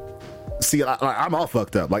 see, I'm all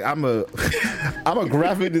fucked up. Like, I'm a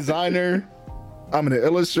graphic designer, I'm an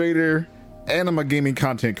illustrator, and I'm a gaming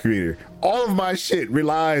content creator. All of my shit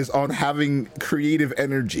relies on having creative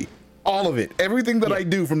energy. All of it. Everything that I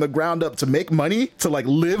do from the ground up to make money, to like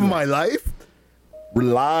live my life,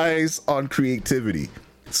 relies on creativity.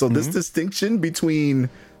 So this distinction between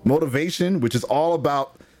motivation, which is all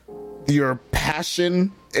about your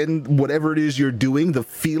passion and whatever it is you're doing, the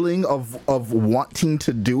feeling of wanting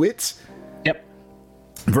to do it,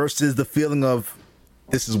 versus the feeling of,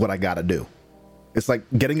 this is what I gotta do. It's like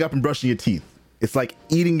getting up and brushing your teeth. It's like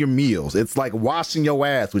eating your meals. It's like washing your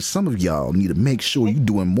ass, which some of y'all need to make sure you're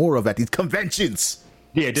doing more of at these conventions.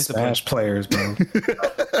 Yeah, discipline. Smash players, bro.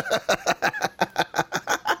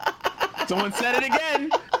 Someone said it again.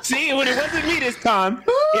 See, when it wasn't me this time.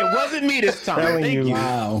 Thank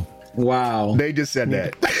you. Wow. They just said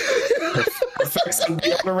that. Perfect some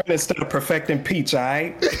deodorant instead of perfecting peach, all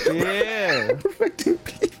right? Yeah. Perfecting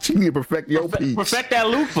peach. You need to perfect your peach. Perfect that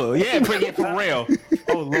loofah. Yeah, for real.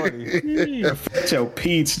 Oh, Lordy. Perfect your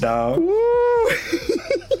peach, dog.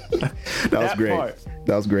 That was great. part.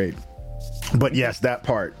 That was great. But yes, that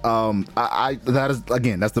part. That is,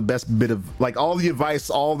 again, that's the best bit of, like, all the advice,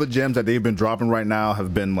 all the gems that they've been dropping right now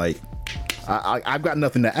have been like, I've got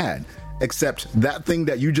nothing to add except that thing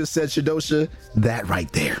that you just said, Shadosha, that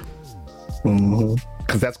right there.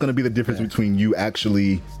 Because that's going to be the difference between you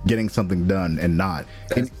actually getting something done and not.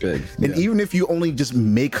 That's big. And even if you only just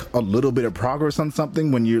make a little bit of progress on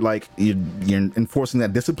something, when you're like, you're enforcing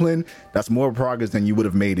that discipline, that's more progress than you would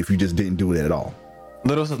have made if you just didn't do it at all.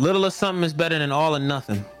 Little of something is better than all or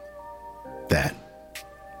nothing. That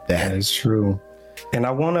is true. And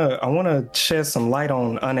I wanna shed some light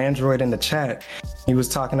on Unandroid in the chat. He was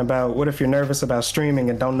talking about, what if you're nervous about streaming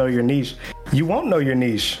and don't know your niche? You won't know your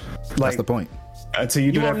niche. Like, that's the point. Until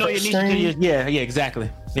you do won't that know your first niche. stream. Yeah, exactly.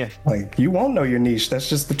 Yeah. Like, you won't know your niche. That's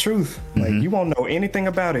just the truth. Like, you won't know anything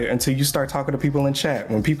about it until you start talking to people in chat.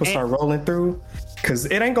 When people start rolling through, because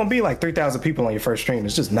it ain't gonna be like 3,000 people on your first stream.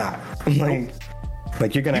 It's just not.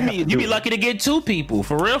 Like you're gonna you be lucky to get 2 people.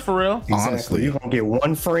 For real. Exactly. Honestly, you're gonna get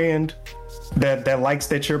one friend that likes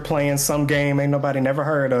that you're playing some game ain't nobody never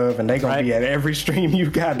heard of, and they gonna be at every stream you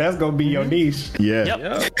got. That's gonna be your niche. Yeah.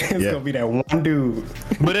 Yep. It's gonna be that one dude.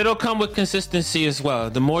 But it'll come with consistency as well.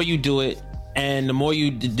 The more you do it, and the more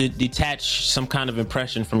you detach some kind of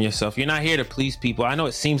impression from yourself. You're not here to please people. I know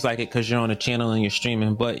it seems like it because you're on a channel and you're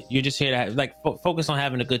streaming, but you're just here to focus on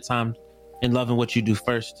having a good time and loving what you do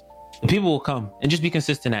first. And people will come, and just be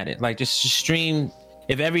consistent at it. Like, just stream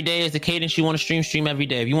If every day is the cadence you want to stream every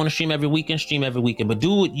day. If you want to stream every weekend, stream every weekend. But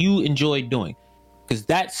do what you enjoy doing, because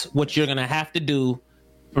that's what you're gonna have to do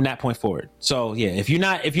from that point forward. So yeah, if you're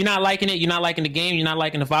not liking it, you're not liking the game, you're not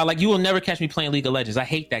liking the vibe. Like, you will never catch me playing League of Legends. I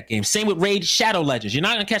hate that game. Same with Raid Shadow Legends. You're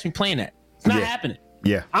not gonna catch me playing that. It's not happening.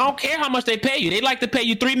 Yeah. I don't care how much they pay you. They like to pay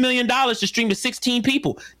you $3 million to stream to 16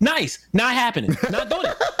 people. Nice. Not happening. Not doing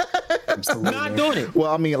it. Absolutely. Not doing it.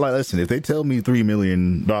 Well, I mean, like, listen, if they tell me $3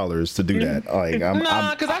 million to do that, like,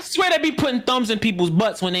 Because I swear they be putting thumbs in people's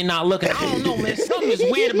butts when they not looking. I don't know, man. Something is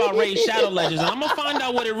weird about Raid Shadow Legends, and I'm gonna find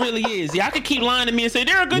out what it really is. Yeah, I could keep lying to me and say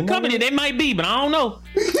they're a good company. They might be, but I don't know.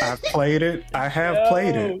 I've played it. I have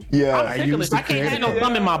played it. Yeah. I'm ticklish. I can't have no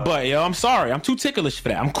thumb in my butt, yo. I'm sorry. I'm too ticklish for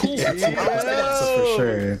that. I'm cool. For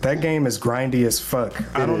sure. That game is grindy as fuck.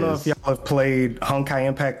 I don't know if y'all have played Honkai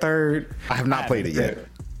Impact 3rd. I have not played it yet.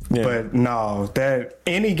 Yeah. But no, that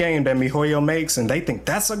any game that MiHoYo makes and they think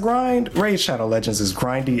that's a grind, Raid Shadow Legends is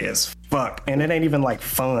grindy as fuck. And it ain't even like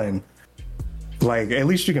fun. Like, at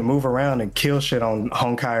least you can move around and kill shit on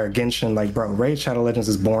Honkai or Genshin. Like, bro, Raid Shadow Legends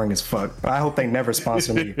is boring as fuck. I hope they never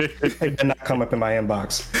sponsor me. They did not come up in my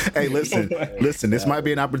inbox. Hey, listen, this might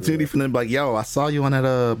be an opportunity for them to be like, yo, I saw you on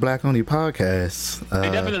that Black Only podcast. They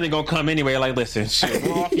definitely gonna come anyway. Like, listen, shit,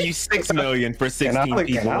 we'll offer you $6 million for 16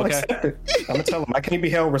 people. I'll Okay. accept it. I'm gonna tell them I can't be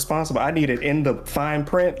held responsible. I need it in the fine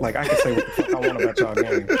print. Like, I can say what the fuck I want about y'all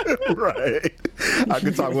game. Right. I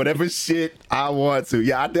can talk whatever shit I want to.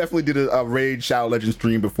 Yeah, I definitely did a Raid Shadow Legends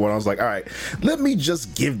stream before, and I was like, all right, let me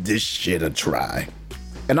just give this shit a try.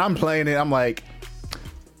 And I'm playing it. I'm like,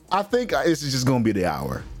 I think it's just gonna be the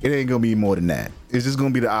hour. It ain't gonna be more than that. It's just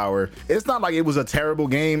gonna be the hour. It's not like it was a terrible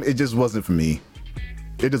game. It just wasn't for me.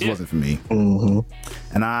 It just wasn't for me. Mm-hmm.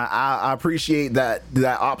 And I appreciate that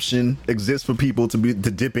option exists for people to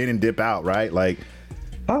dip in and dip out, right? Like,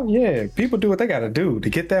 Oh yeah, people do what they gotta do to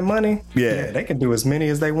get that money. Yeah. They can do as many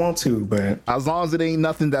as they want to, but as long as it ain't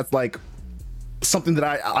nothing that's like something that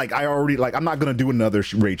I already like, I'm not gonna do another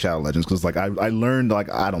Raid Shadow Legends, because like I learned, like,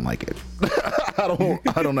 I don't like it.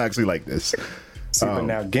 I don't actually like this. see, but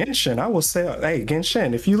now Genshin, I will say, hey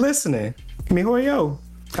Genshin, if you listening, MiHoYo,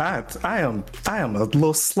 I am a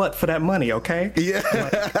little slut for that money, okay? Yeah.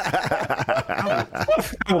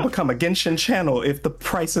 I will become a Genshin channel if the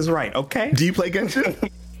price is right, okay? Do you play Genshin?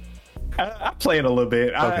 I play it a little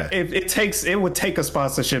bit. Okay. It would take a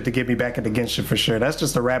sponsorship to get me back into Genshin for sure. That's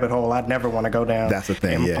just a rabbit hole I'd never want to go down. That's the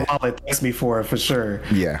thing, and yeah. All it takes me for it for sure.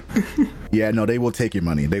 Yeah. Yeah, no, they will take your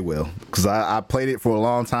money. They will. Because I played it for a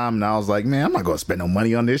long time, and I was like, man, I'm not going to spend no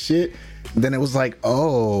money on this shit. Then it was like,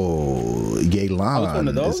 oh,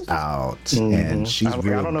 Yelan is out, and she's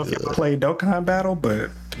real I don't know good. if you played Dokkan Battle,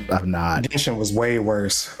 but I've not. Genshin was way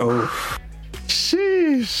worse. Oh,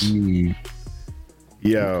 Sheesh.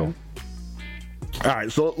 Yo. All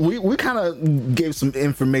right, so we kind of gave some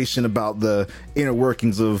information about the inner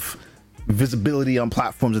workings of visibility on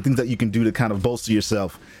platforms and things that you can do to kind of bolster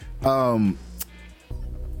yourself.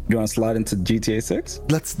 You want to slide into GTA 6?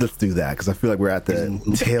 Let's do that, because I feel like we're at the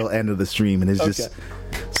tail end of the stream, and it's just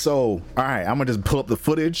so. All right, I'm gonna just pull up the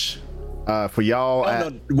footage for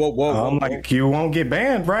y'all. Whoa. I'm like, you won't get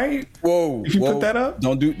banned, right? Whoa. If you put that up?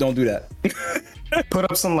 Don't do that. Put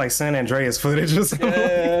up some like San Andreas footage or something.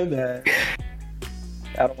 Man.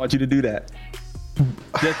 I don't want you to do that.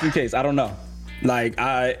 Just in case. I don't know. Like,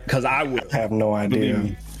 because I would. I have no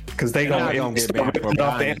idea. Because they not gonna gonna get start banned for ripping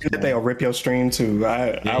off the buying internet. They'll rip your stream too.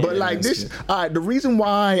 But like this, the reason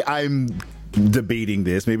why I'm debating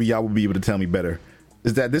this, maybe y'all will be able to tell me better,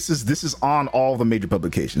 is that this is on all the major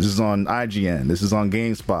publications. This is on IGN. This is on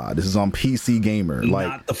GameSpot. This is on PC Gamer. Like,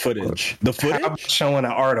 Not the footage. The I'm footage? showing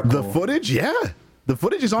an article. the footage, yeah, the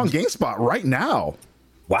footage is on GameSpot right now.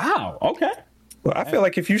 Wow. Okay. Well, I feel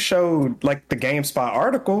like if you showed like the GameSpot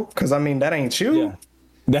article, because I mean that ain't you. Yeah.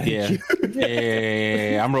 That Yeah.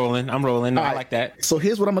 Yeah. I'm rolling. No, I like that. So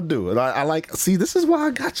here's what I'm gonna do. I like, see, this is why I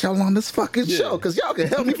got y'all on this fucking show, because y'all can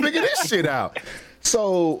help me figure this shit out.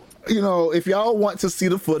 So, you know, if y'all want to see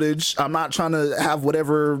the footage, I'm not trying to have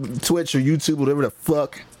whatever Twitch or YouTube, whatever the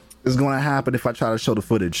fuck is going to happen if I try to show the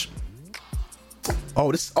footage.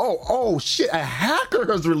 Oh shit, a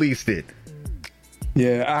hacker has released it.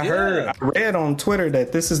 Yeah, I read on Twitter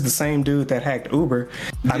that this is the same dude that hacked Uber.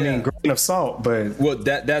 I mean, grain of salt, but Well,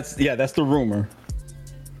 that's the rumor.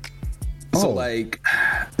 So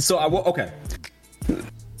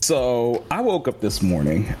So I woke up this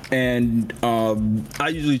morning, and I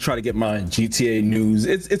usually try to get my GTA news.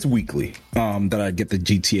 It's weekly that I get the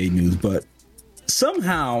GTA news, but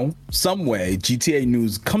somehow, some way, GTA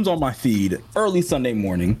news comes on my feed early Sunday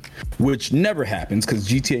morning, which never happens because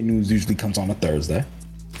GTA news usually comes on a Thursday.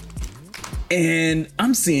 And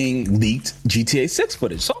I'm seeing leaked GTA 6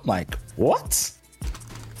 footage. So I'm like, what?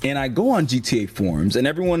 And I go on GTA forums, and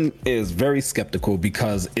everyone is very skeptical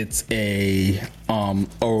because it's a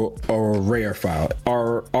rare file,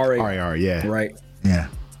 RAR, yeah, right, yeah.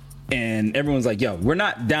 And everyone's like, "Yo, we're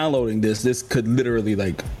not downloading this. This could literally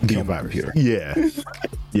like kill my computer. Yeah,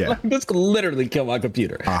 yeah. Like, this could literally kill my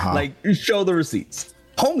computer. Like, show the receipts."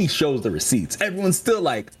 Homie shows the receipts. Everyone's still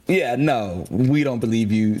like, "Yeah, no, we don't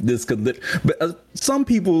believe you. This could." But some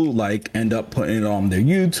people like end up putting it on their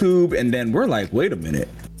YouTube, and then we're like, "Wait a minute.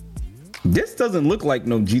 This doesn't look like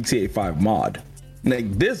no GTA 5 mod.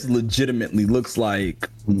 Like, this legitimately looks like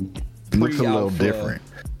Looks a little different."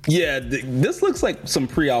 Yeah, this looks like some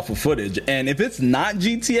pre-alpha footage. And if it's not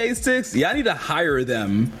GTA 6, yeah, I need to hire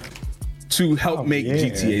them to help make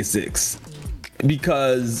GTA 6.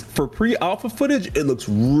 Because for pre-alpha footage, it looks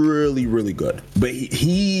really, really good. But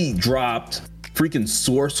he dropped freaking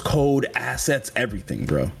source code, assets, everything,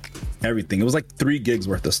 bro. Everything. It was like 3 gigs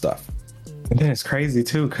worth of stuff. And then it's crazy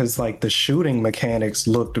too, because like the shooting mechanics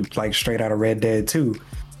looked like straight out of Red Dead 2.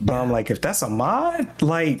 But I'm like, if that's a mod,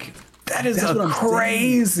 like that is a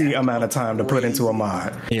crazy amount of time to put into a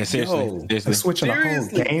mod. Yeah, seriously. They're switching a whole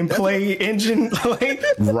gameplay engine. Like,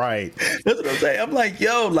 right. That's what I'm saying. I'm like,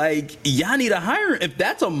 yo, like, y'all need to hire. If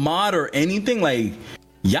that's a mod or anything, like,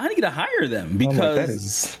 y'all need to hire them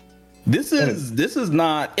because this is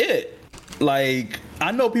not it. Like,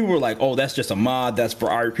 I know people were like, oh, that's just a mod, that's for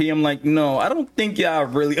RP. I'm like, no, I don't think y'all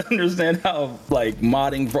really understand how like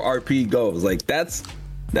modding for RP goes. Like, that's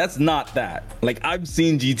not that. Like, I've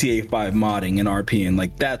seen GTA 5 modding in RP, and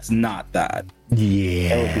like, that's not that.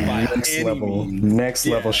 Yeah. Next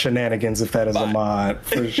level shenanigans if that is a mod,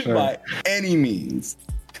 for sure. By any means.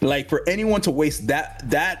 Like, for anyone to waste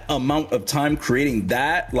that amount of time creating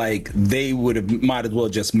that, like, they might as well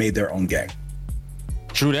just made their own game.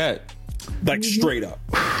 True that. Like, straight up.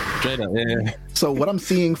 Yeah. So what I'm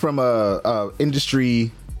seeing from a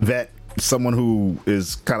industry vet, someone who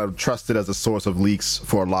is kind of trusted as a source of leaks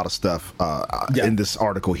for a lot of stuff in this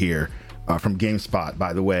article here from GameSpot,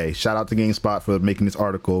 by the way. Shout out to GameSpot for making this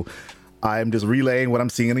article. I'm just relaying what I'm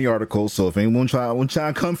seeing in the article. So if anyone trying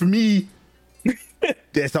to come for me,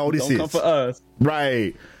 that's all this is. Don't come for us.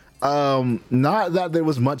 Right. Not that there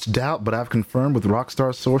was much doubt, but I've confirmed with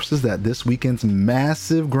Rockstar sources that this weekend's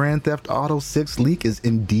massive Grand Theft Auto 6 leak is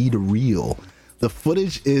indeed real. The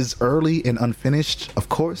footage is early and unfinished, of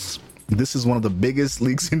course. This is one of the biggest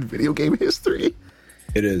leaks in video game history.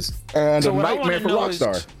 It is. And a nightmare for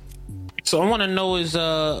Rockstar. So I want to know is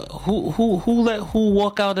who let who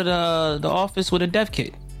walk out of the office with a dev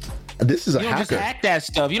kit? This is a You don't hacker. just hack that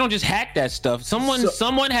stuff. You don't just hack that stuff.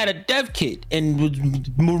 Someone had a dev kit and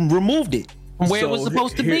removed it from where it was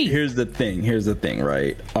supposed to be. Here's the thing,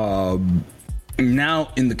 right?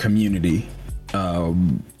 Now in the community,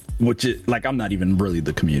 which is like, I'm not even really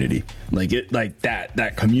the community. Like it, like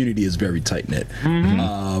that community is very tight knit.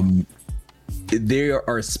 They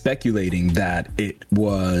are speculating that it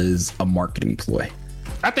was a marketing ploy.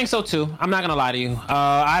 I think so too. I'm not gonna lie to you.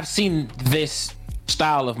 I've seen this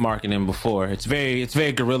style of marketing before. It's very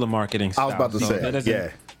guerrilla marketing style. I was about to say,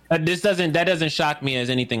 that doesn't shock me as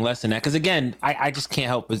anything less than that. Because again, I just can't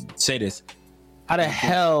help but say this. How the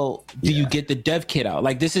hell do you get the dev kit out?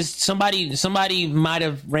 Like, this is somebody might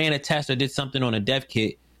have ran a test or did something on a dev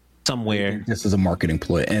kit somewhere. This is a marketing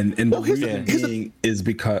ploy, and the reason being is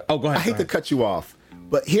because go ahead. I hate to cut you off,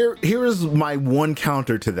 but here is my one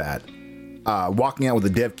counter to that. Walking out with a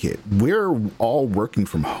dev kit. We're all working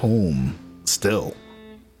from home still.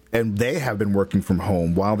 And they have been working from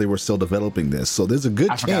home while they were still developing this. So there's a good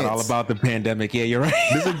chance. I forgot all about the pandemic. Yeah, you're right.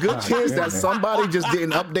 There's a good chance that somebody just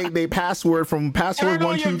didn't update their password from password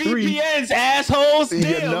 123. VPNs, assholes. Damn,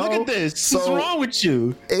 You know? look at this. What's So- wrong with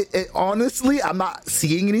you? It honestly, I'm not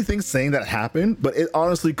seeing anything saying that happened, but it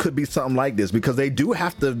honestly could be something like this because they do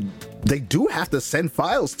have to send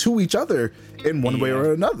files to each other in one way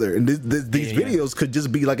or another. And these videos could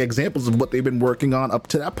just be like examples of what they've been working on up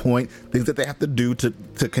to that point, things that they have to do to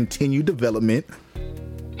continue development.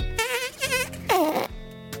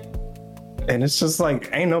 And it's just like,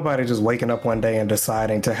 ain't nobody just waking up one day and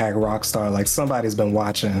deciding to hack Rockstar. Like, somebody's been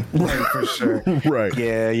watching, like, for sure. Right.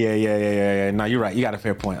 Yeah. No, you're right. You got a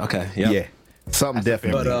fair point. Okay. Yep. Yeah. Something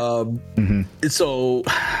definitely. But so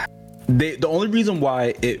the only reason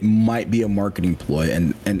why it might be a marketing ploy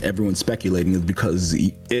and everyone's speculating is because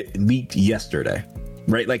it leaked yesterday,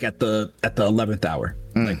 right? Like at the 11th hour.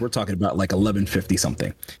 Like, we're talking about like 11:50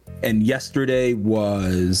 something. And yesterday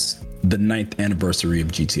was the 9th anniversary of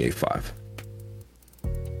GTA 5.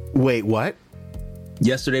 Wait, what?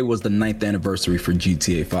 Yesterday was the 9th anniversary for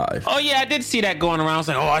GTA 5. Oh yeah, I did see that going around. I was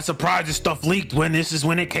like, oh, I'm surprised this stuff leaked when this is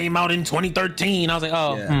when it came out in 2013. I was like,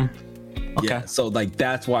 oh, Yeah. Okay. Yeah, so like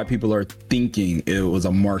that's why people are thinking it was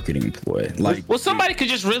a marketing ploy. Like, well, somebody could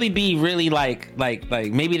just really be really like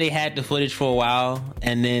maybe they had the footage for a while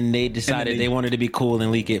and then they decided they wanted to be cool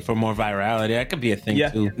and leak it for more virality. That could be a thing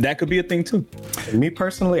too. That could be a thing too. Me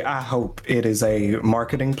personally, I hope it is a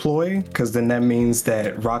marketing ploy, because then that means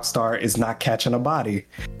that Rockstar is not catching a body.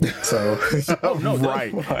 So, Oh no,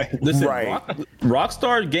 Right. Listen, Right.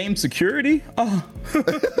 Rockstar game security. Oh,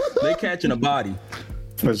 they catching a body.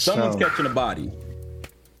 for Someone's sure. catching a body.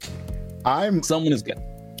 I'm Someone is.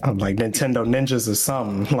 I'm like Nintendo ninjas or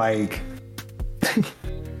something. Like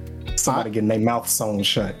somebody getting their mouth sewn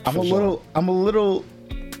shut. I'm a little.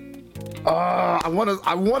 I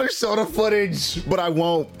want to show the footage, but I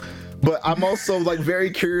won't. But I'm also like very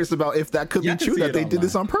curious about if that could Y'all be can true, see that it they did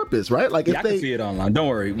this on purpose, right? Like if Y'all can they, see it online. Don't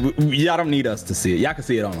worry. Y'all don't need us to see it. Y'all can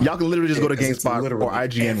see it online. y'all can literally just go to It's GameSpot literally or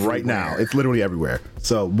IGN right now. everywhere. It's literally everywhere.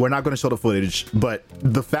 So we're not going to show the footage, but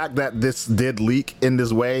the fact that this did leak in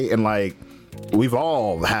this way, and like we've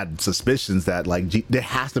all had suspicions that like there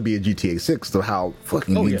has to be a GTA 6 to how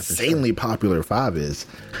fucking Oh, yeah, for insanely popular 5 is.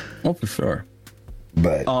 Oh, for sure.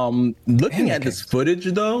 But Looking at this footage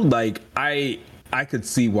though, like I could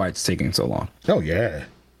see why it's taking so long. oh yeah.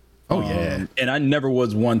 And I never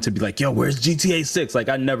was one to be like, yo, where's GTA 6? Like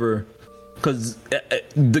I never, because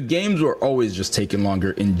the games were always just taking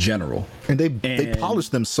longer in general. And they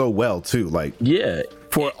polished them so well too. Like Yeah.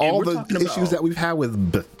 for And all we're the talking issues about- that we've had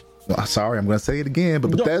with sorry, I'm gonna say it again,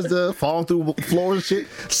 but Bethesda falling through floors and shit,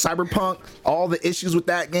 Cyberpunk, all the issues with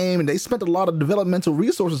that game, and they spent a lot of developmental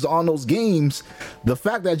resources on those games. The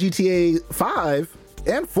fact that GTA 5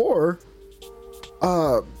 and 4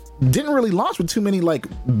 didn't really launch with too many like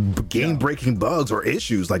game breaking bugs or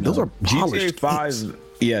issues, like those are polished GTA 5,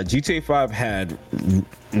 yeah, GTA 5 had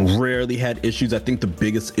rarely had issues. I think the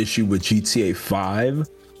biggest issue with GTA 5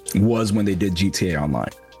 was when they did GTA Online.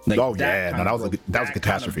 Like, Oh, yeah. kinda No, that was a broke-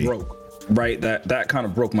 catastrophe. kinda broke, right? That kind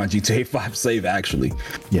of broke my GTA 5 save actually.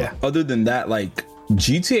 Yeah. Other than that, like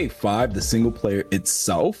GTA 5, the single player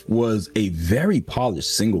itself was a very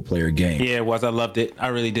polished single player game. Yeah, it was. I loved it. I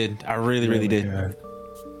really did. I really did.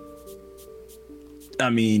 I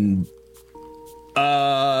mean,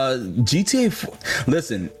 GTA 4,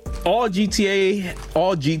 listen, all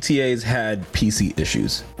GTAs had PC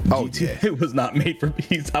issues. Oh, GTA was not made for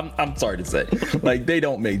PC. I'm sorry to say, like they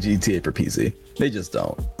don't make GTA for PC. They just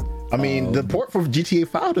don't. I mean, the port for GTA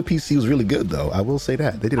 5 to PC was really good, though. I will say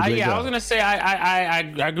that they did a great Yeah, job. I was gonna say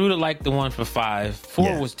I grew to like the one for 5. 4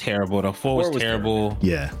 Yeah. was terrible though. 4 was terrible.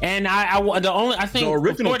 Yeah. And I think The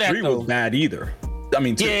original before that, 3 though, was bad either. I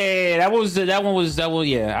mean, two. yeah, that one was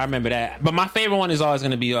yeah, I remember that. But my favorite one is always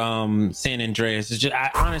gonna be San Andreas. It's just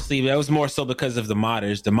honestly that was more so because of the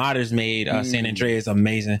modders. The modders made San Andreas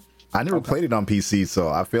amazing. I never played it on PC, so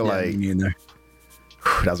I feel Yeah, like me neither.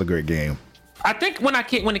 that was a great game. I think when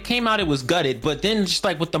it came out, it was gutted, but then just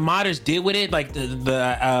like what the modders did with it, like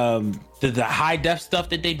the high def stuff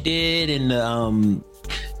that they did, and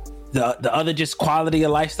the other just quality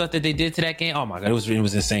of life stuff that they did to that game. Oh my god, it was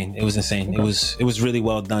insane. It was insane. Okay. It was really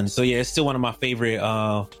well done. So yeah, it's still one of my favorite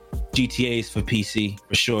GTAs for PC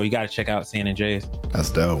for sure. You got to check out San Andreas.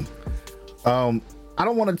 That's dope. I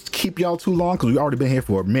don't want to keep y'all too long because we've already been here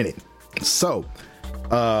for a minute. So,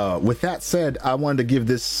 with that said, I wanted to give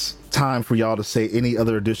this time for y'all to say any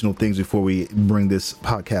other additional things before we bring this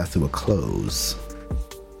podcast to a close.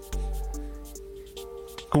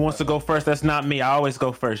 Who wants to go first? That's not me. I always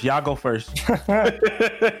go first. Y'all go first.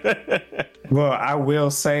 Well, I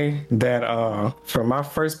will say that for my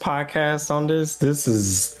first podcast on this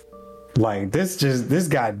is like this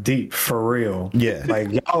got deep for real. Yeah. Like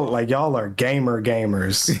y'all are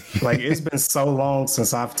gamers. Like it's been so long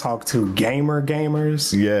since I've talked to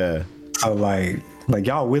gamers. Yeah. So like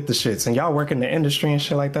y'all with the shits and y'all work in the industry and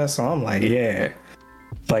shit like that. So I'm like, yeah.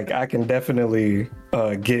 Like I can definitely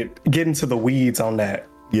get into the weeds on that.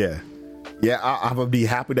 Yeah. I'm gonna be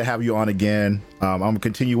happy to have you on again. I'm gonna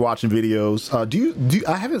continue watching videos. Do you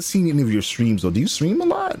I haven't seen any of your streams though. Do you stream a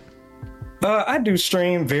lot? I do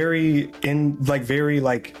stream very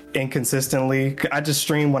inconsistently. I just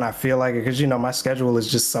stream when I feel like it because my schedule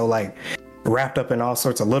is just so like wrapped up in all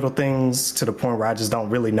sorts of little things to the point where I just don't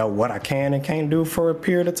really know what I can and can't do for a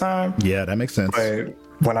period of time. Yeah, that makes sense. But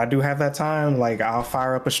when I do have that time, like I'll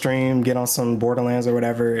fire up a stream, get on some Borderlands or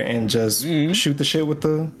whatever, and just shoot the shit with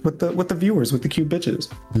the viewers, with the cute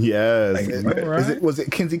bitches. Yes. Like, Was it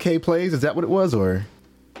Kinsey K Plays? Is that what it was, or?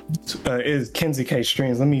 is Kenzie K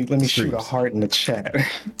Streams. Let me shoot a heart in the chat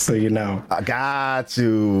so you know. I got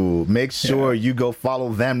to make sure you go follow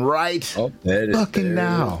them right. Oh, there it is. Fucking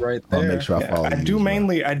now. Right I'll there. make sure I follow I you do as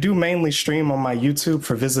well. I do mainly stream on my YouTube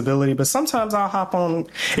for visibility, but sometimes I'll hop on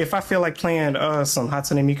if I feel like playing some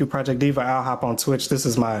Hatsune Miku Project Diva. I'll hop on Twitch. This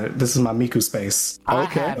is my Miku space. I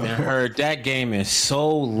haven't heard that game in so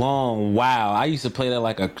long. Wow, I used to play that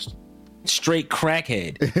like a straight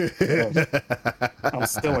crackhead. I'm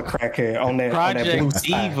still a crackhead on that Project blue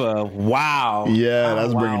side. Diva. Wow. Yeah,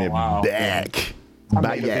 that's Wow, bringing it wow. back. I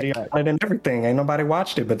made a video on it and everything. Ain't nobody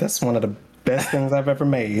watched it, but that's one of the best things I've ever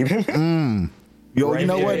made. Yo, you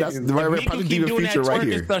know there. what? That's the right Miku Project keep Diva doing feature that right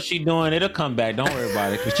twerking here. stuff she doing. It'll come back. Don't worry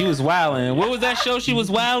about it. Cause she was wilding. What was that show? She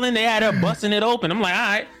was wilding. They had her busting it open. I'm like, all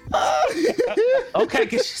right. Okay,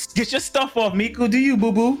 get your stuff off, Miku. Do you,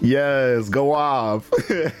 boo boo? Yes, go off.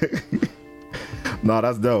 No,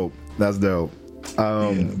 that's dope. That's dope.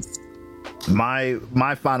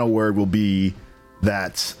 My final word will be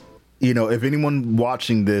that, you know, if anyone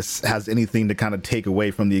watching this has anything to kind of take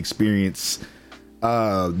away from the experience,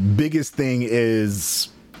 biggest thing is,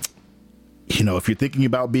 you know, if you're thinking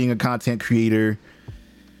about being a content creator,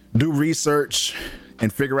 do research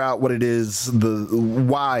and figure out what it is,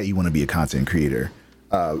 why you want to be a content creator.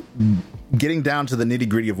 Getting down to the nitty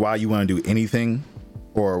gritty of why you want to do anything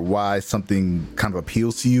or why something kind of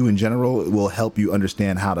appeals to you in general, it will help you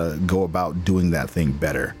understand how to go about doing that thing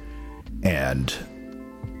better. And,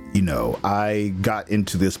 you know, I got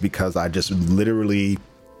into this because I just literally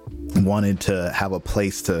wanted to have a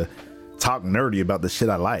place to talk nerdy about the shit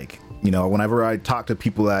I like. You know, whenever I talk to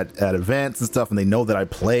people at events and stuff and they know that I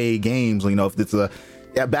play games, you know, if it's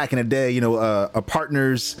back in the day, you know, a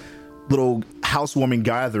partner's little housewarming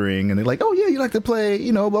gathering and they're like, oh yeah, you like to play,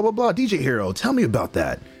 you know, blah blah blah, DJ Hero, tell me about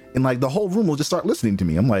that. And like the whole room will just start listening to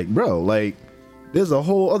me. I'm like, bro, like there's a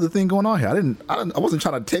whole other thing going on here. I wasn't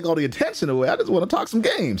trying to take all the attention away. I just want to talk some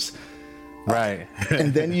games. Right.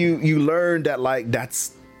 And then you learn that like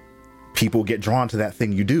that's people get drawn to that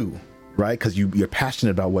thing you do, right? Because you're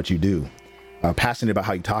passionate about what you do, passionate about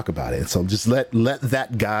how you talk about it. So just let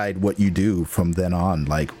that guide what you do from then on.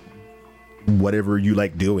 Like whatever you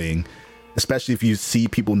like doing, especially if you see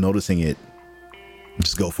people noticing it,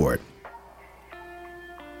 just go for it.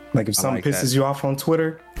 Like if something pisses you off on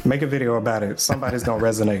Twitter, make a video about it. Somebody's gonna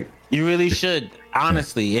resonate. You really should,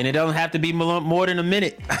 honestly, and it don't have to be more than a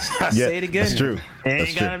minute. I say it again. That's true. It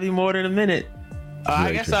ain't gotta be more than a minute.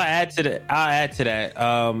 I guess true. I'll add to that.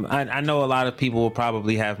 I know a lot of people will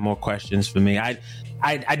probably have more questions for me. I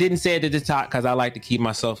didn't say it at the top because I like to keep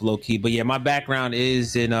myself low key. But yeah, my background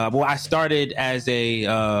is in. I started as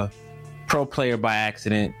a pro player by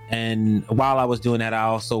accident, and while I was doing that, I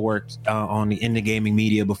also worked in the gaming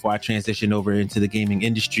media before I transitioned over into the gaming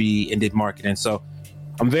industry and did marketing. So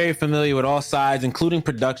I'm very familiar with all sides, including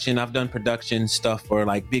production. I've done production stuff for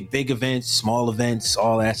like big events, small events,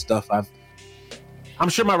 all that stuff. I'm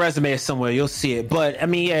sure my resume is somewhere. You'll see it. But I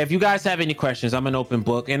mean, yeah, if you guys have any questions, I'm an open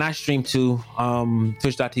book, and I stream too.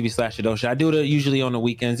 Twitch.tv/Shadosha. I do it usually on the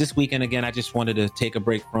weekends. This weekend, again, I just wanted to take a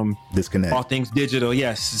break from Disconnect. all things digital.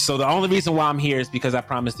 Yes. So the only reason why I'm here is because I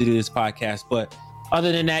promised to do this podcast. But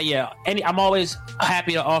other than that, yeah, I'm always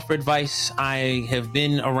happy to offer advice. I have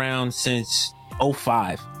been around since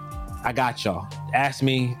 2005. I got y'all. Ask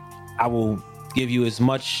me. I will give you as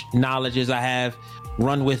much knowledge as I have.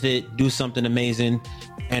 Run with it, do something amazing.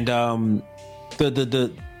 And the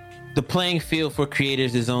playing field for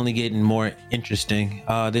creators is only getting more interesting.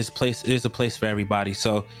 There's a place for everybody.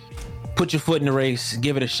 So put your foot in the race,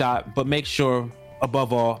 give it a shot, but make sure,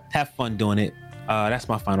 above all, have fun doing it. That's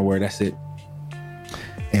my final word. That's it.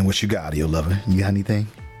 And what you got, Audio Lover? You got anything?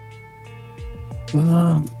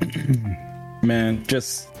 Man,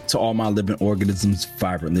 just to all my living organisms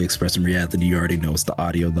vibrantly expressing reality, you already know it's the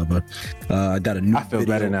Audio Lover. I got a new I feel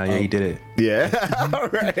video better now. Yeah, he did it. Yeah. All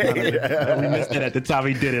right. We missed it at the time.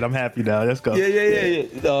 He did it. I'm happy now. Let's go.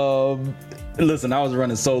 Yeah. Listen, I was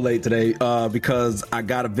running so late today because I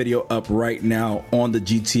got a video up right now on the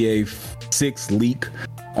GTA 6 leak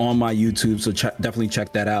on my YouTube, so definitely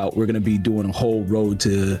check that out. We're going to be doing a whole road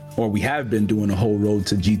to, or we have been doing a whole road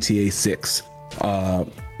to GTA 6.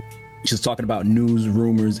 Just talking about news,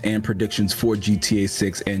 rumors, and predictions for GTA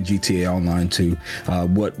 6 and GTA Online 2,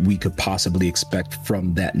 what we could possibly expect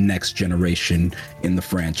from that next generation in the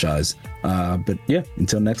franchise. But yeah,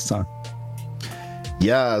 until next time.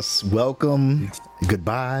 Yes, welcome.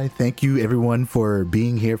 Goodbye. Thank you, everyone, for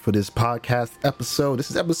being here for this podcast episode. This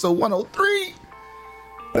is episode 103.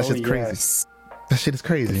 That's just crazy. That shit is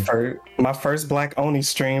crazy. My first Black Oni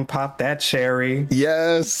stream, popped that cherry.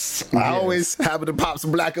 Yes. I always happen to pop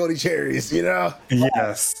some Black Oni cherries, you know?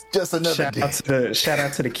 Yes. Just another Shout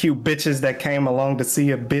out to the cute bitches that came along to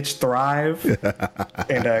see a bitch thrive.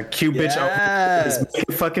 And cute bitch is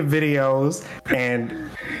making fucking videos.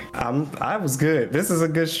 And I was good. This is a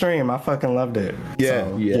good stream. I fucking loved it. Yeah.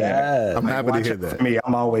 So, I'm happy to hear that. For me,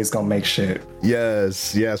 I'm always gonna make shit.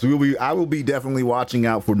 Yes. I will be definitely watching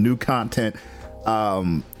out for new content.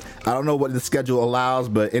 I don't know what the schedule allows,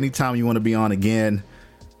 but anytime you want to be on again,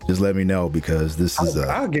 just let me know, because this is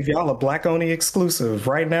I'll give y'all a Black Oni exclusive.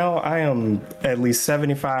 Right now, I am at least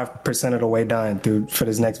 75% of the way done for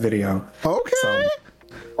this next video. Okay.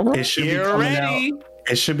 So it should be coming out.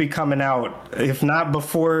 It should be coming out, if not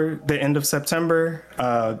before the end of September,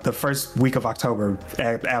 the first week of October.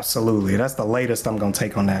 Absolutely. That's the latest I'm going to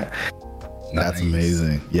take on that. That's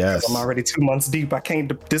amazing. Yes. I'm already 2 months deep. I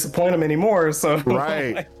can't disappoint them anymore. So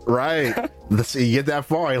right. Let's see, you get that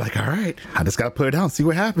far, you're like, all right, I just gotta put it down, see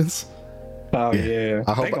what happens. Oh yeah.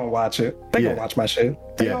 They gonna watch it. They gonna watch my shit.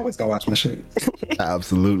 They always gonna watch my shit.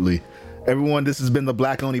 Absolutely. Everyone, this has been the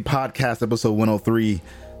Black Oni Podcast, episode 103.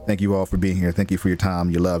 Thank you all for being here. Thank you for your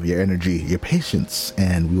time, your love, your energy, your patience,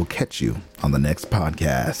 and we will catch you on the next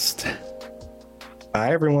podcast.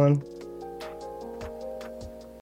 Bye everyone.